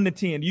 like 1 to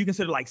 10, do you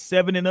consider like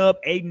 7 and up,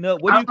 8 and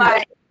up? What do you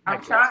consider?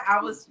 I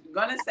was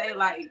gonna say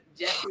like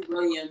Jesse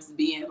Williams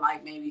being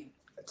like maybe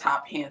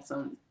top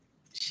handsome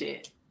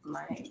shit.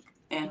 Like,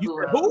 and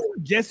who?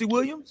 Jesse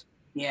Williams?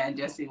 Yeah,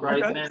 Jesse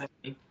Williams.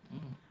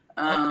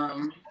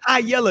 High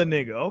yellow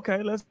nigga.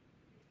 Okay, let's.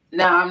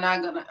 No, I'm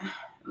not gonna.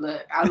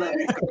 Look, I love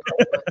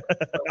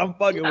it. I'm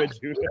fucking with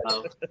you.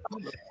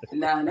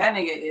 No, that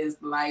nigga is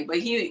like, but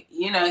he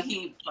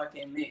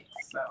fucking mixed.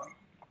 So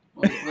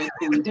why you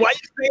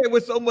say it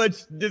with so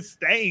much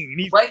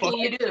disdain? What can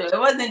you do? It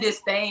wasn't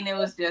disdain. It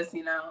was just,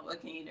 what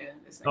can you do?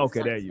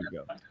 Okay, there you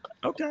go.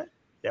 Okay,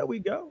 there we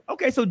go.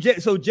 Okay, so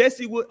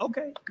Jesse would.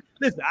 Okay,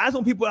 listen, I just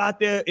want people out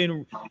there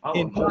in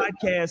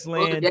podcast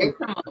land.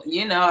 Jason,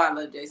 I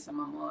love Jason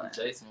Momoa.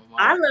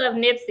 I love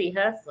Nipsey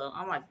Hussle.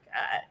 Oh my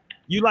god.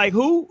 You like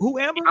who? Who,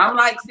 Amber? I'm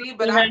like, see,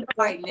 but I feel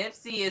like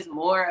Nipsey is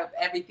more of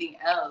everything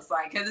else.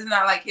 Like, because it's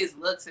not like his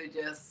looks are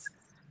just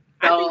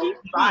so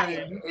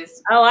fine.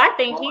 I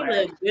think he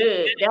looks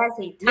good. That's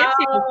he tall.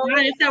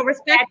 Nipsey so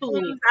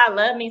respectfully. I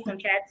love me some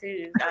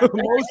tattoos.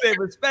 Most say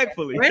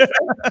respectfully. Rest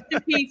in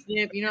peace,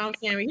 Nip. You know what I'm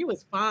saying? He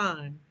was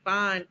fine.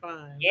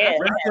 Yeah.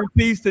 Rest in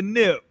peace to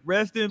Nip.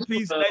 Rest in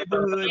peace,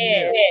 neighborhood.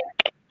 Yeah.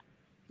 Nip.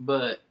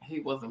 But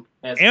he wasn't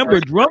as Amber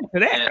drunk to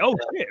that. Oh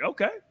shit.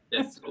 Okay.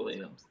 Jesse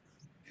Williams.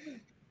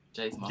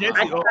 Jesse I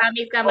can find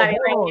me somebody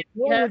like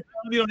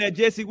on that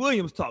Jesse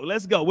Williams talk.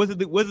 Let's go. Was it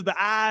the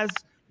eyes?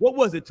 What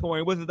was it,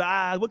 Torian? Was it the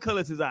eyes? What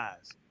color is his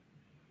eyes?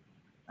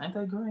 Ain't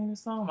that green or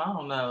something? I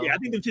don't know. Yeah, I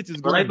think them shits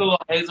is green. green. They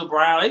look hazel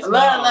brown. Look,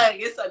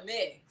 it's a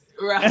mix.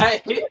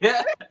 Right.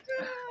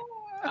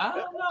 I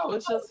don't know.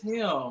 It's just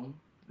him.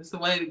 It's the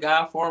way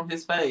God formed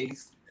his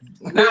face.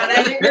 No,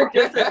 that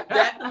is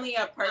definitely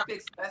a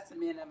perfect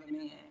specimen of a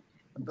man.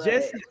 But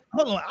Jesse,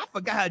 hold on. I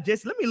forgot how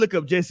Jesse. Let me look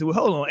up Jesse.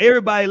 Hold on,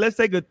 everybody. Let's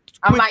take a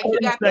quick he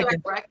got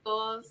second.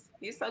 freckles.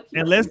 He's so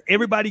cute. And let's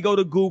everybody go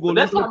to Google.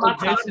 That's let's not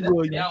look my up top Jesse 10.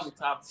 Williams.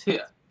 Top 10.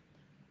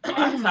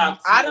 Top 10.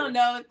 I don't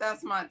know if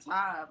that's my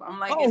top. I'm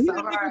like, it's so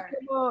hard.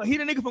 He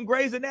the nigga from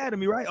Grey's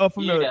Anatomy, right? Oh,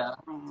 from the.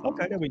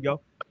 Okay, there we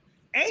go.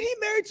 Ain't he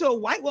married to a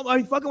white woman? Are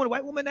he fucking with a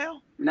white woman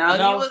now? No, he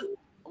was.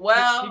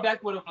 Well, he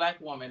back with a black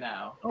woman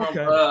now.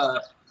 Okay. From,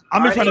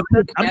 I'm just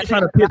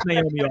trying to piss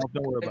Naomi off.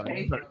 Don't worry about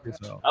it.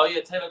 Oh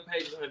yeah, Taylor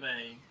Page is her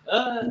name.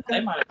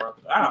 They might have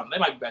broken. I don't know. They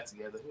might be back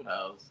together. Who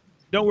knows?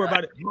 Don't worry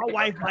about it. My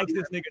wife likes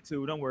this nigga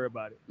too. Don't worry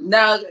about it.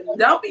 No,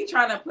 don't be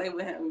trying to play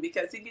with him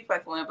because he be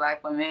fucking with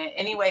black women.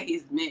 Anyway,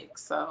 he's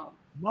mixed. So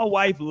my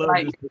wife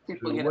loves this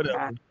people nigga.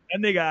 Whatever. That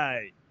nigga,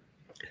 alright.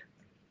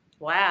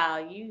 Wow,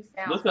 you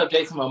sound. Look up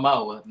Jason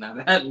Momoa. Now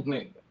that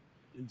nigga.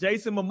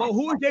 Jason Momoa.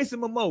 Who is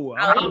Jason Momoa?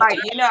 I'm like,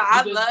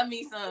 I love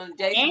me some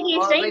Jason. And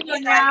he's single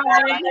now.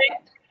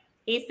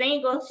 He's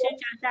single. Shoot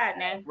your shot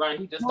now. Right.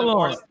 He just. Hold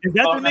on. Is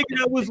that the nigga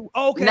that was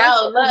okay?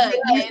 No, look.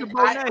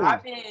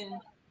 I've been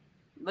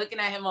looking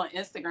at him on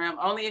Instagram.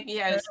 Only if he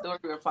had his story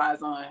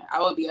replies on.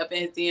 I would be up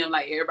in his DM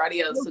like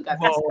everybody else who got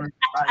that story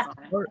replies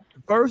on.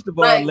 First of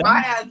all,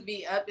 my ass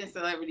be up in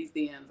celebrities'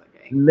 DMs.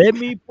 Okay. Let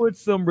me put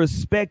some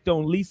respect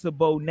on Lisa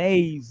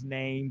Bonet's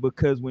name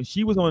because when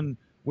she was on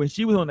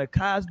the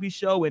Cosby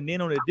Show and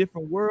then on A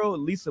Different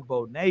World, Lisa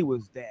Bonet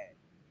was that.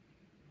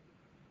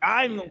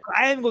 I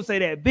ain't gonna say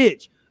that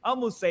bitch. I'm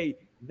gonna say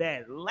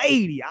that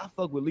lady. I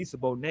fuck with Lisa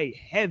Bonet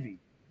heavy.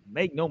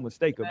 Make no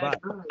mistake about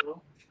it.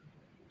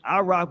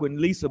 I rock with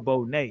Lisa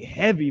Bonet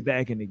heavy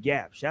back in the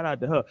Gap. Shout out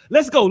to her.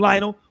 Let's go,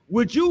 Lionel.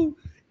 Would you,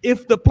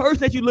 if the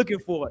person that you're looking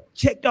for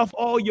checked off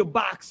all your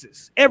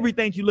boxes,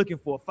 everything you're looking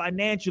for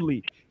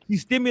financially, she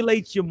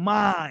stimulates your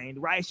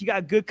mind, right? She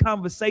got good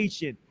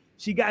conversation.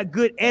 She got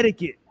good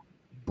etiquette,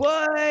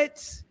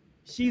 but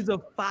she's a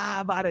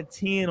 5 out of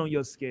 10 on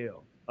your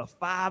scale. A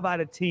 5 out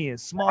of 10.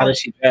 Small. How does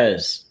she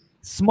dress?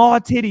 Small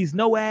titties,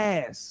 no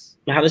ass.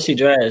 How does she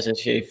dress? Does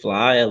she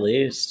fly at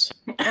least?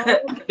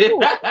 At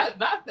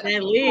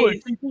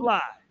least she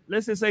fly.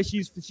 Let's just say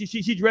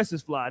she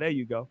dresses fly. There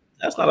you go.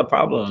 That's not a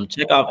problem.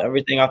 Check off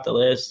everything off the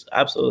list.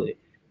 Absolutely.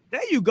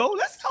 There you go.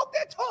 Let's talk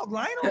that talk,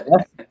 Lionel.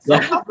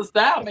 That's the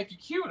style make you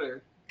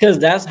cuter. Because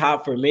that's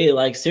hot for me.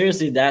 Like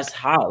seriously, that's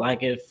hot.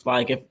 Like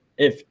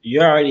if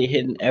you're already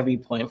hitting every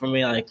point for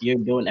me, like you're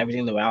doing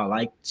everything the way I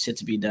like shit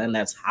to be done,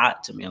 that's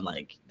hot to me. I'm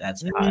like,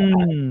 that's hot.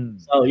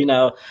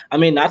 So, I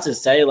mean, not to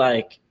say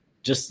like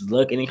just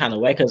look any kind of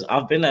way, because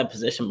I've been in that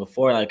position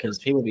before, like, because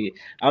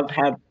I've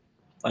had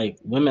like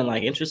women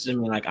like interested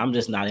in me, like I'm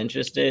just not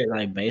interested,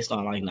 like based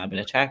on like not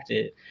being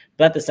attracted.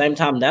 But at the same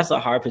time, that's a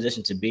hard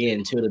position to be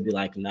in too, to be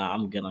like, nah,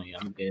 I'm good on you,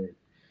 I'm good.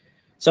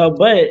 So,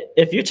 but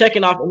if you're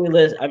checking off any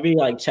list, every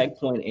like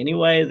checkpoint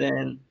anyway,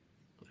 then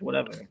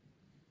whatever.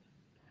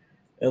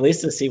 At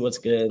least to see what's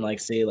good and like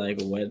see like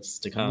what's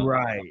to come.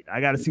 Right. I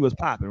got to see what's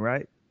popping,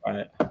 right?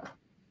 Right.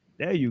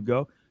 There you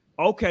go.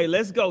 Okay,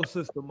 let's go,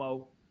 Sister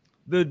Mo.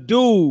 The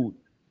dude,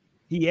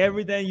 he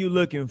everything you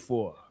looking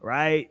for,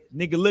 right?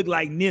 Nigga look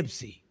like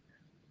Nipsey.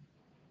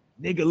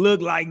 Nigga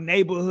look like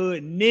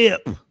neighborhood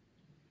Nip.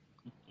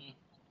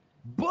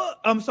 But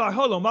I'm sorry,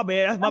 hold on, my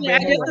bad. That's my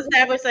bad. I just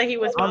established that he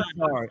was fine. I'm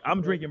sorry,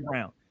 I'm drinking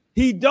brown.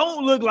 He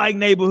don't look like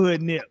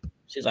neighborhood Nip.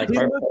 She's like, he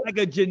looks like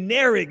a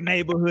generic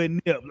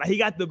neighborhood Nip. Like he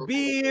got the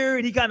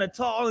beard, he kind of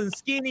tall and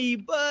skinny,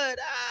 but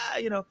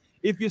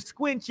if you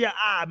squint your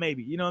eye,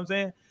 maybe, you know what I'm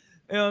saying?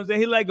 You know what I'm saying?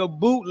 He like a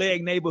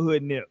bootleg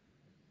neighborhood Nip.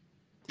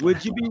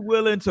 Would you be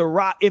willing to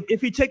rock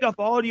if he checked off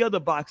all the other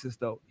boxes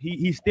though?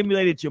 He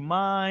stimulated your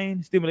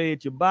mind,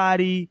 stimulated your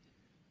body,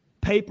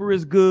 paper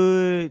is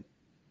good,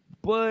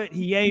 but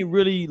he ain't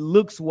really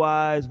looks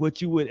wise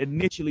what you would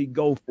initially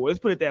go for. Let's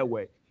put it that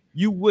way.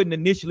 You wouldn't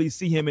initially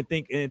see him and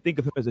think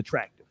of him as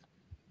attractive.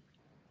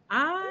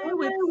 I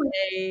would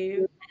say,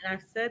 and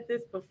I've said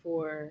this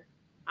before,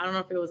 I don't know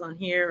if it was on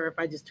here or if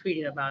I just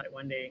tweeted about it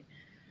one day,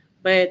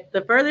 but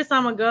the furthest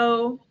I'm gonna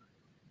go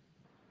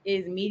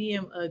is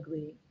medium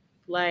ugly.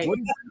 Like, what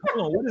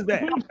is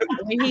that?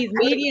 He's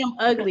medium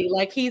ugly.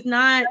 Like he's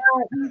not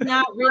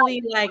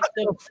really like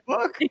the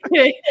fuck.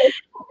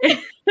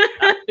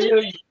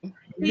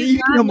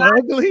 medium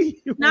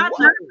ugly. Not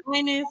the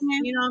finest,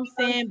 you know what I'm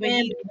saying? But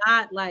he's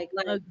not like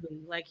ugly.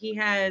 Like he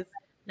has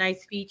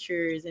nice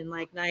features and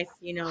like nice,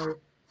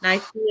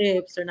 nice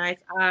lips or nice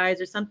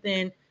eyes or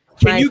something.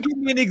 Can you give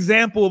me an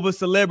example of a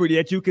celebrity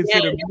that you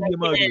consider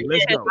medium ugly?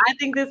 Let's go. I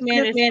think this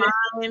man is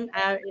fine.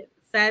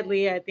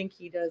 Sadly, I think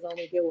he does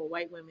only deal with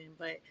white women,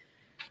 but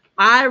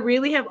I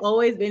really have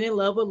always been in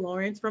love with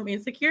Lawrence from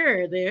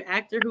Insecure, the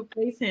actor who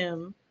plays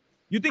him.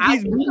 You think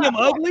he's medium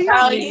ugly?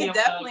 No, he's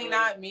definitely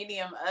not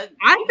medium ugly.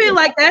 I feel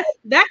like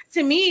that's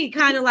to me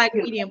kind of like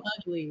medium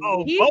ugly.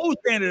 Oh, Bo's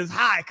standard is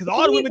high because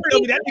all the women tell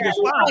me that nigga's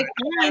fine. Like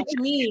fine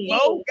to me.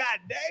 Bo,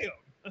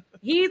 goddamn.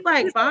 He's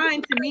like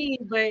fine to me,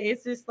 but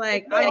it's just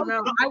like I don't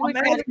know. I would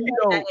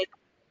say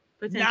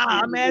Nah,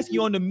 I'm asking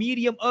you on the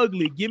medium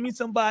ugly. Give me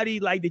somebody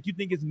like that you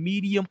think is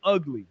medium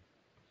ugly.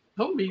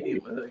 Who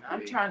medium ugly?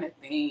 I'm trying to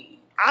think.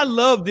 I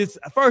love this.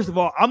 First of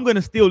all, I'm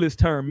gonna steal this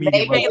term.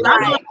 Medium ugly.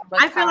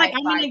 I feel like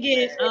I'm gonna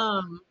get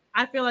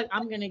I feel like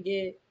I'm gonna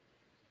get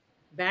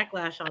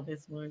backlash on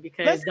this one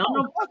because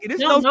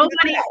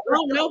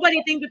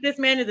nobody think that this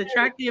man is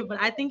attractive, but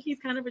I think he's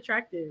kind of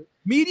attractive.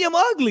 Medium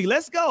ugly.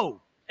 Let's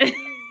go.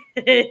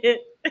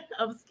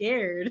 I'm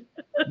scared.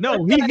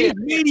 No, he's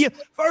medium.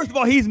 First of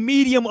all, he's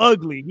medium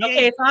ugly.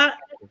 Okay, so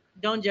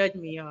don't judge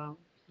me, y'all.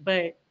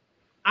 But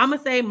I'm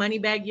gonna say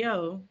Moneybagg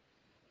Yo.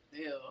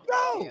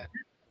 No.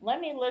 Let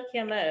me look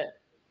him up.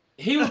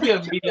 He would be a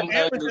medium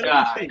ugly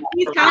guy.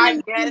 He's kind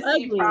of guess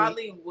ugly. He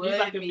probably would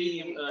like a be.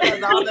 medium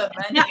All the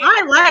money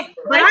I like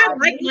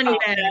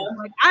Moneybagg.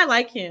 Like, I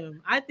like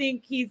him. I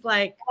think he's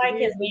like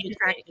really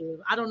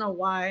attractive. I don't know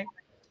why.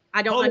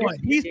 I don't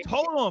understand.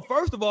 Hold on.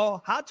 First of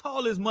all, how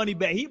tall is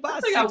Moneybagg? He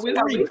about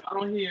 6'3". I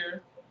don't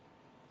hear.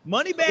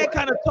 Moneybagg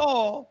kind of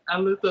tall. I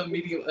looked up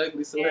medium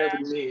ugly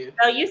celebrity men.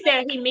 So you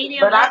said he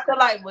medium, but I feel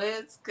like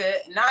Wiz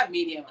could not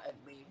medium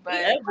ugly, but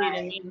ugly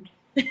to me.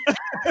 That's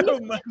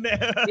what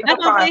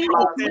I'm saying.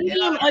 He's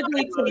medium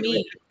ugly to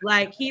me.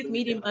 Like he's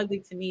medium ugly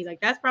to me.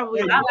 Like that's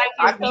probably.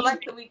 I feel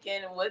like The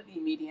Weeknd would be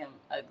medium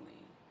ugly.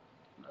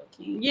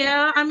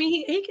 Yeah, I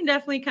mean he can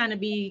definitely kind of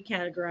be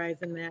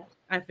categorized in that.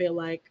 I feel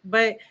like,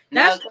 but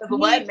that's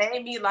what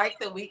made me like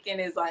The Weeknd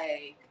is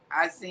like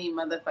I seen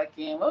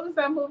motherfucking what was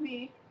that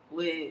movie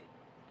with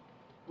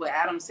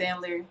Adam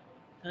Sandler?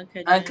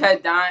 Uncut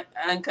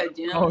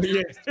Gems. Oh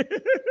yeah.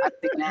 I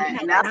think that,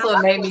 and that's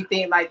what made me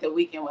think like The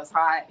Weeknd was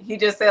hot. He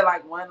just said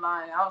like one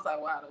line. I was like,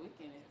 wow, The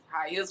Weeknd is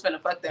hot. He was finna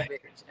fuck that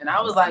bitch, and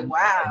I was like,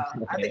 wow,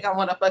 I think I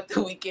want to fuck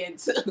The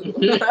Weeknd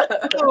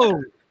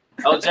too.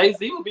 Oh,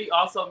 Jay-Z would be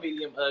also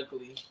medium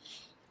ugly.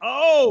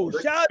 Oh,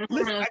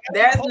 listen,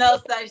 there's no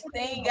such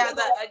thing as an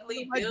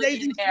ugly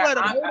billionaire.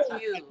 I'm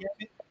confused.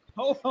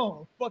 Hold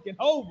on, fucking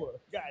Hova.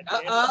 God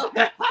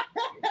damn.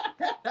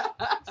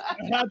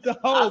 Shout out to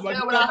Hov.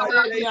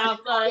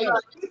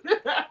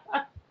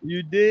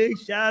 You dig?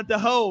 Shout out to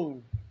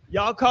Hov.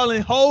 Y'all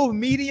calling Hov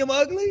medium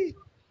ugly?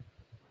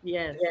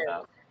 Yes.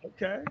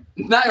 Okay.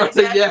 Not gonna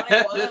say yeah.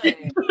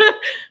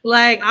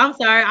 Like, I'm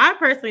sorry. I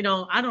personally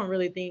don't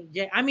really think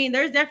I mean,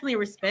 there's definitely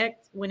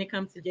respect when it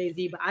comes to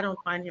Jay-Z, but I don't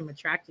find him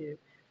attractive.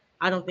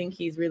 I don't think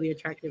he's really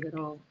attractive at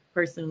all,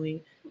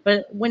 personally.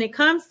 But when it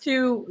comes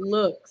to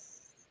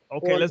looks,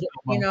 okay, let's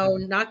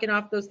knocking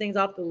off those things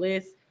off the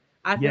list,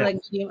 I feel like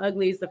medium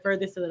ugly is the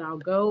furthest that I'll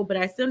go, but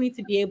I still need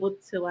to be able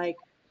to like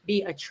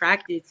be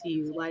attracted to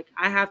you. Like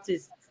I have to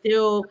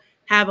still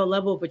have a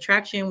level of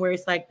attraction where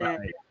it's like that.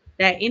 Right.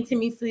 That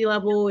intimacy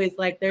level is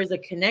like there's a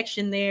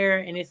connection there,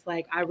 and it's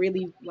like I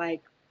really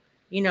like,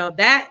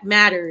 that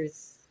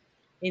matters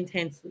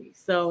intensely.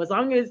 So as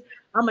long as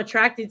I'm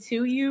attracted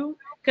to you,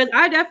 because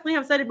I definitely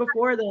have said it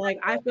before that like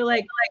I feel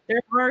like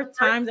there are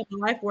times in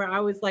my life where I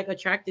was like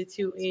attracted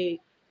to a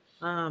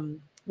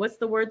what's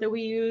the word that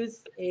we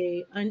use?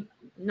 A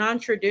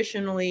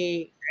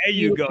non-traditionally. There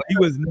you go. He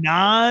was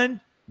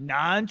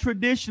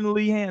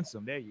non-traditionally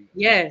handsome. There you go.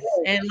 Yes,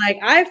 and like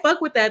I fuck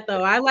with that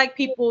though. I like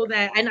people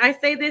that, and I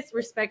say this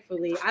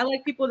respectfully, I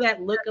like people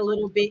that look a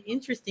little bit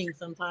interesting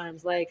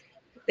sometimes. Like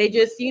they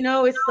just,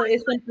 it's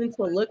something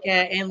to look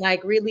at and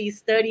like really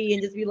study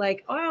and just be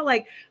like, oh,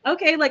 like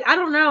okay, like I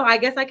don't know. I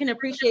guess I can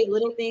appreciate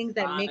little things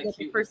that make up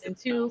a person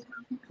too.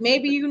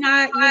 Maybe you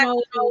not,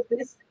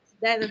 this,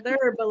 that, and the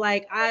third, but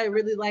like I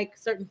really like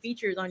certain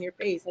features on your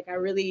face. Like I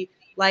really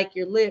like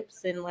your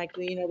lips and like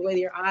the way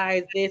your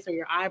eyes, this or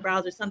your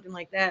eyebrows or something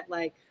like that.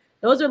 Like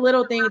those are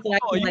little things that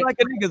I can like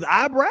a nigga's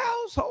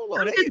eyebrows. Hold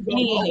on, there you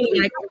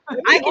go.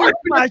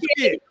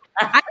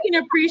 I can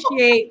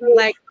appreciate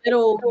like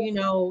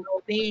little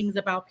things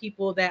about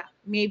people that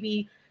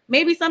maybe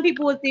some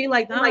people would think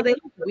like, oh, they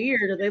look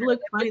weird or they look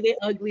funny, they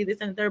ugly, this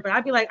and the third. But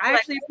I'd be like, I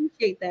actually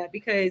appreciate that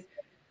because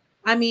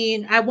I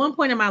mean, at one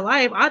point in my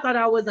life, I thought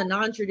I was a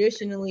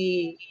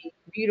non-traditionally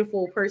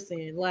beautiful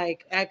person.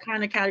 Like I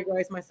kind of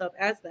categorize myself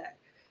as that.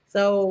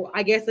 So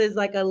I guess it's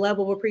like a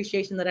level of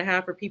appreciation that I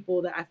have for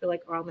people that I feel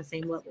like are on the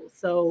same level.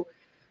 So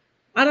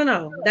I don't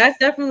know. That's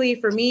definitely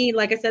for me.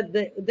 Like I said,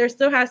 there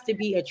still has to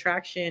be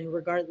attraction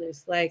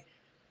regardless. Like,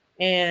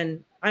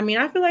 and I mean,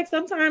 I feel like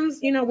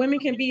sometimes, women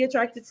can be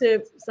attracted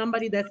to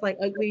somebody that's like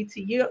ugly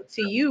to you,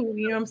 you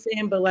know what I'm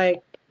saying? But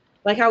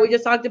like how we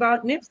just talked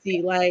about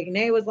Nipsey, like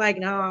Nay was like,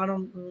 no, I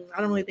don't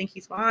really think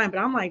he's fine. But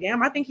I'm like,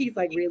 damn, I think he's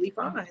like really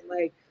fine.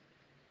 Like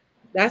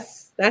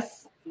that's a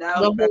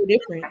whole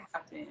different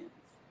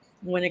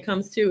when it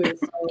comes to it.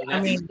 So, I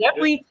mean,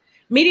 definitely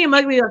medium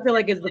ugly, I feel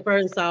like is the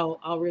furthest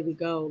I'll really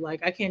go.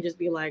 Like I can't just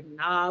be like,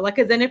 nah, like,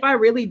 cause then if I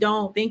really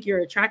don't think you're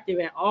attractive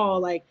at all,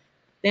 like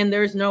then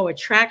there's no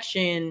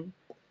attraction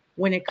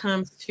when it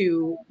comes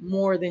to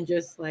more than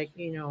just like,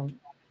 you know,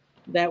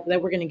 that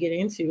we're gonna get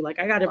into. Like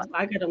I gotta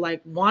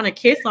like want to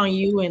kiss on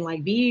you and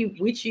like be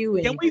with you.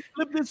 And can we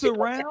flip this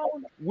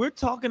around? We're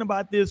talking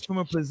about this from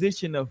a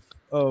position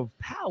of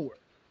power.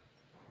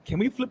 Can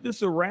we flip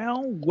this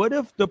around? What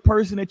if the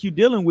person that you're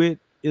dealing with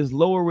is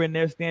lowering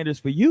their standards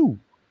for you?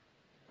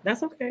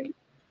 That's okay.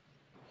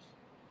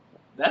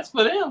 That's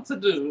for them to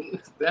do.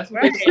 That's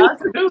what they got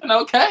to do.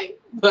 Okay,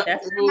 but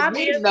that's it was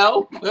me.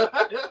 No.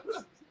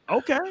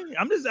 Okay,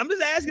 I'm just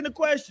asking a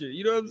question.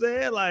 You know what I'm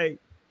saying? Like,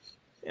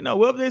 you know,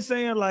 what they're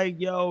saying, like,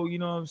 yo, you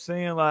know what I'm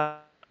saying? Like,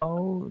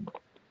 oh,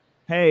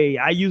 hey,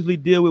 I usually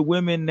deal with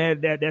women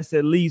that's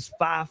at least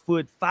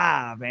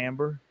 5'5",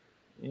 Amber.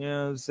 You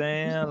know what I'm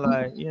saying?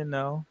 Like, you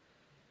know.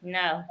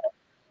 No.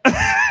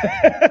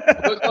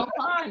 We're gonna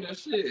find a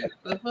shit.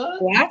 Well,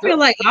 I feel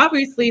like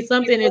obviously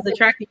something is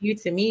attracting you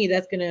to me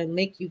that's gonna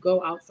make you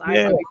go outside.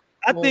 Yeah,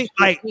 I think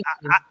like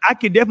I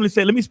can definitely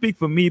say, let me speak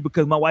for me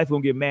because my wife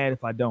won't get mad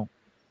if I don't.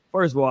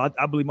 First of all,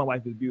 I believe my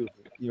wife is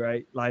beautiful,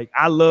 right? Like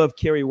I love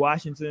Kerry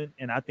Washington,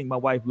 and I think my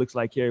wife looks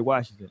like Kerry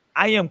Washington.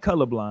 I am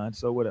colorblind,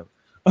 so whatever.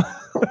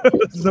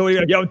 So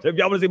if y'all want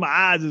to say my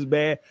eyes is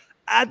bad,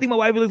 I think my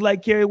wife looks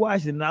like Kerry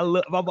Washington.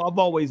 I've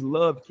always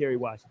loved Kerry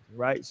Washington,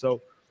 right?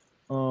 So,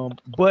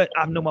 but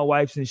I've known my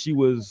wife since she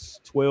was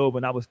 12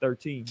 and I was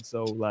 13.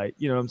 So, like,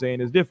 you know what I'm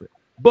saying? It's different.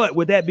 But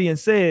with that being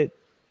said,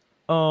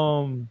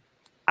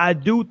 I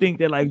do think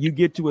that like you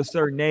get to a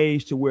certain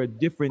age to where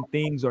different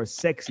things are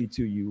sexy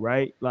to you,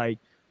 right? Like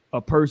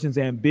a person's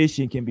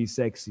ambition can be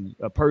sexy.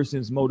 A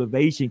person's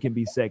motivation can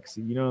be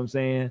sexy. You know what I'm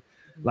saying?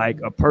 Like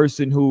a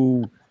person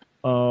who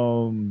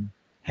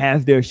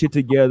has their shit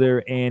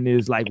together and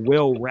is like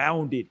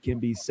well-rounded can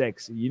be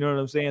sexy. You know what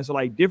I'm saying? So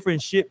like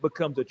different shit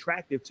becomes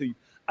attractive to you.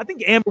 I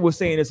think Amber was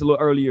saying this a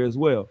little earlier as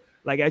well.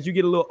 Like as you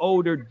get a little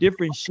older,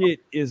 different shit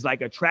is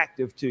like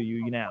attractive to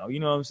you now. You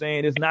know what I'm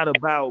saying? It's not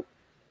about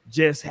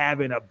just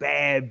having a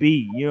bad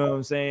B. You know what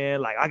I'm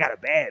saying? Like I got a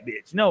bad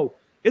bitch. No,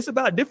 it's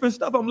about different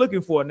stuff I'm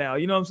looking for now.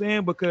 You know what I'm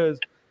saying? Because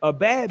a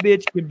bad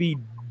bitch can be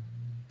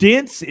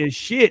dense as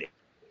shit,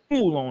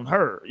 cool on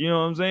her. You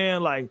know what I'm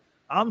saying? Like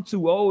I'm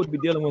too old to be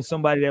dealing with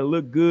somebody that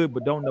look good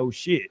but don't know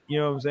shit. You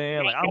know what I'm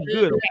saying? Like I'm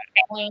good.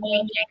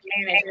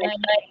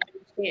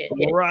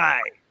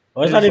 Right.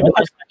 Or it's not even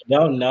like they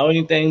don't know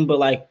anything, but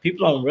like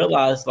people don't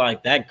realize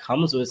like that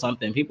comes with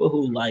something. People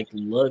who like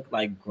look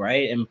like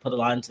great and put a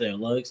lot into their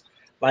looks,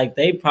 like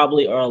they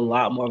probably are a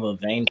lot more of a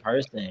vain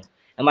person.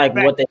 And like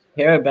what they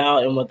care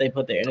about and what they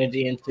put their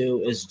energy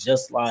into is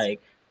just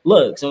like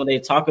looks. And when they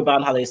talk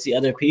about how they see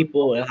other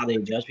people and how they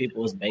judge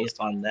people is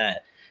based on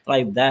that.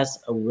 Like that's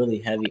a really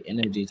heavy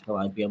energy to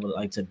like be able to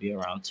like to be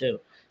around too.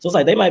 So it's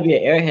like they might be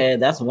an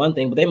airhead, that's one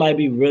thing, but they might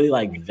be really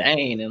like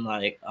vain and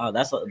like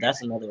that's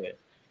another,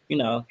 you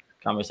know,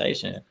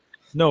 conversation.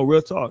 No,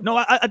 real talk. No,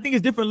 I think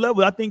it's different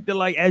levels. I think that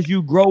like as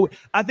you grow,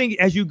 I think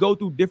as you go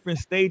through different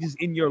stages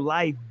in your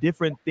life,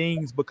 different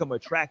things become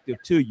attractive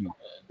to you.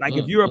 Like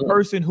if you're a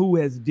person who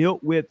has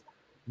dealt with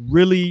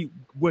really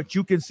what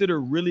you consider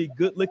really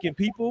good looking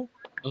people,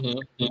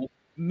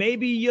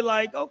 maybe you're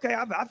like, okay,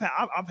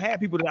 I've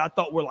had people that I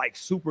thought were like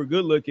super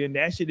good looking.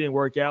 That shit didn't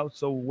work out.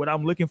 So what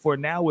I'm looking for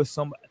now is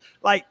some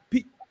like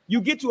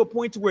you get to a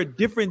point to where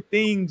different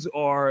things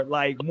are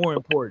like more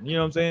important. You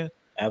know what I'm saying?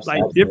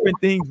 Absolutely. Like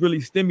different things really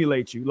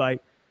stimulate you,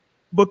 like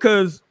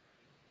because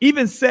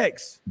even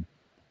sex,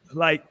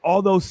 like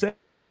although sex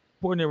is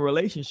important in a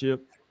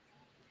relationship,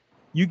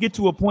 you get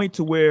to a point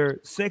to where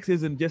sex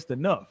isn't just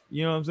enough.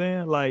 You know what I'm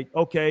saying? Like,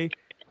 okay,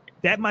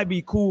 that might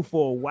be cool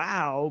for a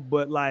while,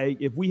 but like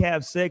if we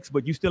have sex,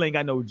 but you still ain't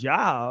got no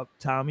job,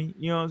 Tommy,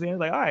 you know what I'm saying?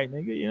 Like, all right,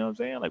 nigga, you know what I'm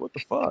saying? Like, what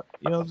the fuck?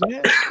 You know what I'm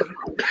saying?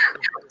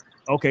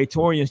 Okay,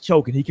 Torian's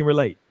choking. He can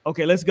relate.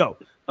 Okay, let's go.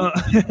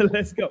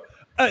 Let's go.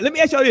 Let me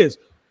ask y'all this.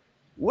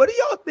 What do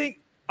y'all think?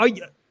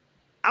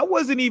 I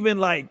wasn't even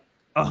like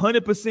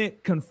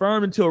 100%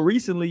 confirmed until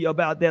recently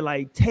about that.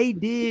 Like Tay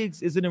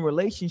Diggs is in a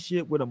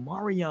relationship with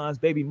Omarion's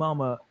baby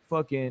mama,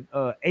 fucking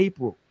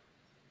April.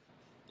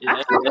 Yeah.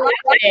 I kind of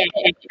like that.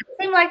 It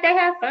seems like they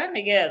have fun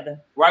together.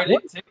 Right, they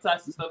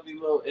TikToks and stuff be a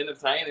little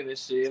entertaining and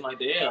shit. I'm like,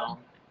 damn.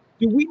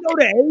 Do we know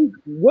the age?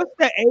 What's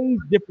the age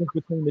difference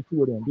between the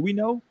two of them? Do we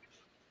know?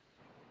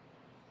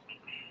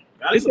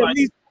 It's at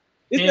least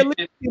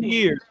 10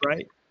 years,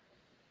 right?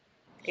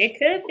 It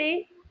could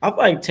be. I feel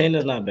like 10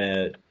 is not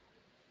bad.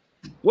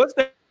 What's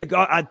that?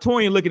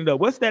 Torian looking it up.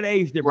 What's that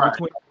age difference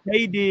between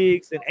Tay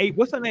Diggs and April?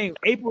 What's her name?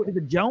 April? Is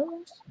it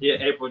Jones? Yeah,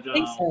 April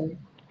Jones. So.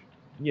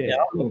 Yeah,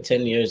 I think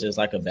 10 years is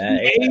like a bad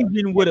age.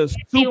 Asian with a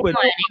super.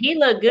 He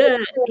looked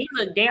good. He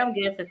looked damn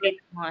good for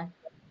 51.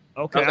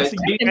 Okay, I see.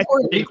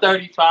 He's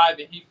 35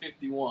 and he's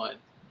 51.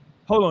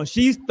 Hold on,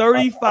 she's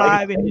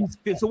 35 and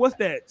he's so what's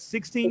that?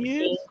 16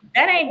 years?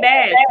 That ain't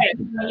bad.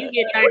 When you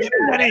get 35.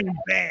 That ain't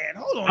bad.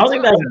 Hold on. I don't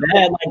think that's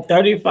bad. Like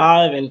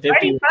 35 and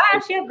 50.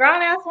 35, she a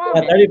grown ass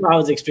woman. Yeah,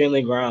 35 is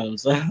extremely grown,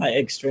 so like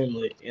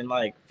extremely. And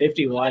like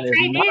 51 is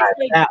not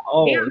that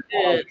old.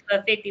 Good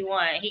for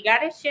 51. He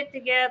got his shit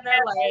together.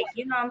 Like,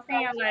 you know what I'm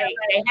saying? Like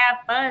they have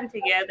fun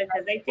together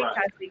because they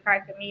TikToks be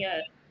cracking me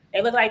up.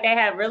 They look like they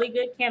have really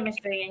good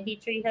chemistry, and he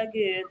treat her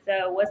good.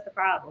 So what's the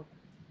problem?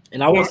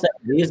 And I will say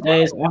these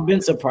days, I've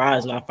been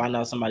surprised when I find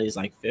out somebody's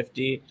like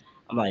 50.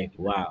 I'm like,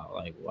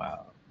 wow.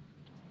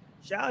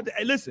 Shout out to,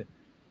 hey, listen.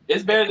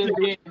 It's better than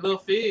being Lil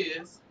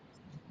Fizz.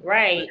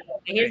 Right.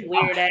 His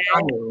weird ass.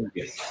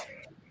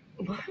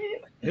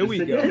 Here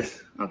we go.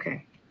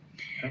 Okay.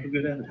 Have a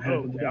good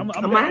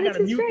My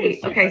attitude's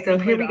great. Okay, so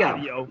here we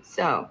go.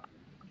 So,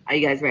 are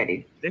you guys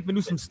ready? They finna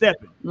do some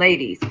stepping.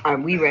 Ladies, are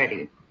we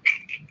ready?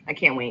 I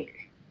can't wait.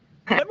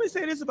 Let me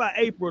say this about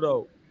April,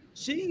 though.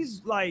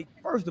 She's like,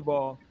 first of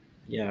all,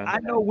 Yeah. I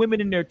know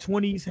women in their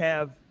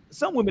 20s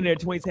some women in their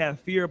 20s have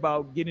fear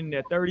about getting in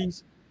their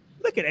 30s.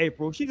 Look at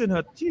April. She's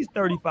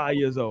 35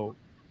 years old.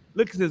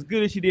 Looks as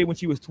good as she did when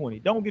she was 20.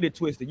 Don't get it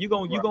twisted.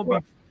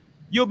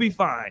 You'll be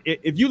fine.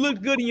 If you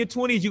look good in your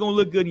 20s, you're gonna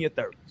look good in your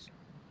 30s.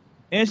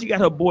 And she got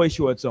her boy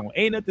shorts on.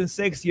 Ain't nothing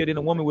sexier than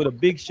a woman with a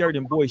big shirt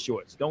and boy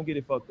shorts. Don't get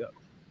it fucked up.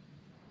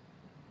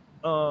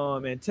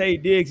 And Tay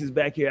Diggs is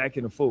back here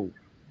acting a fool.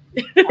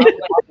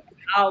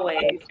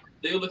 Always.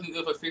 They're looking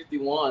good for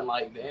 51.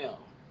 Like, damn.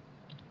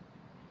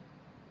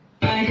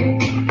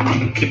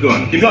 Keep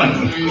going. On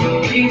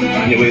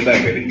your way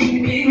back, baby.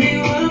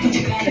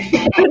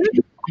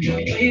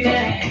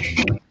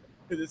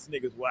 This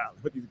nigga's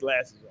wild. Put these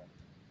glasses on.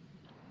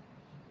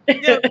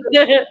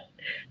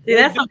 See,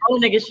 that's some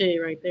old nigga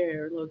shit right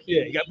there, low key.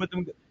 Yeah, you gotta put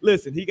them.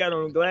 Listen, he got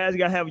on them glasses. You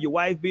gotta have your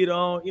wife beat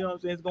on. You know what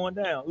I'm saying? It's going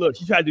down. Look,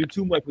 she tried to do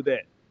too much with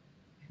that.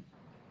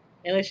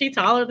 And is she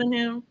taller than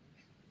him?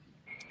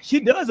 She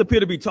does appear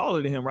to be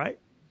taller than him, right?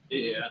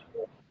 Yeah.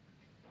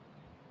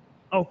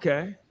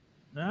 Okay.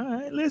 All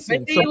right. Listen.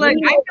 But see, like,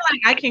 I feel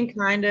like I can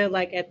kind of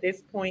like at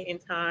this point in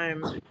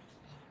time,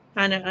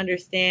 kind of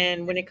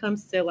understand when it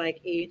comes to like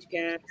age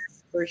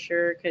gaps for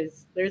sure,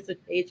 because there's an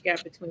age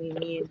gap between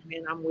me and the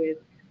man I'm with,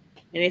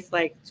 and it's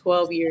like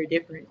 12-year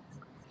difference.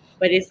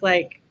 But it's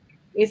like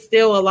it's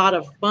still a lot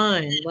of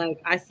fun.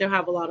 Like I still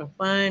have a lot of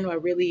fun. I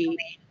really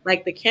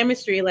like the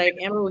chemistry. Like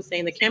Amber was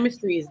saying, the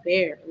chemistry is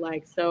there.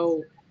 Like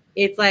so,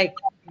 it's like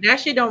that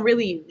shit don't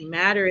really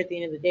matter at the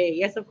end of the day.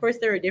 Yes, of course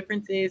there are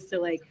differences to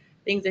like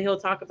things that he'll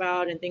talk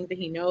about and things that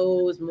he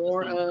knows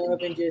more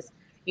of and just,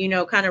 you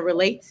know, kind of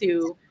relate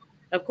to.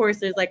 Of course,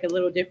 there's like a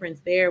little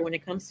difference there when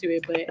it comes to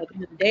it. But at the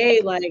end of the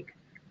day, like,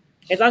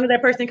 as long as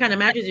that person kind of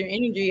matches your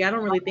energy, I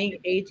don't really think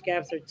age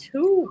gaps are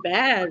too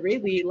bad,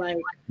 really. Like,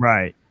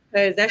 right.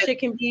 Because that shit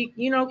can be,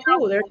 you know,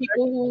 cool. There are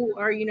people who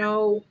are,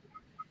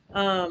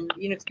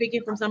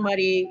 speaking from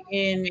somebody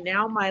in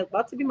now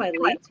about to be my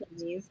late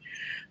 20s.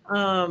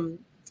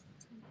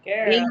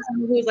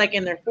 Who's like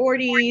in their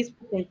 40s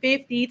and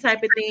 50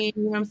 type of thing,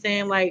 you know what I'm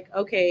saying? Like,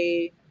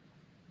 okay,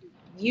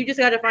 you just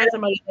got to find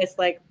somebody that's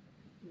like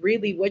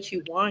really what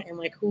you want and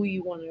like who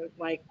you want to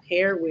like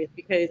pair with,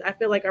 because I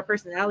feel like our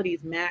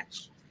personalities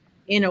match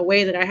in a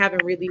way that I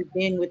haven't really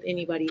been with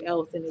anybody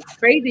else. And it's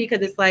crazy because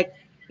it's like,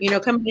 you know,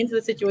 coming into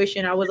the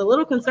situation, I was a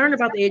little concerned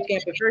about the age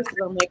gap at first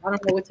because I'm like, I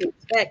don't know what to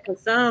expect.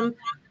 Because some,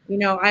 you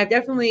know, I've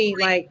definitely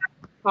like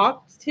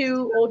talked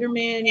to older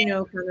men, you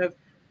know, kind of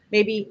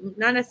maybe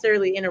not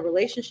necessarily in a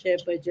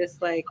relationship, but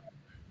just like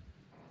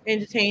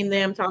entertain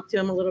them, talk to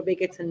them a little bit,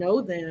 get to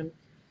know them.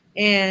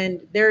 And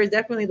there is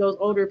definitely those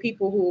older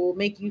people who will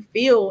make you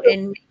feel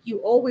and make you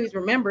always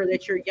remember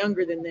that you're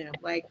younger than them.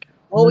 Like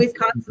always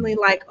constantly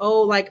like,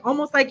 oh, like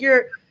almost like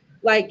you're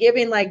like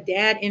giving like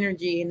dad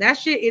energy. And that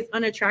shit is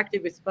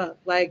unattractive as fuck.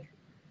 Like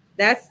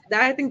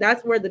I think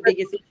that's where the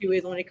biggest issue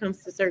is when it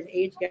comes to certain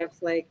age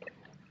gaps. Like,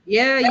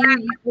 yeah,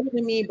 you older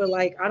than me, but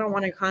like I don't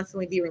want to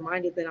constantly be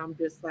reminded that I'm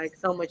just like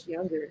so much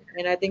younger.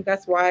 And I think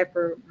that's why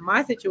for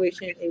my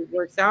situation it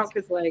works out,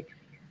 because like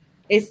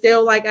it's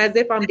still like as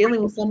if I'm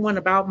dealing with someone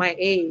about my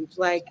age.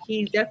 Like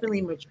he's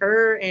definitely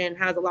mature and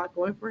has a lot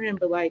going for him,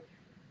 but like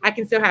I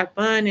can still have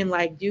fun and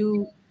like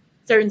do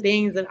certain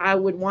things that I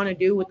would want to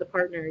do with the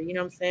partner. You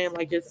know what I'm saying?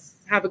 Like just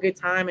have a good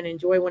time and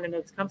enjoy one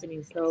another's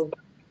company. So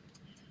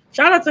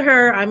shout out to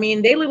her. I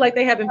mean, they look like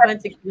they having fun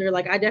together.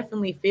 Like I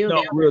definitely feel no,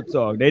 that. Real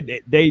talk.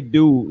 They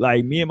do.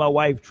 Like me and my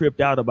wife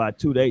tripped out about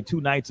 2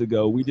 nights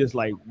ago. We just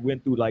like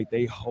went through like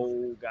they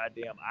whole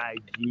goddamn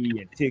IG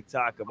and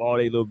TikTok of all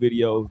their little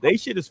videos. They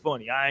shit is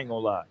funny. I ain't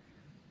gonna lie.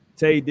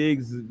 Tay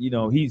Diggs, you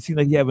know, he seems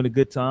like he having a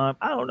good time.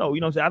 I don't know.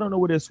 You know what I'm saying? I don't know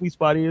where their sweet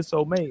spot is.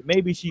 So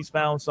maybe she's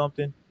found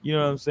something. You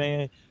know what I'm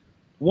saying?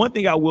 One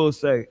thing I will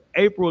say,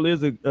 April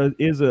is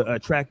a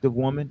attractive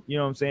woman. You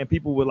know what I'm saying?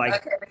 People would like.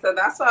 Okay, so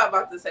that's what I'm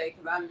about to say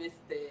because I missed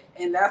it,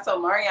 and that's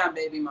Omarion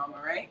baby mama,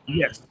 right?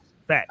 Yes,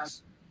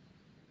 facts.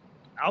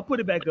 I'll put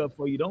it back up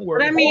for you. Don't worry.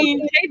 But I mean,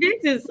 Tay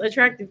Diggs is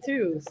attractive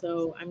too.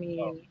 So I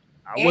mean,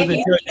 I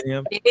wasn't judging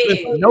him.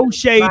 Listen, no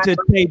shade to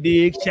Tay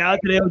Diggs. Shout out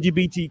to the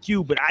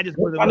LGBTQ, but I just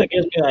wasn't. Kind of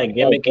gives me like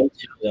gimmicky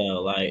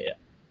though. Like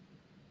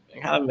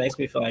it kind of makes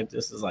me feel like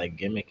this is like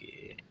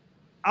gimmicky.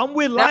 I'm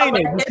with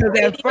Lionel because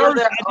at first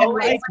I didn't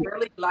like it.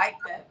 Really like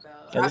that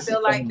though. I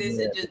feel like this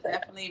is just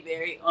definitely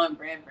very on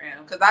brand for him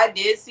because I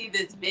did see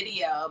this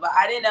video, but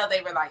I didn't know they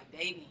were like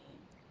dating.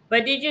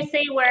 But did you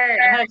see where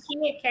her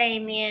kid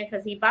came in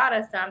because he bought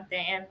her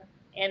something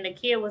and the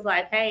kid was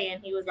like, hey,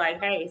 and he was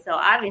like, hey. So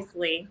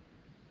obviously,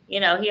 you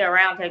know, he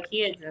around her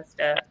kids and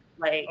stuff.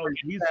 Like, oh,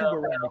 he's super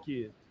around the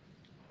kids.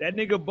 That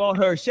nigga bought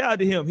her. Shout out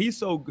to him. He's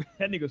so good.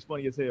 That nigga's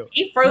funny as hell.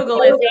 He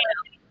frugal as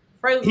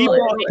hell.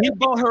 He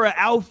bought her an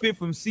outfit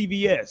from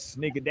CVS.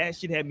 Nigga, that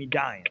shit had me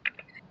dying.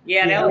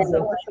 Yeah, that was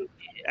so cute.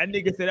 That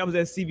nigga said I was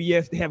at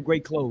CVS to have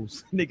great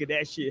clothes. Nigga,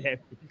 that shit had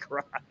me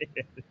crying.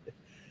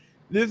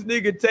 This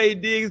nigga Tay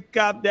Diggs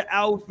copped the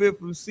outfit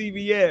from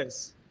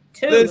CVS.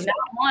 Not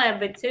one,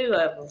 but two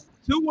of them.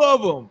 Two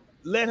of them.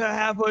 Let her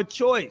have her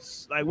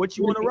choice. Like, what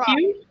you want to rock?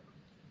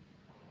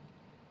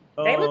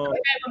 They look like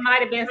it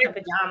might have been some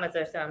pajamas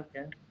or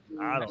something.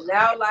 I don't know.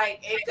 Now, like,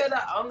 it could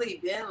have only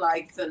been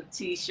like some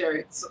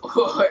t-shirts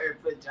or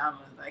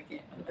pajamas. I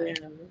can't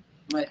remember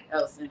what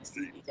else in the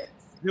CVS.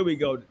 Here we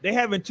go. They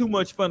having too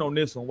much fun on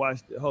this one.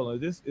 Watch. Hold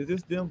on. Is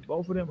this them?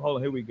 Both of them? Hold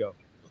on. Here we go.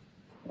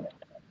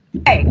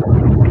 Hey.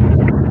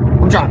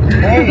 What's up?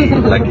 Hey.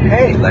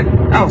 Like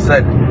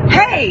outside.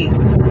 Hey.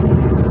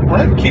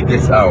 What? Keep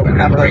this out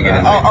and I'm bringing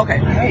it. Oh, okay.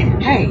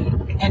 Hey.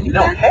 And you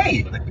know,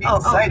 hey. Like, be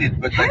excited,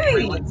 but like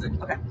realistic.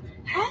 Okay.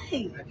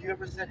 Hey. Have you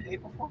ever said hey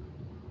before?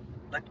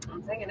 Like,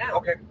 I'm saying it now.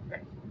 Okay.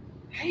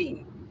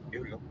 Hey.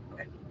 Here we go.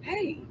 Okay.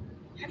 Hey.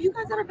 Have you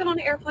guys ever been on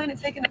an airplane and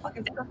taken a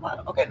fucking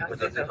photo? Okay.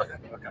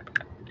 Okay.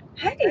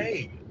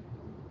 Hey.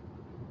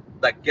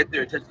 Like, get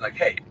their attention. Like,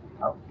 hey.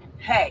 Oh.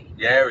 Hey.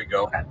 Yeah, there we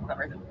go. Okay.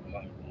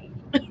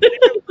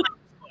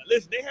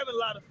 Listen, they having a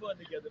lot of fun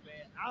together,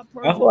 man. I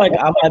feel like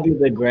I might be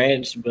the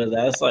Grinch, but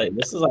that's like,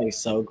 this is like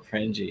so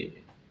cringy.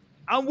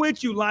 I'm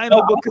with you,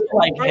 Lionel. Because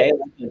like, hey,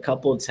 a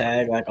couple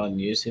tag like on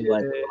YouTube,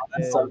 like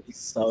that's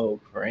so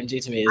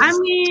cringy to me. I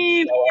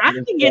mean, I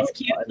think it's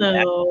cute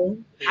though.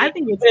 I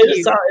think it's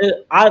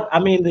cute. I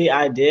mean, the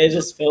idea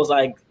just feels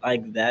like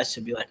that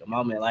should be like a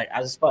moment. Like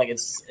I just feel like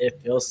it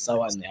feels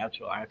so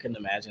unnatural. I couldn't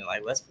imagine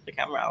like let's put the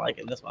camera out like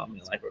in this moment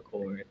and like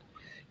record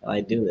and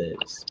like do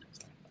this.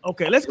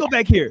 Okay, let's go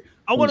back here.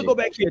 I want to go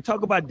back here and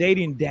talk about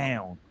dating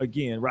down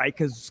again, right?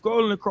 Because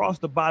scrolling across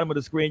the bottom of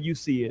the screen, you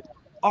see it.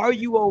 Are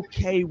you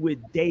okay with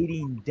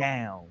dating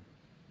down?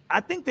 I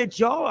think that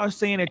y'all are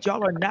saying that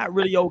y'all are not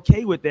really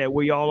okay with that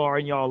where y'all are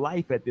in y'all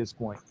life at this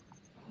point.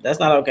 That's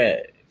not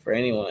okay for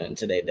anyone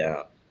to date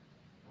down.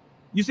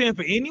 You saying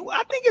for anyone?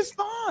 I think it's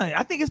fine.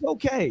 I think it's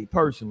okay,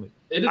 personally.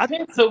 It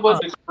depends on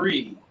what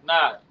degree.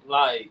 Not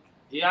like,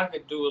 yeah, I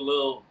could do a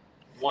little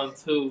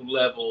 1-2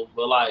 level,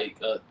 but like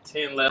a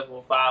 10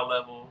 level, 5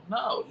 level.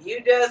 No.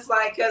 You just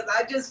like, because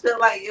I just feel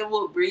like it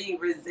will breed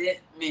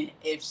resentment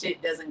if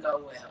shit doesn't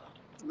go well.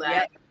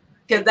 Like,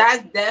 because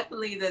that's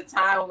definitely the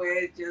time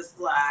where it's just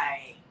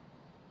like,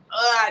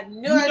 I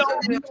knew I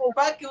should be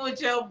fucking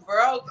with your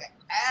broke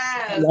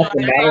ass. Like,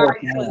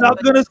 I'm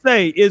gonna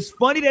say it's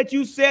funny that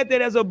you said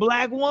that as a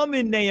black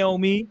woman,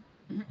 Naomi,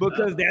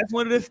 because that's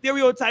one of the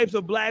stereotypes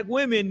of black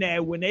women.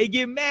 That when they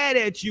get mad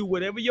at you,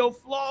 whatever your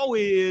flaw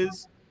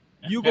is,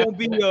 you gonna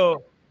be a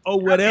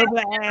whatever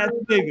ass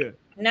nigga.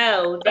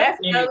 No,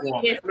 that's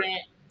totally different.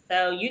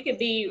 So you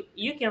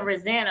can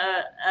resent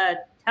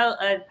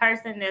a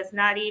person that's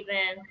not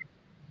even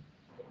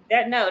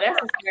that. No, that's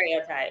a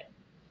stereotype.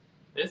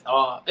 It's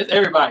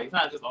everybody. It's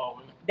not just all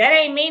women. That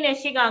ain't mean that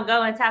she gonna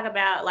go and talk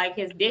about like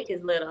his dick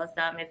is little or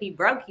something. If he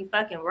broke, he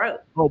fucking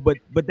broke. Oh, but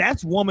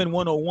that's woman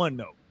 101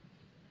 though.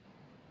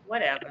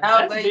 Whatever.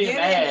 No, but you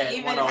didn't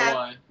even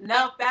have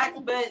no facts,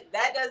 but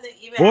that doesn't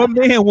even. Or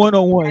man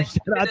 101. Shout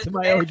out to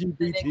my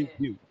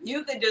LGBTQ.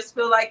 You could just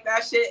feel like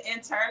that shit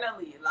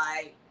internally.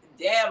 Like,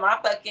 damn, I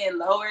fucking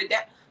lowered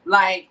that.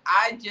 Like,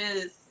 I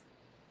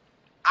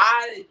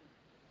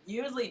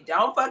usually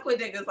don't fuck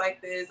with niggas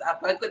like this. I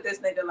fuck with this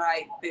nigga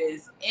like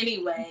this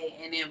anyway,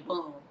 and then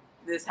boom,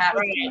 this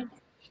happens.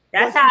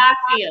 That's how I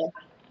feel.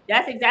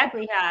 That's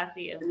exactly how I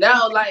feel.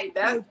 No, like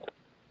that's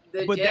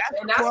and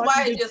that's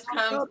why it just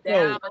comes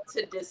down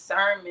to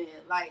discernment.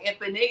 Like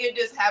if a nigga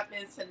just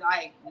happens to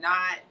like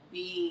not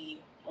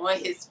be on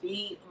his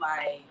feet,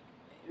 like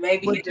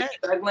maybe he's just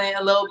struggling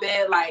a little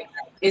bit. Like,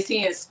 is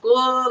he in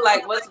school?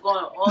 Like, what's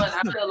going on?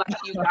 I feel like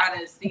you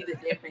gotta see the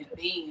different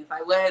things.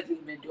 Like, what has he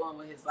been doing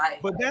with his life?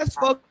 But that's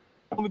fuck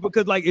me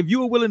because, like, if you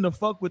were willing to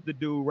fuck with the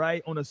dude,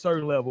 right, on a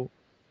certain level,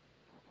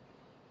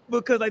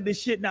 because like this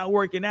shit not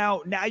working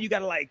out, now you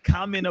gotta like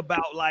comment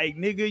about like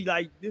nigga,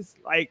 like this,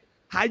 like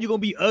how you gonna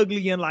be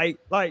ugly and like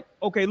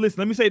okay, listen,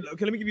 let me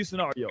give you a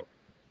scenario,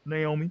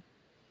 Naomi.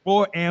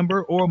 Or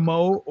Amber, or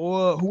Mo,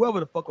 or whoever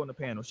the fuck on the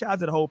panel. Shout out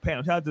to the whole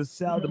panel. Shout out to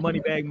Sal, the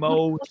Moneybag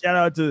Mo. Shout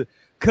out to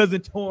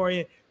Cousin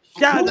Torian.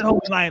 Shout out to the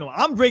whole Lionel.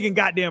 I'm drinking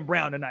goddamn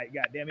brown tonight.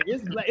 Goddamn it!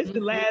 It's the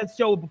last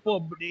show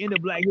before the end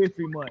of Black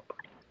History Month.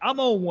 I'm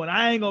on one.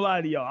 I ain't gonna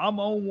lie to y'all. I'm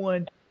on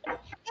one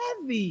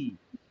heavy.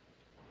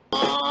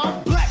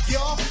 I'm black,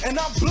 y'all, and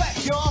I'm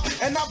black, y'all,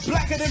 and I'm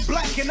blacker than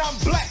black, and I'm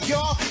black,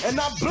 y'all, and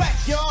I'm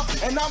black, y'all,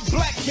 and I'm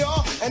black,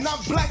 y'all, and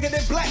I'm blacker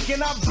than black,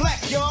 and I'm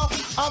black, y'all.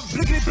 I'm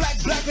blickety black,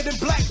 blacker than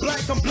black,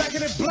 I'm blacker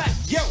than black,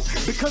 yo,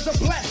 because I'm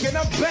black and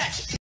I'm back.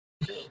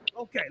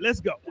 Okay, let's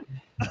go.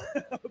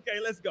 Okay,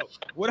 let's go.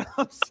 What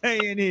I'm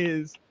saying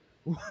is,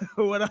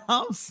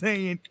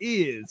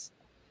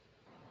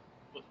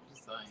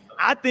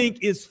 I think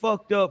it's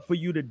fucked up for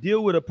you to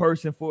deal with a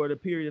person for a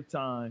period of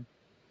time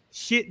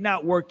shit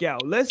not work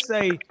out. Let's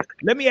say,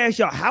 let me ask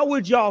y'all, how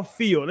would y'all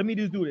feel? Let me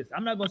just do this.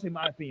 I'm not gonna say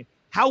my opinion.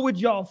 How would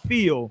y'all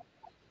feel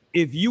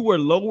if you were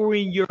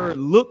lowering your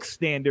look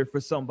standard for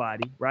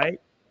somebody, right?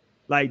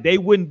 Like they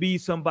wouldn't be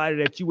somebody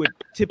that you would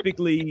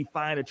typically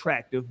find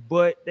attractive,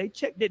 but they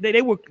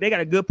got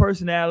a good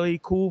personality,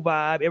 cool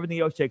vibe, everything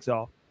else checks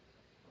off.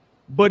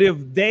 But if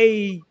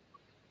they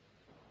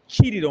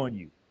cheated on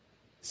you,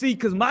 see,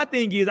 because my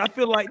thing is, I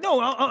feel like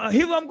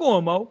here's where I'm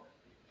going, Mo,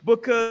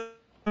 because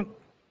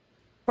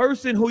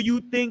person who you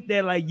think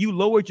that like you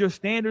lowered your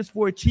standards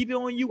for cheated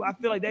on you, I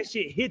feel like that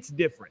shit hits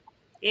different.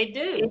 It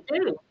do.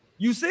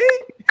 You see?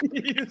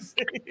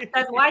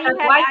 That's why you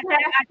have.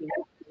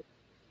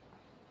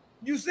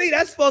 You see,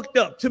 that's fucked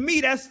up. To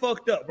me, that's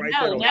fucked up, right?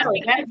 No,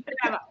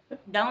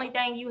 the only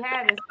thing you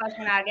have is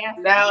fucking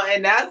audacity. No,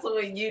 and that's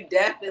when you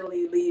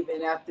definitely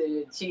leaving after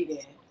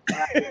cheating.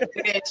 I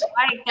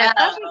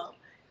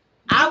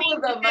was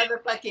a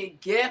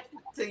motherfucking gift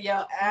to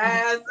your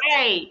ass.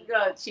 Hey, you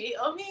gonna cheat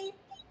on me?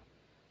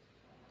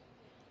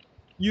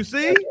 You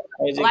see?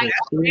 Like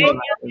elsewhere,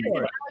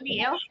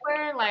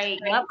 like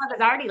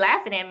motherfuckers already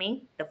laughing at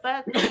me. The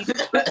fuck?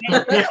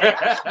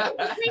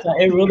 So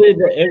it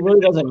really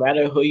doesn't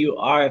matter who you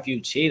are if you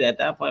cheat at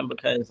that point,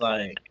 because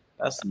like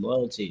that's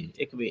loyalty.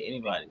 It could be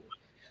anybody.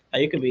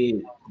 Like you could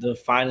be the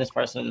finest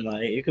person,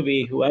 like you could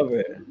be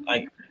whoever.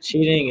 Like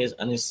cheating is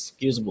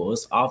inexcusable.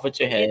 It's off with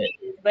your head.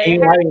 But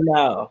you already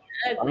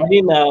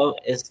know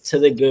it's to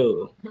the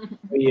goo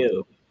for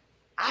you.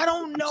 I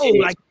don't know.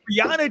 Like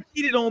Rihanna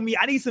cheated on me.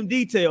 I need some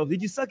details.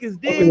 Did you suck his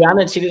dick?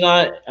 Rihanna cheated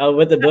on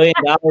with $1 billion.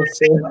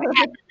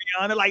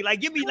 Rihanna, like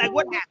give me like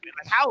what happened?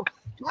 Like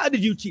how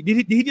did you cheat?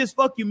 Did he just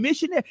fuck you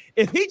missionary?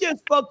 If he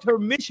just fucked her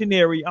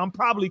missionary, I'm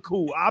probably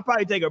cool. I'll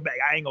probably take her back.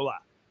 I ain't gonna lie.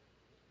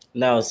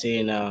 No,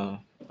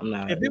 I'm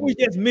not. If it was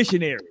just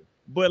missionary,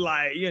 but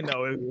like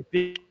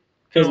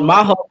because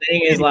my whole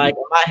thing is like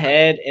in my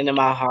head and in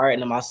my heart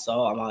and in my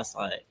soul, I'm always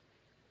like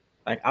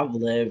I've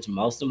lived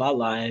most of my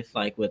life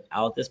like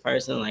without this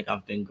person, like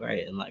I've been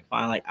great and like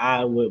fine. Like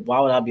why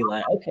would I be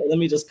like, okay, let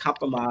me just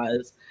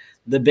compromise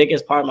the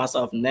biggest part of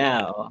myself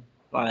now?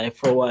 Like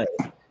for what?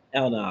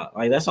 Hell no.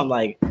 Like that's what I'm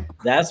like,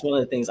 that's one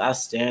of the things I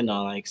stand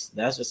on. Like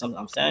that's just something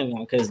I'm standing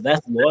on because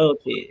that's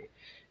loyalty.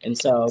 And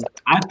so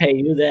I pay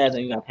you that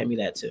and you gotta pay me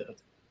that too.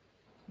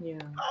 Yeah.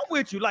 I'm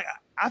with you. Like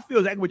I feel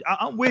exactly.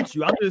 I'm with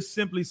you. I'm just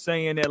simply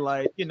saying that,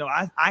 like,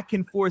 I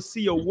can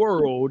foresee a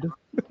world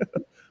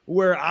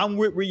where I'm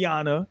with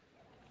Rihanna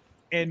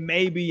and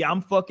maybe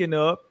I'm fucking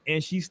up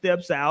and she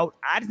steps out.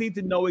 I just need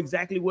to know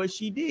exactly what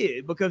she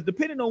did, because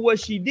depending on what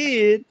she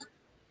did,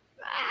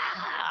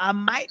 I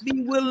might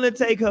be willing to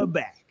take her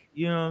back.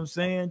 You know what I'm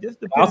saying? Just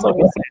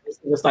it's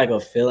just like a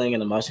feeling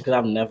and emotion, because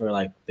I've never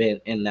like been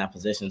in that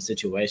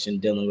situation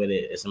dealing with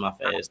it. It's in my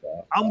face.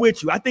 So. I'm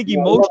with you. I think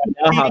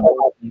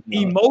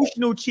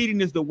emotional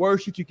cheating is the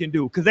worst shit you can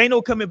do, because ain't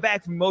no coming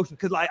back from emotion.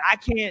 Because like I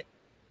can't,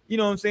 you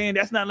know what I'm saying?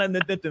 That's not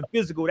nothing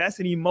physical. That's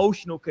an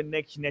emotional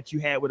connection that you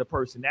had with a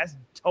person. That's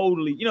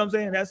totally, you know what I'm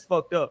saying? That's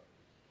fucked up.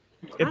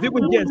 If it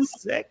was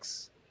just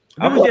sex,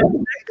 it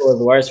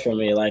was worse for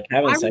me. Like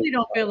having sex. I really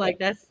don't feel like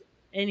that's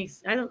I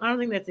don't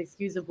think that's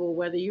excusable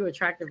whether you're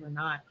attractive or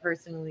not.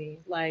 Personally,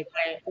 like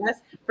that's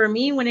for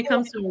me when it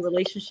comes to a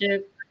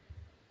relationship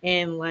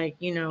and like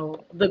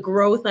the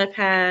growth I've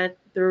had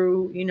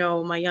through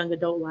my young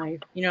adult life.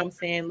 You know what I'm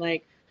saying?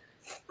 Like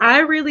I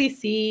really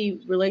see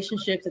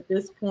relationships at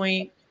this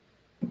point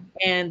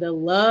and the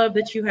love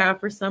that you have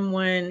for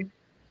someone.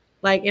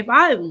 Like if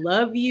I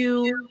love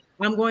you,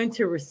 I'm going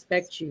to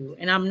respect you,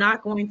 and I'm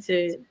not going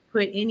to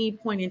put any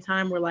point in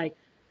time where like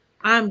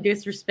I'm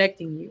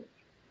disrespecting you.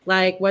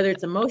 Like whether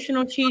it's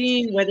emotional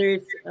cheating, whether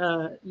it's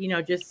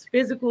just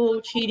physical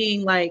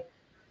cheating, like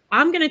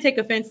I'm gonna take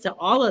offense to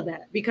all of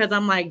that, because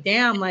I'm like,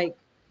 damn, like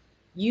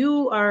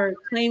you are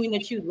claiming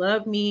that you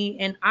love me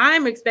and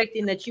I'm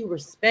expecting that you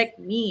respect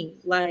me.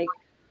 Like,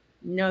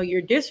 no,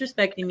 you're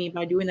disrespecting me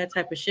by doing that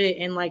type of shit.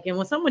 And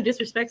when someone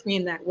disrespects me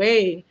in that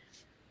way,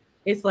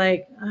 it's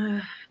like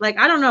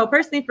I don't know.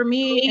 Personally, for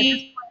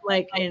me,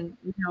 like in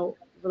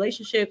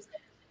relationships,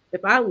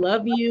 if I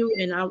love you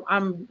and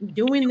I'm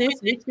doing this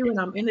with you and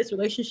I'm in this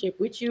relationship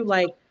with you,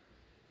 like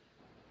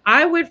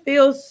I would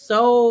feel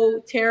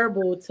so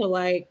terrible to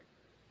like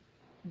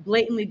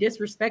blatantly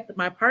disrespect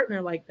my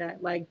partner like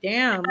that. Like,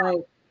 damn,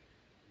 like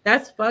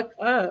that's fucked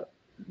up.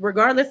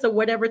 Regardless of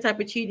whatever type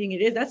of cheating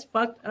it is, that's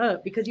fucked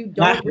up, because you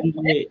don't I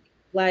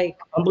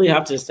humbly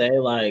have to say,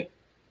 like,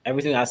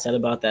 everything I said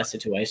about that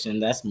situation,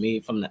 that's me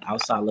from the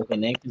outside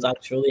looking in, because I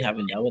truly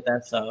haven't dealt with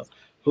that. So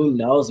who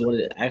knows what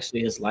it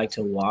actually is like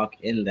to walk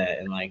in that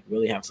and like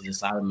really have to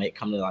decide and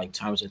come to like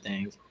terms with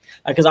things.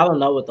 Like, because I don't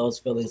know what those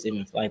feelings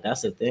even like.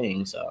 That's the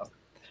thing. So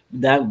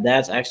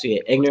that's actually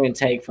an ignorant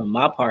take from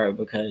my part,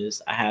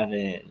 because I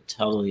haven't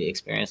totally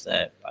experienced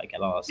that like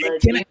at all. So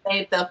you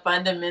made the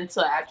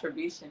fundamental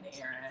attribution,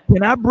 Aaron.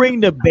 Can I bring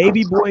the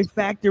baby boy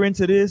factor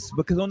into this?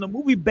 Because on the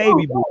movie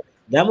Baby Boy,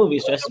 that movie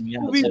stresses me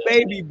out.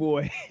 Baby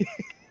Boy,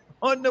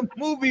 on the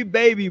movie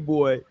Baby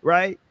Boy,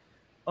 right?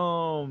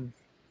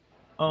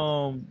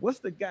 what's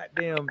the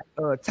goddamn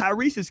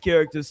Tyrese's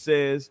character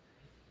says,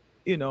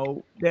 you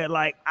know, that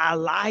like I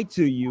lied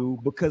to you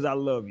because I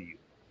love you.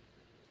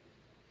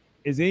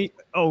 Is he?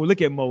 Oh, look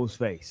at Mo's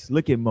face.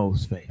 Look at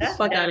Mo's face.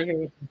 Fuck out of here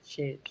with this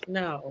shit.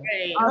 No.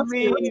 Right. I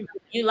mean,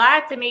 You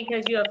lied to me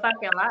because you're a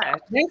fucking liar.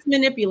 That's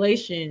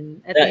manipulation.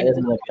 At That the end is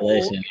of the day.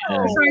 manipulation.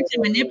 You're trying to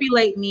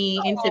manipulate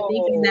me into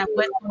thinking that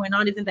what's going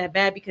on isn't that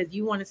bad because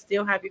you want to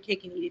still have your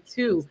cake and eat it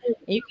too.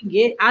 And you can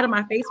get out of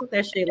my face with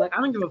that shit. Like, I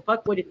don't give a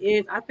fuck what it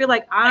is. I feel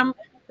like I'm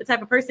the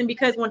type of person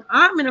because when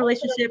I'm in a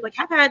relationship, like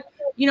I've had,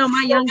 you know,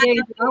 my young days,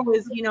 I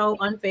was, you know,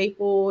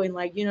 unfaithful and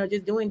like, you know,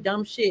 just doing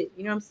dumb shit.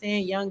 You know what I'm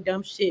saying? Young,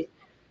 dumb shit.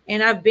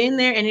 And I've been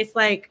there and it's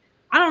like,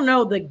 I don't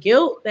know, the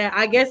guilt that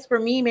I guess for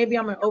me, maybe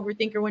I'm an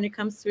overthinker when it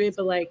comes to it,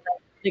 but like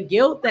the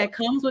guilt that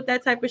comes with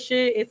that type of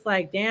shit, it's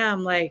like,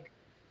 damn, like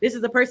this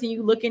is the person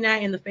you looking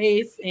at in the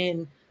face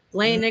and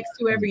laying next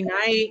to every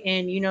night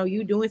and, you know,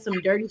 you doing some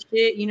dirty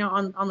shit, you know,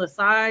 on the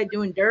side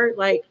doing dirt.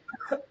 Like,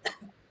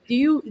 do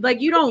you,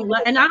 like, you don't,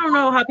 and I don't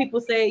know how people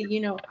say,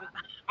 you know,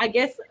 I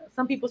guess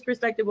some people's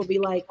perspective will be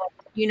like,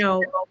 you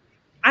know,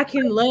 I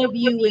can love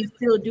you and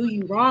still do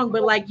you wrong,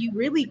 but like you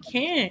really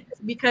can't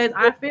because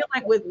I feel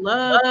like with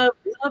love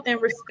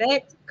and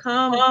respect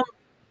come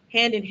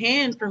hand in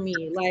hand for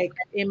me, like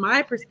in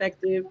my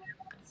perspective.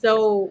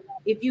 So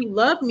if you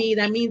love me,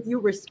 that means you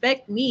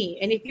respect me.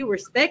 And if you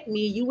respect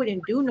me, you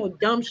wouldn't do no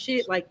dumb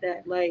shit like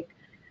that, like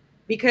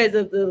because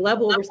of the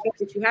level of respect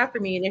that you have for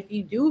me. And if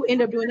you do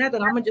end up doing that,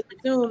 then I'm gonna just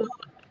assume,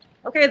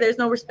 okay, there's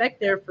no respect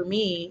there for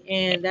me,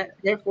 and that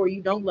therefore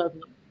you don't love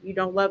me. You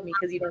don't love me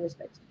because you don't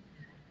respect me.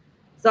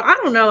 So I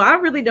don't know. I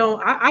really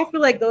don't. I feel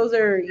like those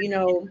are, you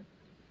know,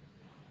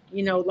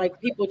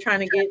 like people trying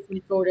to get some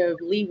sort of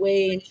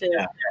leeway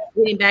into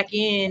getting back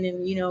in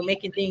and, you know,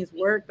 making things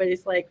work. But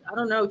it's like, I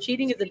don't know.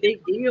 Cheating is a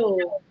big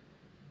deal,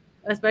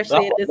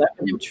 especially at this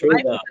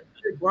point.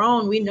 We're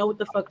grown. We know what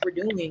the fuck we're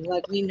doing.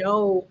 Like, we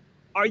know.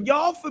 Are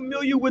y'all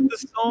familiar with the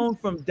song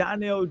from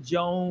Donnell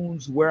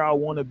Jones, Where I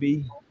Want to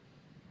Be?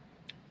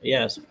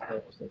 Yes.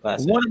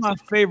 One of my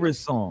favorite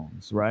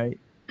songs, right?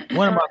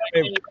 One of my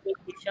favorite.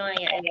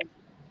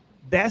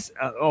 That's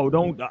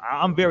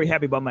I'm very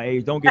happy about my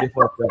age. Don't get it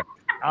fucked up.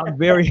 I'm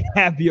very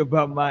happy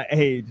about my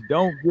age.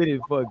 Don't get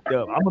it fucked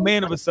up. I'm a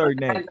man of a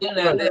certain age. I do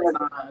know that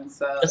song,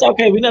 so it's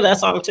okay. We know that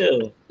song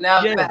too.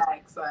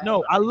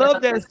 No, I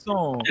love that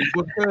song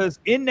because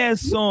in that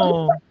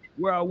song,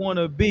 Where I Want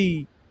to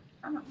Be,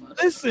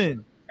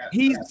 listen,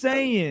 he's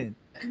saying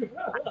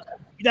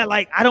that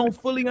like I don't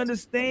fully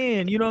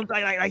understand. You know what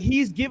I'm saying? Like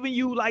he's giving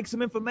you like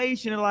some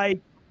information and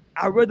like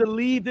I rather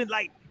leave than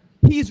like.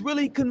 He's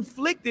really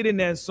conflicted in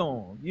that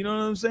song. You know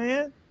what I'm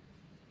saying?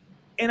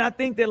 And I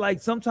think that like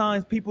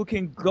sometimes people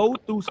can go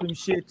through some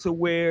shit to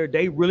where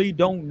they really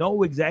don't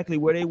know exactly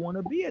where they want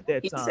to be at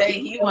that time. He said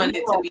he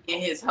wanted to be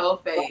in his whole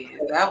phase.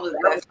 That song was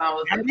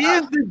about.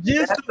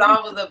 That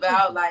song was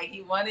about like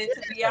he wanted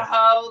to be a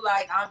hoe.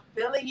 Like I'm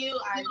feeling you.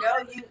 I know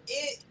you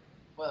it.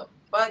 Well,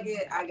 fuck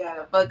it. I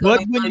gotta fuck.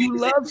 But when you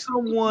love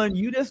someone,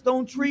 you just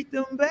don't treat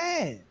them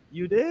bad.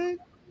 You did.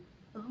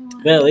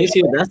 But at least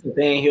that's the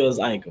thing. He was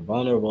like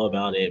vulnerable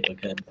about it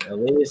because at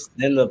least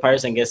then the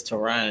person gets to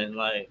run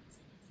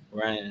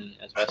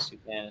as best you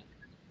can.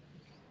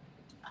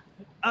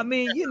 I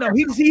mean, you know,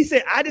 he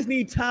said, I just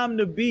need time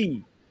to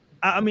be.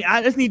 I mean,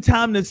 I just need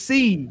time to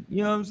see.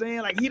 You know what I'm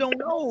saying? Like he don't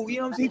know. You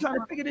know what I'm saying? He's trying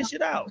to figure this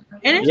shit out.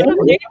 And it's if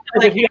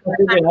you don't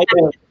figure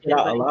it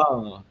out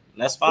alone,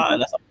 that's fine.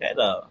 That's okay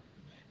though.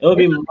 It would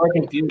be more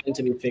confusing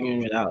to be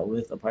figuring it out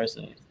with a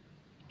person.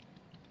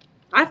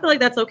 I feel like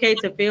that's okay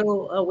to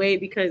feel a way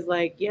because,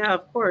 like, yeah,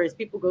 of course,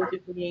 people go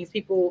through things,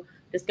 people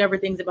discover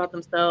things about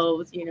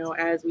themselves, you know,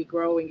 as we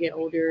grow and get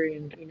older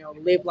and, you know,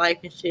 live life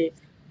and shit.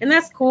 And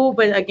that's cool.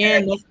 But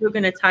again, that's still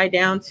going to tie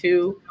down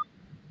to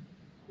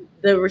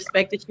the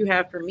respect that you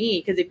have for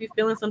me. Because if you're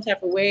feeling some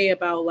type of way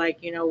about,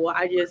 like, you know, well,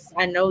 I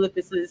know that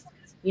this is,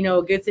 you know,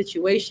 a good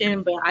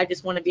situation, but I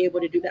just want to be able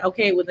to do that.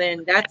 Okay, well,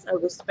 then that's a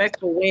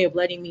respectful way of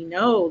letting me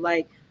know,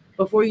 like,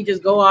 before you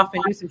just go off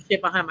and do some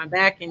shit behind my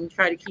back and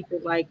try to keep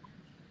it, like,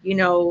 you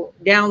know,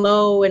 down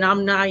low, and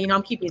I'm not, you know,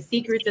 I'm keeping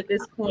secrets at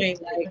this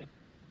point. Like,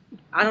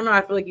 I don't know.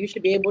 I feel like you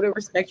should be able to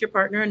respect your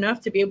partner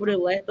enough to be able to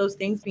let those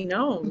things be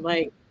known.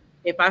 Like,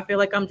 if I feel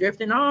like I'm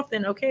drifting off,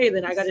 then okay,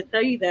 then I got to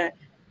tell you that,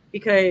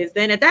 because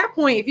then at that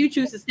point, if you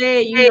choose to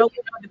stay, you know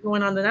what's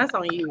going on, then that's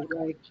on you.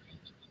 Like,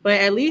 but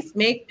at least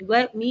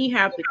let me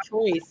have the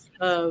choice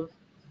of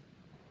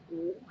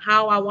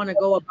how I want to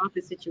go about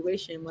the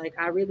situation. Like,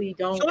 I really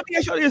don't. So let me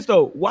ask you this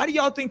though: why do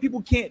y'all think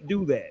people can't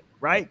do that?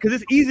 Right? Because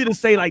it's easy to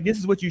say like this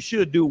is what you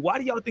should do. Why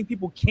do y'all think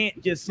people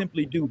can't just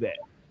simply do that?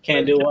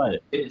 Can't do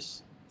what?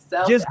 Just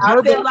I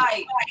feel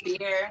like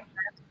fear.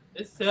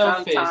 It's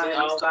selfish.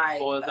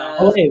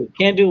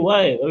 Can't do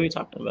what? What are we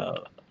talking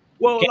about?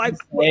 Well, can't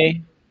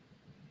like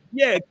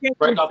can't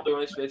break off the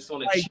relationship.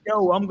 Like,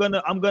 yo, I'm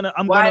gonna.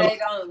 Why they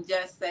don't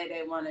just say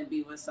they want to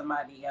be with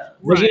somebody else?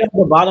 But you know,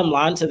 the bottom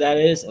line to that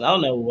is, and I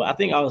don't know. I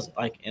think I was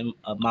like in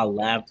my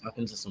lab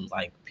talking to some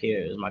like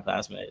peers, my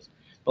classmates.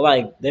 but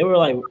like they were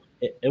like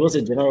it was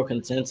a general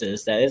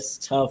consensus that it's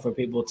tough for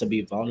people to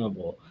be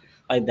vulnerable.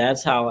 Like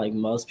that's how like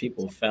most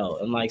people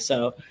felt, and like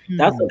so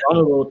that's a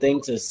vulnerable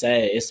thing to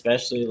say,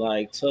 especially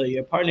like to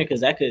your partner,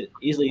 because that could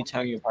easily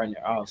turn your partner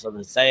off. So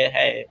to say,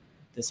 hey,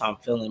 this how I'm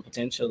feeling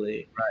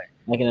potentially, right?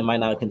 Like, and it might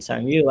not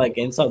concern you, like,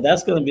 and so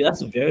that's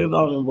very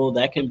vulnerable.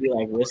 That can be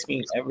like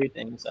risking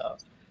everything. So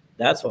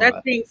that's why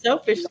that's being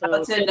selfish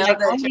though. To know like,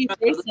 that you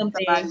say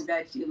something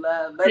that you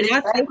love, but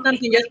not say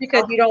something just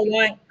because you don't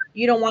want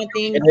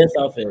things it is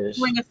selfish.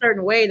 going a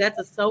certain way. That's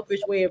a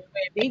selfish way of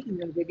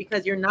thinking of it,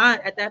 because you're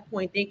not at that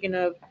point thinking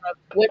of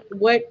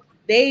what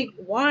they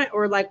want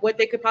or like what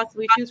they could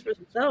possibly choose for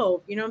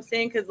themselves. You know what I'm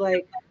saying? Because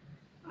like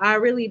I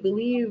really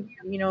believe,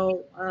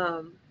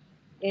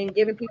 in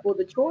giving people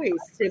the choice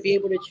to be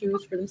able to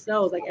choose for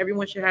themselves. Like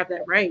everyone should have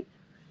that right.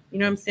 You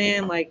know what I'm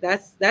saying? Like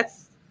that's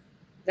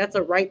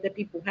a right that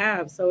people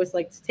have. So it's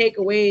like to take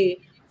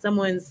away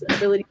someone's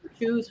ability to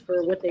choose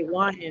for what they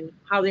want and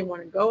how they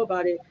want to go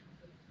about it.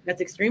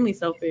 That's extremely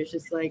selfish.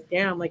 It's like,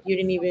 damn, like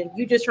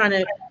you just trying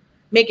to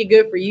make it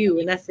good for you,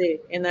 and that's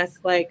it. And that's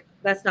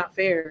not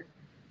fair.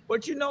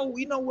 But you know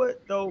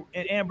what though,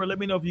 and Amber, let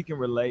me know if you can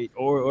relate,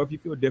 or if you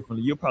feel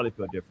differently. You'll probably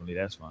feel differently.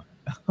 That's fine.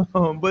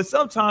 But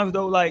sometimes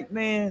though, like,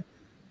 man,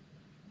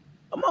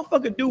 a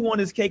motherfucker do want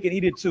his cake and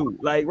eat it too.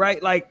 Like,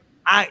 right? Like,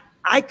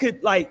 I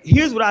could, like,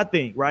 here's what I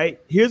think, right?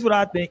 Here's what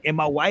I think, and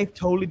my wife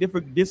totally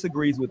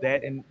disagrees with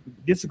that and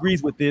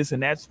disagrees with this,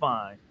 and that's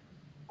fine.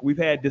 We've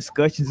had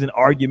discussions and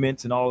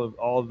arguments and all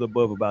of the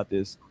above about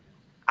this.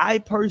 I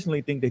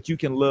personally think that you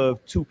can love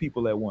two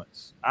people at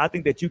once. I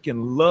think that you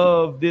can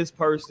love this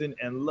person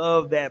and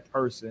love that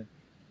person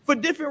for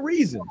different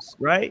reasons,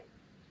 right?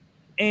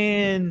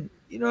 And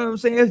you know what I'm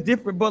saying? It's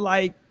different, but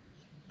like,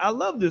 I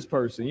love this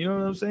person, you know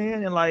what I'm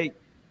saying? And like,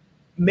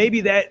 maybe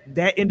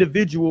that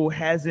individual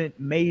hasn't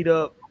made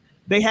up,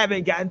 they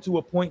haven't gotten to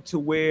a point to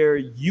where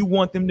you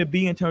want them to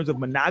be in terms of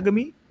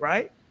monogamy,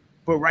 right?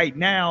 But right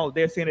now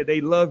they're saying that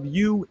they love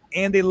you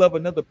and they love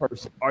another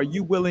person. Are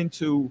you willing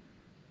to?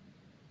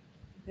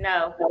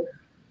 No.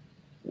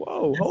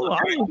 Whoa, hold on.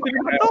 I didn't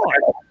finish my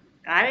thought.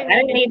 I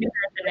didn't need the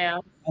person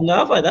else.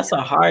 No, but that's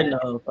a hard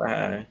no for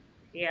her.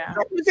 Yeah.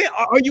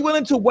 Are you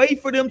willing to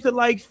wait for them to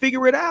like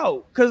figure it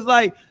out? Because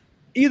like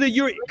either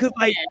because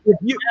like if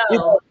you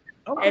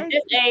okay. At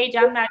this age,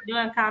 I'm not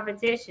doing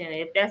competition.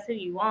 If that's who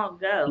you want,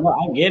 go. No,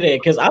 I get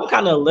it, because I'm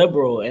kind of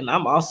liberal, and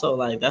I'm also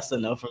like, that's a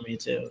no for me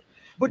too.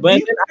 But I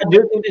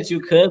do think that you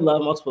could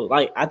love multiple.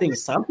 Like, I think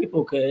some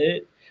people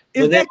could.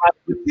 Is that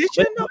it's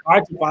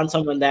hard to find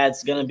someone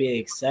that's gonna be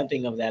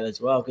accepting of that as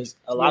well, because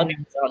a lot of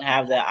people don't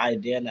have that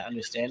idea and that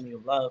understanding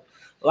of love.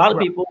 A lot of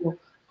people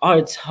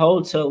are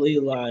totally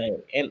like,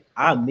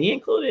 and me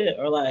included,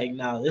 are like,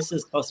 no, this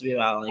is supposed to be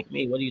about like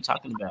me. What are you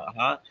talking about,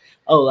 huh?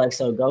 Oh, like,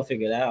 so go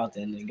figure it out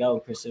and go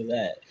pursue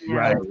that.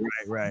 Right.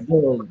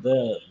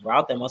 The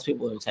route that most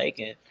people are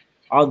taking.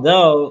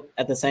 Although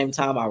at the same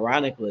time,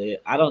 ironically,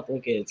 I don't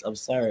think it's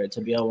absurd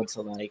to be able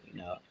to like,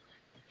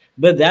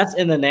 but that's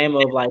in the name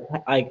of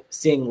like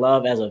seeing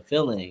love as a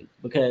feeling,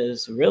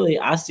 because really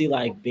I see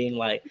like being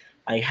like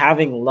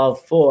having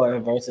love for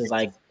versus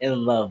like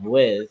in love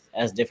with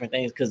as different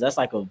things, because that's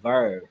like a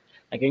verb.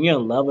 Like when you're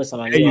in love with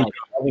somebody, you're like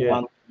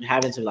everyone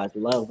having to like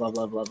love.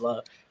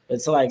 But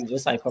it's like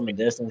just like from a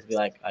distance, be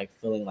like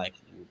feeling like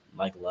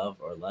love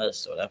or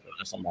lust or whatever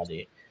for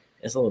somebody.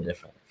 It's a little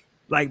different.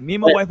 Like me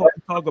and my wife always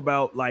talk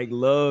about like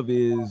love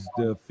is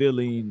the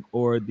feeling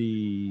or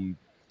the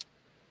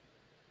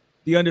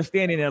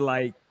understanding that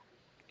like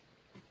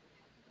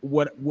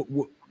what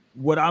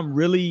I'm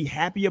really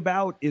happy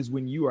about is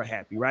when you are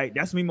happy, right?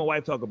 That's me and my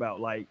wife talk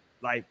about like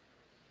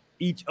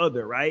each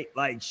other, right?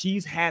 Like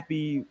she's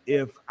happy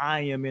if I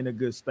am in a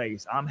good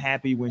space. I'm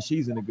happy when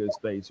she's in a good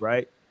space,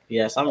 right?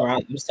 Yes, I'm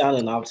right. I'm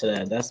sounding off to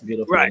that. That's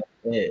beautiful. Right.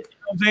 You know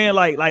what I'm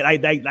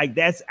saying? Like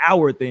that's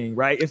our thing,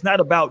 right? It's not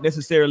about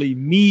necessarily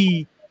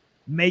me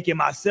making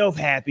myself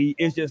happy.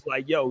 It's just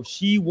like, yo,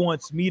 she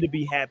wants me to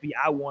be happy.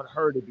 I want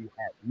her to be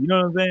happy. You know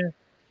what I'm saying?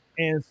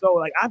 And so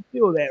like I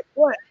feel that,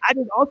 but I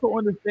just also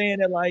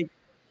understand that like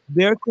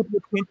there could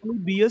potentially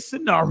be a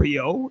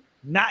scenario,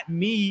 not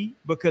me,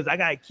 because I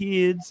got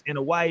kids and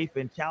a wife,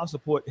 and child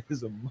support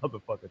is a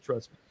motherfucker.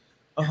 Trust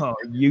me.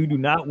 You do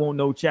not want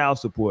no child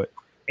support.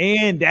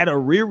 And that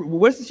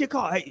what's the shit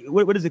called? Hey,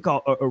 what is it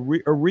called?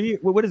 Arrear?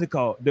 What is it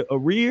called? The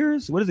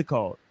arrears? What is it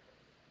called?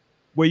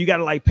 Where you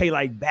gotta like pay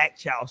like back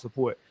child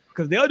support,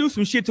 because they'll do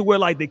some shit to where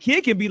like the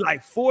kid can be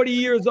like 40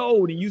 years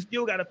old and you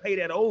still gotta pay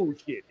that old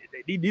shit.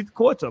 These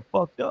courts are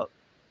fucked up.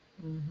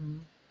 Mm-hmm.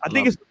 I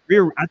think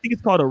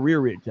it's called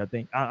arrearage. I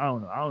think I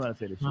don't know. I don't know how to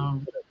say this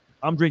shit.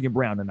 I'm drinking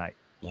brown tonight.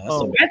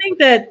 I think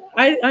that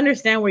I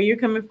understand where you're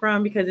coming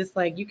from, because it's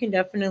like you can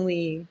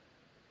definitely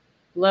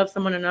love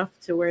someone enough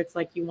to where it's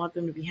like you want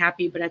them to be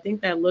happy, but I think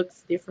that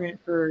looks different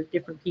for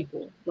different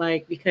people.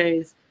 Like,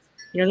 because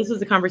this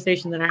is a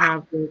conversation that I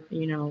have with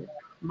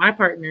my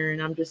partner,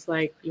 and I'm just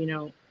like,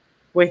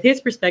 with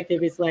his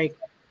perspective, it's like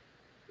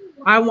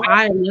I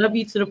love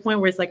you to the point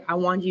where it's like I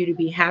want you to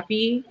be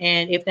happy,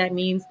 and if that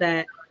means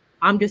that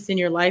I'm just in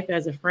your life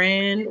as a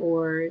friend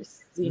or,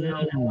 you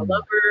know, a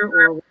lover,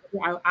 or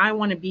I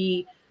want to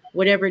be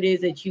whatever it is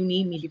that you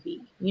need me to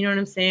be. You know what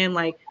I'm saying?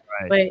 Like,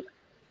 but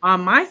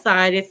on my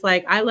side, it's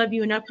like, I love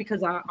you enough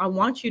because I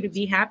want you to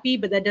be happy,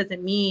 but that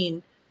doesn't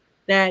mean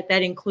that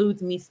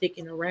includes me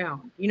sticking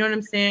around. You know what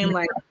I'm saying?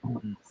 Like,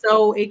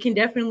 so it can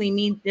definitely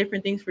mean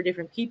different things for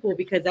different people,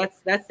 because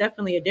that's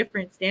definitely a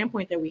different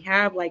standpoint that we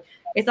have. Like,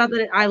 it's not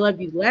that I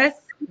love you less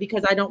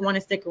because I don't want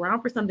to stick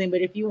around for something,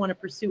 but if you want to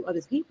pursue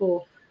other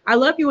people, I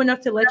love you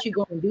enough to let you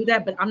go and do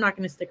that, but I'm not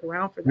going to stick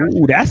around for that.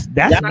 Ooh,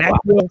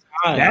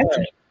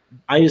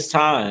 I use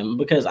time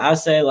because I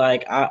say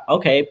like, I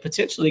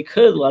potentially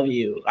could love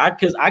you.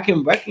 Because I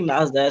can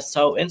recognize that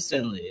so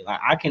instantly.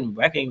 Like I can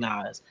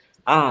recognize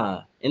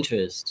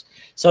interest.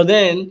 So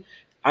then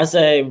I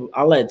say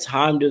I'll let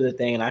time do the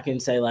thing, and I can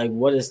say like,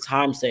 what does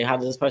time say? How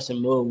does this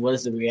person move? What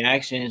is the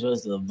reactions? What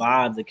is the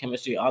vibe, the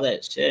chemistry, all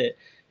that shit?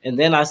 And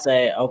then I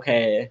say,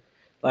 okay,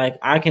 like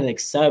I can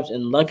accept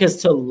and look, because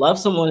to love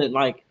someone,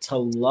 like to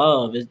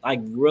love is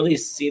like really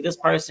see this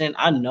person.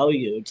 I know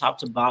you top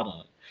to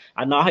bottom.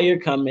 I know how you're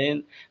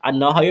coming. I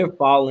know how you're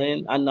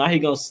falling. I know how you're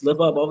going to slip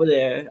up over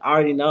there. I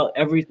already know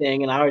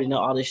everything, and I already know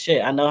all this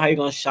shit. I know how you're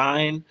going to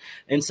shine.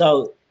 And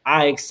so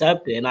I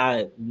accept it, and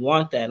I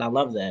want that, and I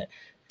love that.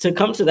 To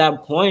come to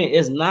that point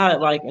is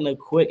not like in a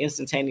quick,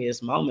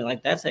 instantaneous moment.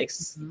 Like that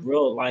takes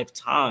real life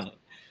time.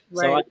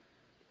 Right. So, like,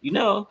 you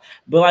know,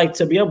 but like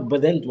to be able,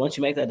 but then once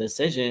you make that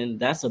decision,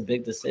 that's a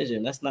big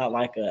decision. That's not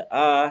like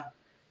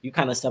you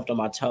kind of stepped on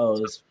my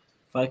toes.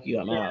 Fuck you,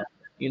 I'm out.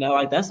 You know,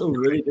 like that's a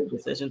really big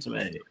decision to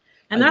make.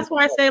 And that's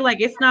why I say, like,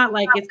 it's not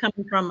like it's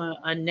coming from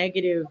a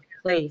negative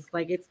place.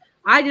 Like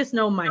I just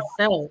know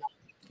myself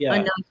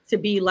enough to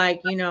be like,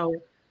 you know,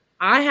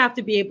 I have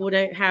to be able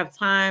to have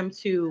time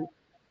to,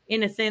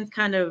 in a sense,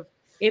 kind of,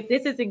 if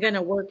this isn't going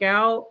to work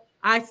out,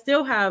 I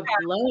still have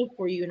love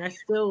for you and I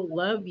still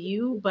love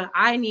you, but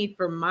I need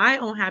for my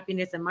own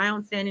happiness and my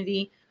own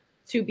sanity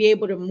to be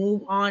able to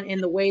move on in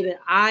the way that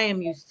I am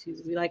used to.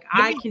 Like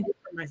I can do it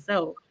for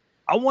myself.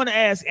 I want to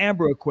ask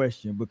Amber a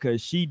question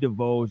because she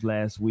divulged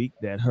last week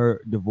that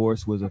her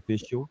divorce was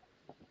official.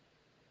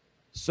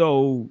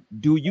 So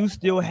do you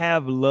still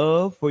have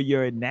love for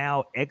your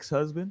now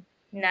ex-husband?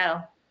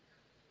 No.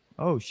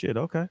 Oh, shit.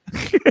 Okay.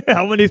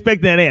 I wouldn't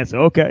expect that answer.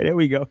 Okay, there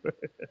we go.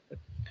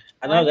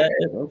 I know that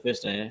is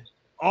interesting.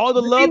 All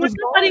the love is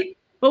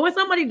but when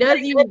somebody does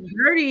you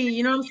dirty,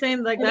 you know what I'm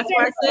saying? Like that's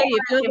why I say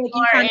it feels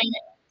like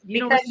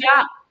because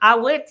y'all, I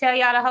would tell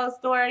y'all the whole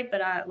story,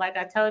 but like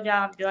I told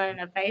y'all, I'm doing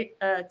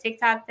a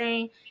TikTok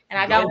thing, and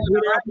I don't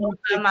want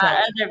to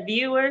my other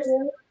viewers,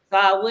 so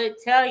I would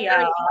tell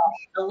y'all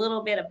a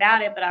little bit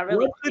about it, but I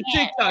really can't.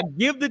 TikTok?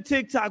 Give the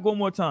TikTok one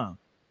more time.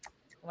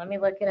 Let me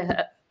look it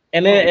up.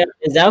 And then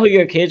is that who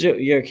your kids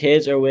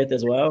are with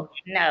as well?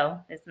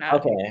 No, it's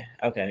not.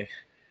 Okay.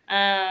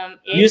 Do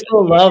you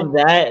still love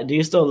that? Do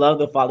you still love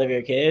the father of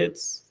your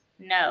kids?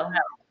 No.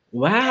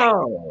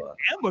 Wow.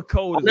 Amber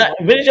Code.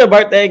 When is your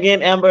birthday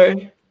again, Amber?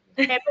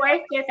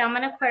 February 5th. I'm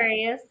an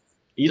Aquarius.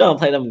 You don't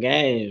play them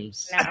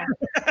games. No.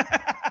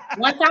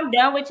 Once I'm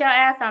done with your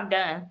ass, I'm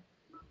done.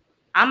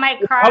 I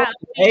might cry.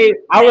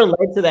 I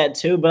relate to that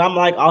too, but I'm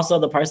like also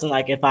the person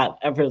like if I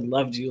ever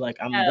loved you, like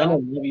I'm gonna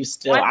love you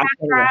still. Once I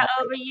cry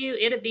over you,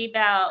 it'll be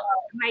about,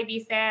 it might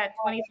be sad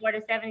 24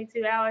 to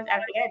 72 hours.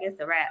 After that,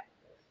 it's a wrap.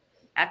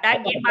 After I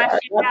get my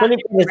shit out,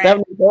 24 to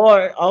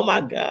 74. Oh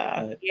my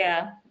god.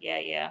 Yeah.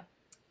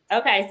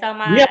 Okay, so Do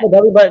you have a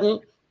belly button?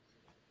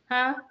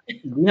 Huh?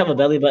 Do you have a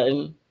belly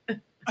button?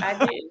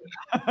 I do.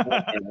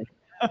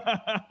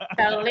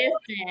 So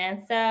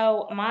listen,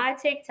 so my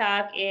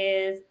TikTok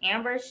is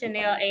Amber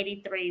Chanel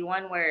 83,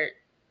 one word.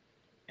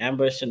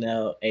 Amber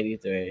Chanel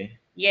 83.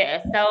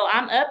 Yeah, so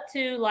I'm up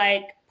to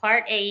like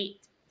part 8.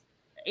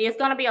 It's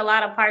gonna be a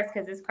lot of parts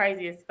because it's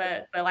crazy as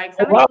fuck. But like,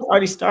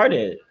 already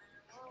started.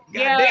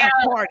 Yeah,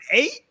 part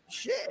 8.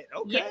 Shit.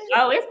 Okay. Yeah.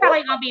 Oh, it's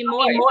probably gonna be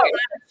more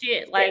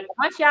shit. Like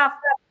once y'all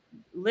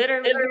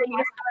literally hear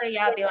the story,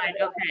 y'all be like,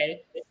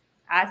 okay,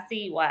 I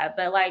see why.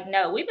 But like,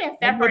 no, we've been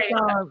separated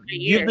for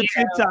years. Give the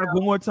TikTok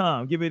one more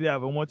time. Give it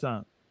out one more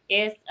time.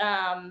 It's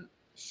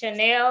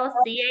Chanel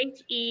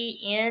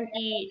CHENELLE.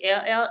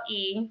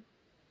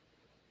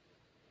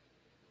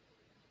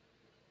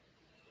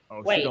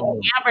 Oh, wait,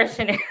 Amber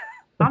Chanel.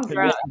 I'm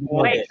drunk.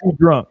 Wait. She's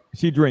drunk.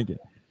 She's drinking.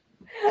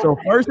 So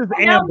first is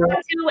Amber.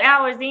 2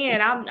 hours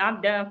in,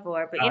 I'm done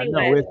for. But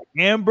anyway, it's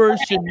Amber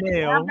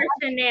Chanel. Amber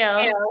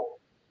Chanel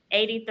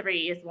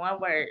 83 is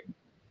one word.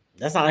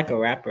 That's not like a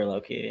rapper,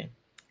 low key.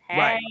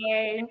 Hey.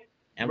 Right.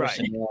 Amber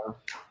Chanel.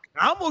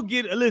 I'm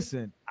gonna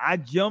listen. I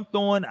jumped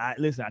on. I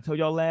told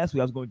y'all last week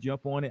I was gonna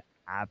jump on it.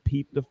 I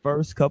peeped the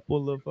first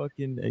couple of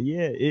fucking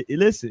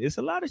listen, it's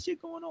a lot of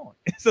shit going on.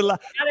 It's a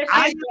lot.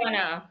 Going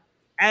on.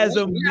 As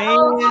a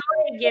man,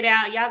 get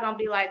out, y'all gonna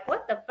be like,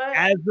 what the fuck?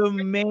 As a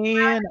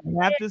man,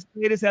 I have to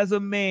say this. As a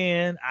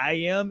man, I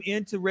am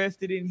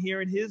interested in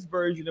hearing his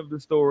version of the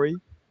story.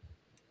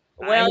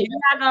 Well, you're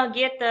not gonna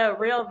get the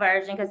real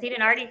version because he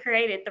didn't already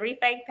created 3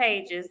 fake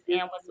pages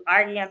and was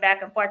arguing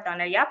back and forth on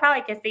there. Y'all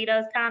probably can see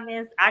those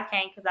comments. I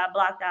can't because I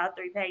blocked out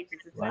 3 pages.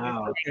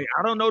 Wow. Okay.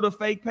 I don't know the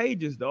fake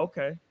pages though.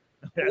 Okay.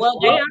 Well,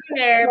 they on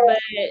there, but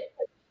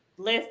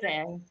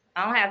listen,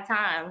 I don't have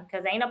time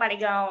because ain't nobody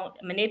gonna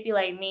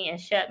manipulate me and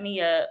shut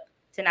me up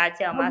to not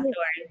tell my story.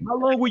 How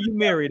long were you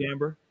married,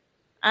 Amber?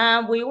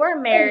 We were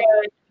married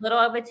a little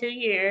over 2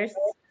 years.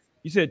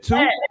 You said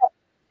 2?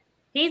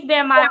 He's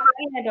been my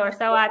friend, or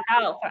so I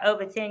thought, for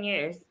over 10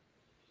 years.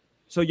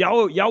 So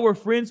y'all were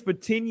friends for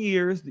 10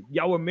 years.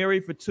 Y'all were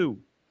married for 2.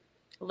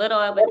 A little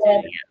over 2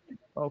 years.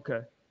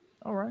 Okay.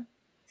 All right.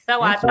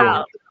 So I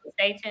thought.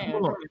 Stay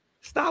tuned.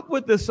 Stop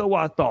with the so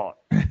I thought.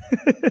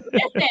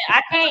 Listen,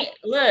 I can't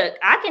look.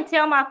 I can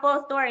tell my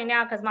full story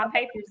now because my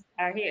papers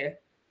are here.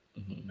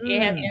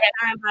 It has been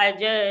signed by a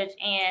judge,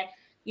 and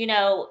you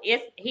know,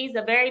 he's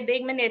a very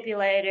big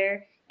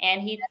manipulator,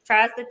 and he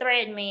tries to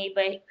threaten me.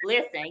 But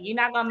listen, you're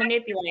not gonna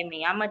manipulate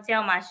me. I'm gonna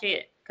tell my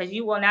shit because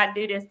you will not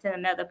do this to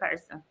another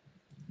person.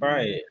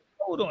 Right.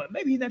 Hold on.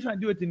 Maybe he's not trying to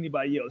do it to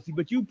anybody else.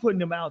 But you putting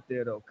them out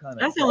there though, kind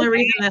of. That's the only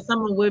reason that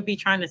someone would be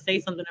trying to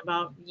say something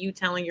about you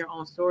telling your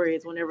own story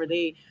is whenever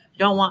they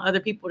don't want other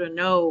people to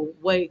know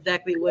what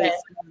exactly what's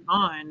going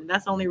on.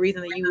 That's the only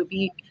reason that you would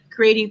be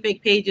creating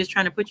fake pages,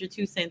 trying to put your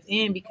 2 cents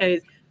in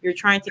because you're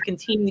trying to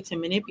continue to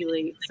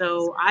manipulate.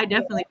 So I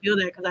definitely feel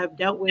that because I've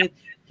dealt with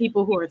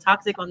people who are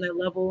toxic on that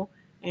level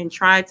and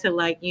try to,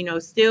 like, you know,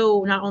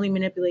 still not only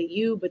manipulate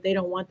you, but they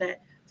don't want that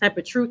type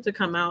of truth to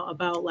come out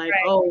about like,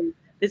 oh,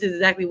 this is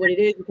exactly what it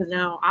is, because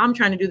now I'm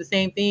trying to do the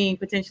same thing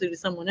potentially to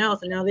someone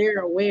else, and now they're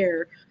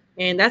aware,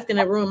 and that's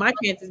gonna ruin my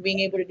chances being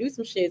able to do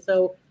some shit.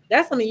 So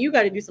that's something you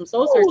got to do some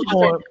soul searching.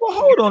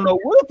 Hold on, though.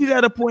 What if he's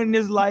at a point in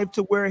his life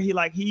to where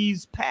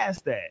he's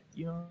past that?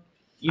 You know,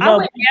 I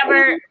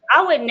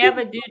would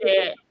never do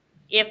that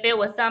if it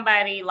was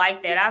somebody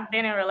like that. I've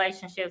been in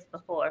relationships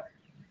before,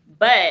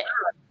 but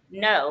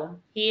no,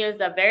 he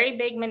is a very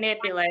big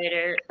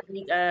manipulator.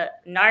 He's a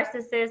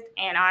narcissist,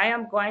 and I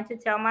am going to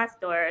tell my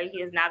story.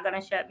 He is not going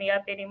to shut me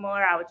up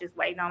anymore. I was just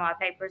waiting on my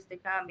papers to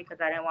come because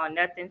I didn't want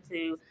nothing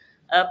to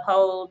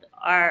uphold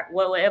or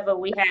whatever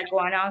we had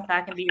going on so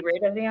I can be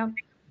rid of him.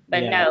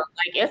 But no,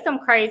 like, it's some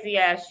crazy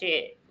ass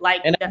shit.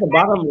 Like, and the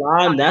bottom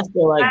line, that's the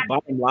like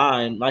bottom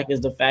line, like,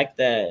 is the fact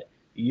that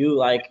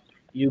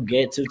you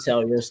get to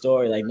tell your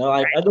story. Like, no,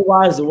 like,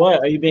 otherwise, what?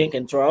 Are you being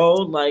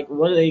controlled? Like,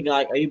 what are they,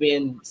 like, are you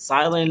being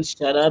silent,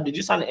 shut up? Did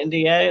you sign an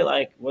NDA?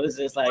 Like, what is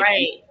this? Like,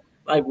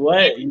 like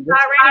what? You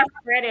already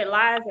spreaded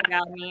lies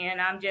about me,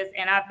 and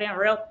I've been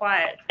real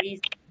quiet.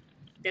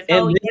 This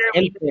whole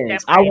year,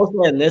 I will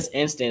say in this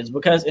instance,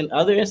 because in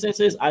other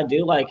instances, I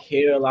do, like,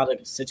 hear a lot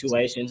of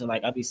situations, and,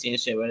 like, I'll be seeing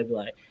shit where they'll be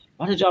like,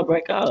 why did y'all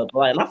break up?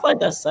 Like, and I feel like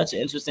that's such an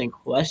interesting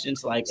question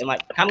to, like, and,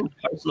 like, kind of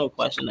personal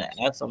question to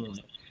ask someone.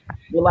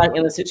 But, like,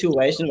 in a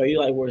situation where you,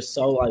 like, were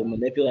so, like,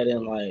 manipulated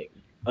and, like,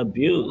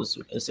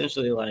 abused,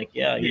 essentially, like,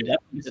 yeah, you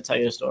definitely need to tell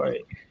your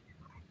story.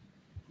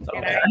 So,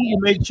 I need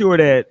to make sure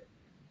that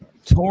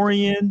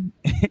Torian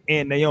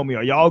and Naomi,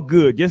 are y'all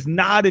good? Just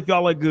nod if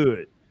y'all are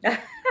good.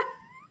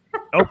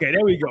 Okay,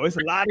 there we go. It's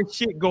a lot of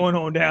shit going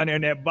on down there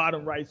in that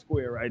bottom right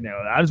square right now.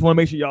 I just want to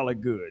make sure y'all are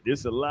good.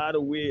 There's a lot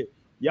of weird.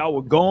 Y'all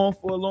were gone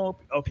for a long.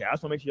 Okay, I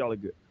just want to make sure y'all are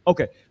good.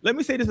 Okay, let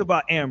me say this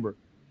about Amber.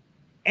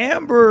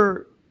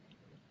 Amber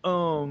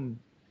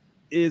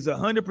is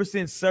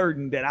 100%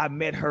 certain that I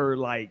met her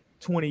like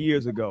 20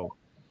 years ago.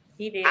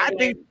 He did. I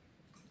think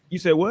you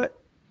said what?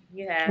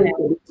 You have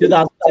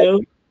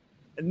 2002.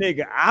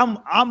 Nigga, I'm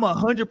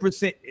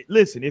 100%.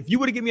 Listen, if you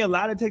were to give me a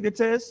lie detector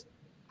test,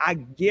 I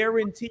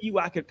guarantee you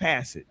I could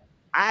pass it.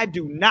 I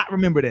do not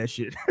remember that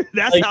shit.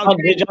 That's like, how.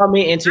 Did y'all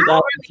meet in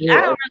 2002?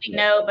 I don't really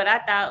know, but I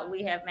thought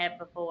we have met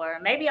before,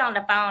 maybe on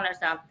the phone or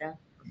something.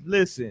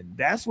 Listen,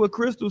 that's what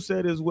Crystal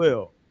said as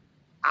well.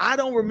 I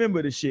don't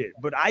remember the shit,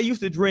 but I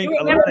used to drink. You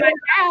remember my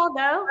child,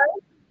 though.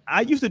 I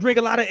used to drink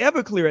a lot of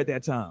Everclear at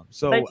that time.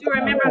 So, but you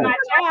remember my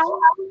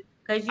child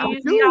because you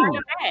used to be all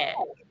bad.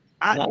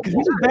 Because he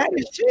was bad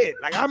as shit.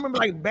 Like, I remember,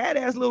 like,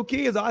 badass little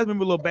kids. I always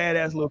remember little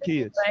badass little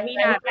kids. But he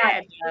not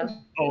bad, though.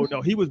 Oh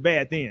no, he was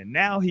bad then.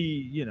 Now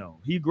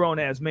he grown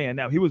ass man.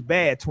 Now he was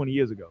bad 20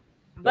 years ago.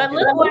 But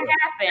look what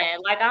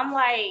happened. Like, I'm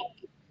like,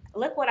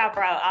 look what I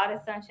brought. All the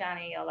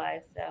sunshine in your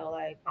life. So,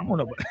 like, I don't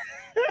know.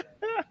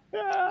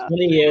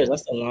 20 years,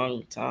 that's a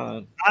long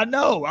time. I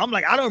know. I'm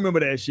like, I don't remember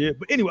that shit.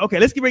 But anyway, okay,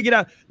 let's get ready to get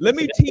out. Let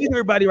me tease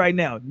everybody right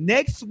now.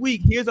 Next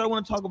week, here's what I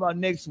want to talk about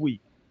next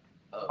week.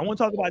 I want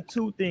to talk about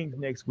 2 things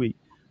next week.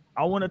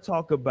 I want to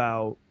talk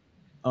about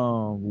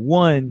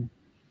one,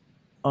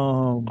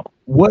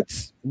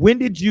 when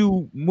did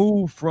you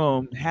move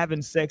from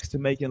having sex to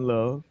making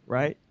love,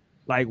 right?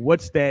 Like,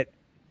 what's that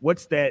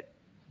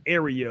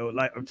area,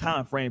 like, of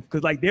time frame?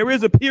 Because, like, there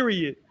is a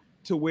period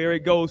to where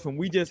it goes from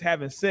we just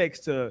having sex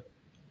to,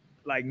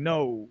 like,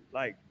 no,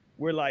 like,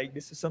 we're like,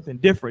 this is something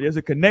different. There's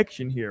a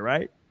connection here,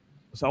 right?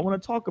 So I want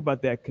to talk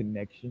about that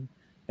connection.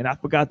 And I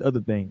forgot the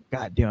other thing.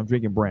 God damn, I'm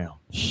drinking brown.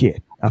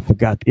 Shit, I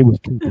forgot. It was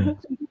 2 things.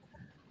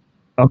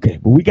 Okay,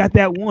 but we got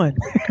that one.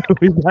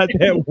 We got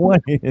that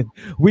one in.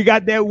 We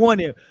got that one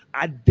in.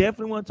 I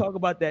definitely want to talk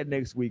about that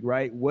next week,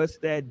 right? What's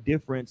that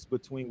difference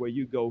between where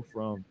you go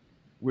from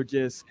we're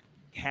just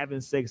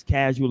having sex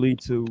casually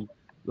to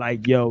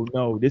like, yo,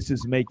 no, this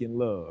is making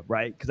love,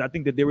 right? Because I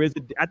think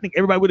that I think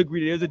everybody would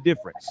agree there's a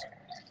difference.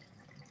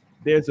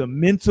 There's a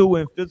mental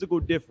and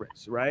physical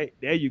difference, right?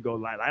 There you go.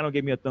 Like, I don't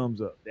give me a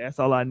thumbs up. That's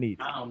all I need.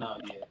 I don't know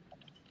yet.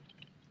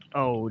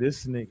 Oh,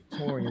 this nigga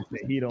Torian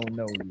said he don't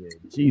know yet.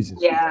 Jesus.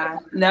 Yeah.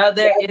 No,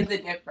 there is a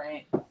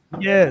difference.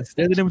 Yes,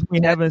 there's a difference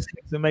between having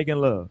sex and making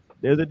love.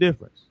 There's a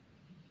difference.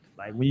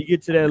 Like when you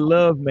get to that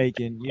love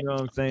making, you know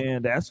what I'm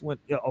saying? That's when,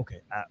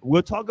 okay,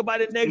 we'll talk about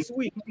it next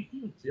week.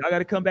 So y'all got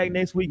to come back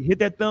next week. Hit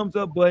that thumbs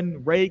up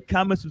button, rate,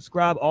 comment,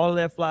 subscribe, all of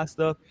that fly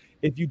stuff.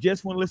 If you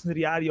just want to listen to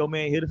the audio,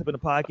 man, hit us up in the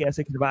podcast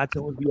section of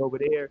iTunes. Be over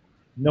there.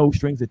 No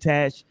strings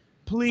attached.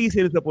 Please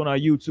hit us up on our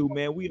YouTube,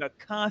 man. We are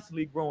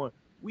constantly growing.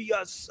 We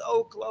are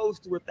so close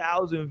to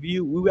 1,000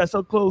 views. We are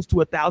so close to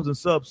 1,000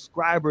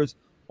 subscribers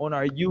on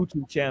our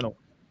YouTube channel.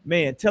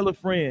 Man, tell a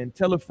friend of a friend,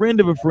 tell a friend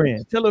of a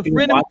friend.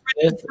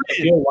 If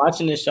you're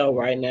watching this show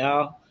right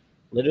now,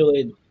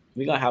 literally,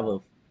 we're going to have a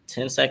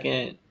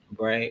 10-second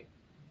break,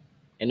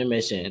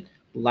 intermission.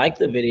 Like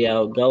the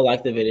video. Go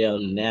like the video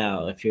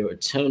now. If you're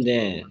tuned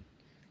in,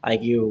 like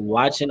you're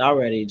watching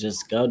already,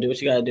 just go do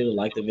what you got to do to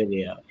like the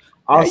video.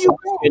 Also, if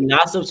you're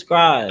not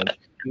subscribed,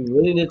 you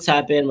really need to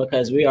tap in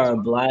because we are a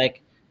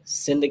Black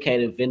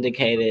syndicated,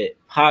 vindicated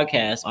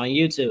podcast on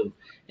YouTube.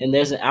 And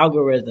there's an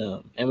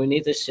algorithm, and we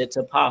need this shit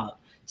to pop.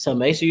 So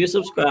make sure you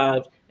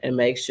subscribe and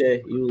make sure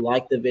you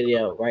like the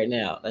video right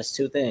now. That's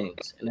 2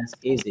 things, and that's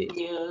easy.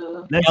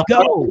 Yeah. Let's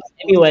go.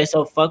 Anyway,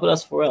 so fuck with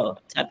us for real.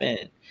 Tap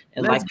in.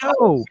 And let's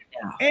go.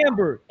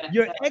 Amber,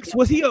 your ex,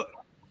 was he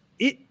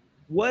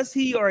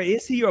or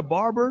is he a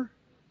barber?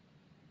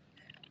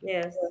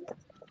 Yes.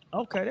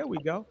 Okay, there we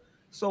go.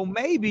 So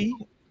maybe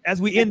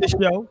as we end the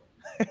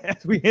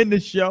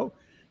show,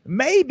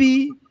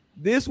 maybe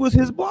this was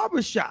his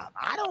barbershop.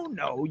 I don't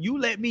know. You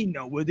let me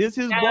know. Was this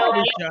his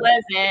barbershop? It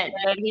wasn't,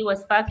 but he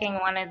was fucking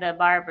one of the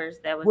barbers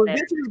that was there.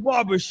 Was this his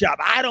barbershop?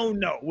 I don't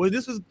know.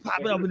 This was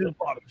popping up in his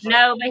barbershop?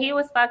 No, but he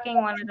was fucking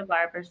one of the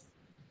barbers.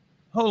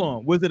 Hold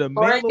on. Was it a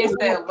male? Or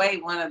said,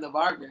 wait, one of the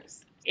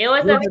barbers. It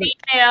was a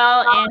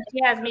female, and she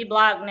has me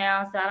blocked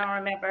now, so I don't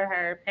remember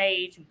her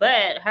page.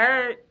 But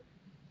her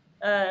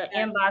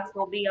inbox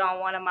will be on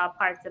one of my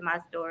parts of my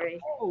story.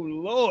 Oh,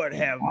 Lord,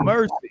 have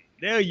mercy.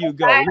 There you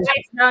go. I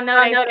don't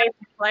know they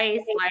place,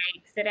 like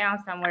sit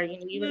down somewhere.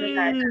 You was a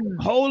guy.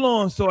 Hold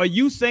on. So are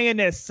you saying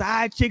that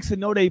side chicks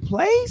know they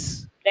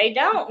place? They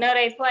don't know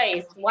they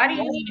place. Why do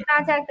you need to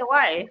contact the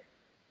wife?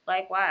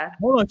 Like why?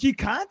 Hold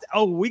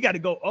on, we got to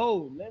go.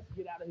 Oh, let's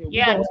get out of here.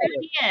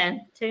 Yeah,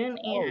 tune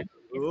in.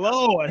 Oh,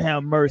 Lord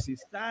have mercy.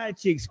 Side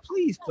chicks,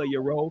 please play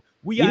your role.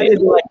 We got to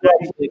do like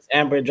Netflix,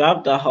 Amber.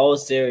 Drop the whole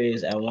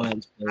series at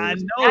once. Please. I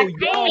know.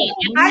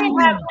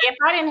 If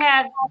I didn't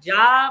have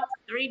jobs,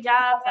 3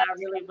 jobs, I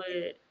really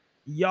would.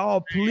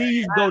 Y'all,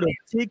 please go to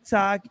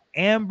TikTok,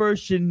 Amber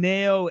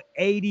Chanel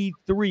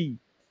 83.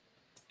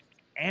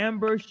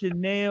 Amber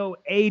Chanel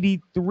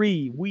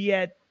 83. We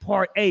at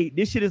part 8.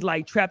 This shit is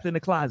like trapped in the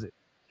closet.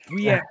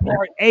 We at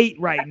part 8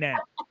 right now.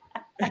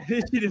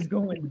 This shit is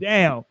going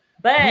down.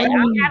 But I'm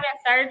having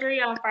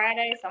surgery on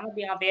Friday, so I'm gonna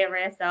be on bed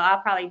rest. So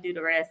I'll probably do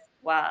the rest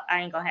while I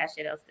ain't gonna have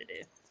shit else to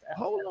do. So.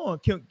 Hold on,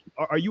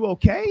 are you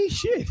okay?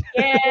 Shit.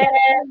 Yeah,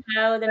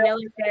 no, the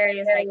military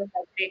is like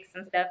fix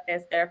some stuff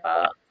that's their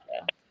fault.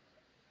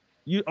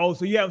 So.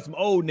 So you have some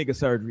old nigga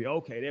surgery.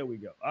 Okay, there we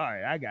go. All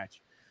right, I got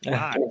you. All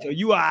right, so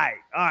you all right.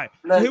 All right.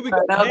 So here we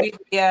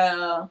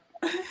go.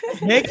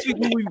 Next week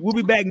we'll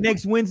be back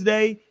next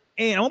Wednesday,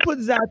 and I'm gonna put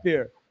this out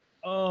there.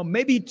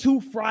 Maybe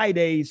 2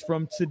 Fridays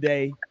from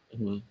today.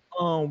 Mm-hmm.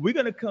 We're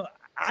gonna come.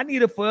 I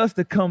need it for us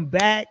to come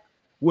back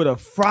with a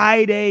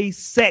Friday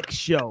sex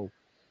show.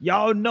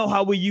 Y'all know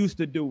how we used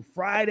to do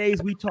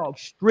Fridays. We talk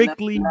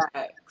strictly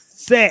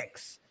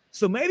sex.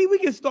 So maybe we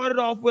can start it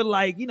off with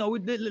like,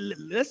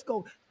 let's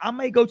go. I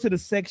may go to the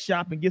sex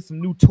shop and get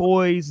some new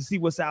toys and see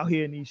what's out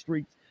here in these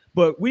streets.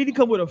 But we need to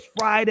come with a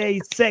Friday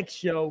sex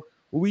show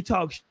where we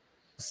talk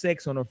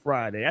sex on a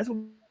Friday. That's what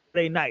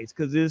Friday nights,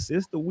 because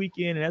it's the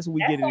weekend and that's what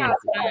we get into.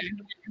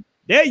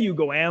 There you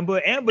go, Amber.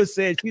 Amber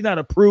said she's not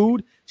a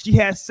prude. She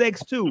has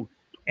sex too.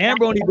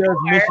 Amber only does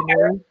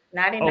missionary.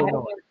 Not even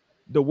no.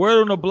 The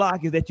word on the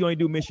block is that you only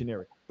do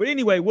missionary. But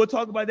anyway, we'll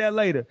talk about that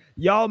later.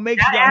 Y'all make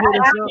sure y'all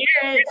hit us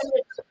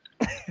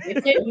up.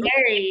 It's just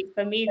married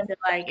for me to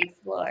like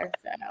explore.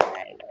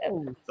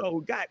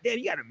 So goddamn,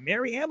 you gotta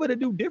marry Amber to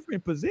do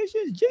different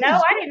positions. Jeez.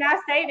 No, I did not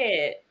say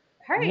that.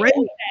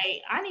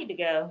 I need to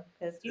go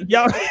because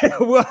y'all.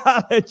 Well,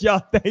 I'll let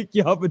y'all. Thank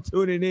y'all for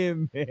tuning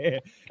in, man.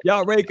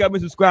 Y'all rate,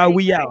 comment, subscribe.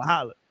 We out.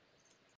 Holla.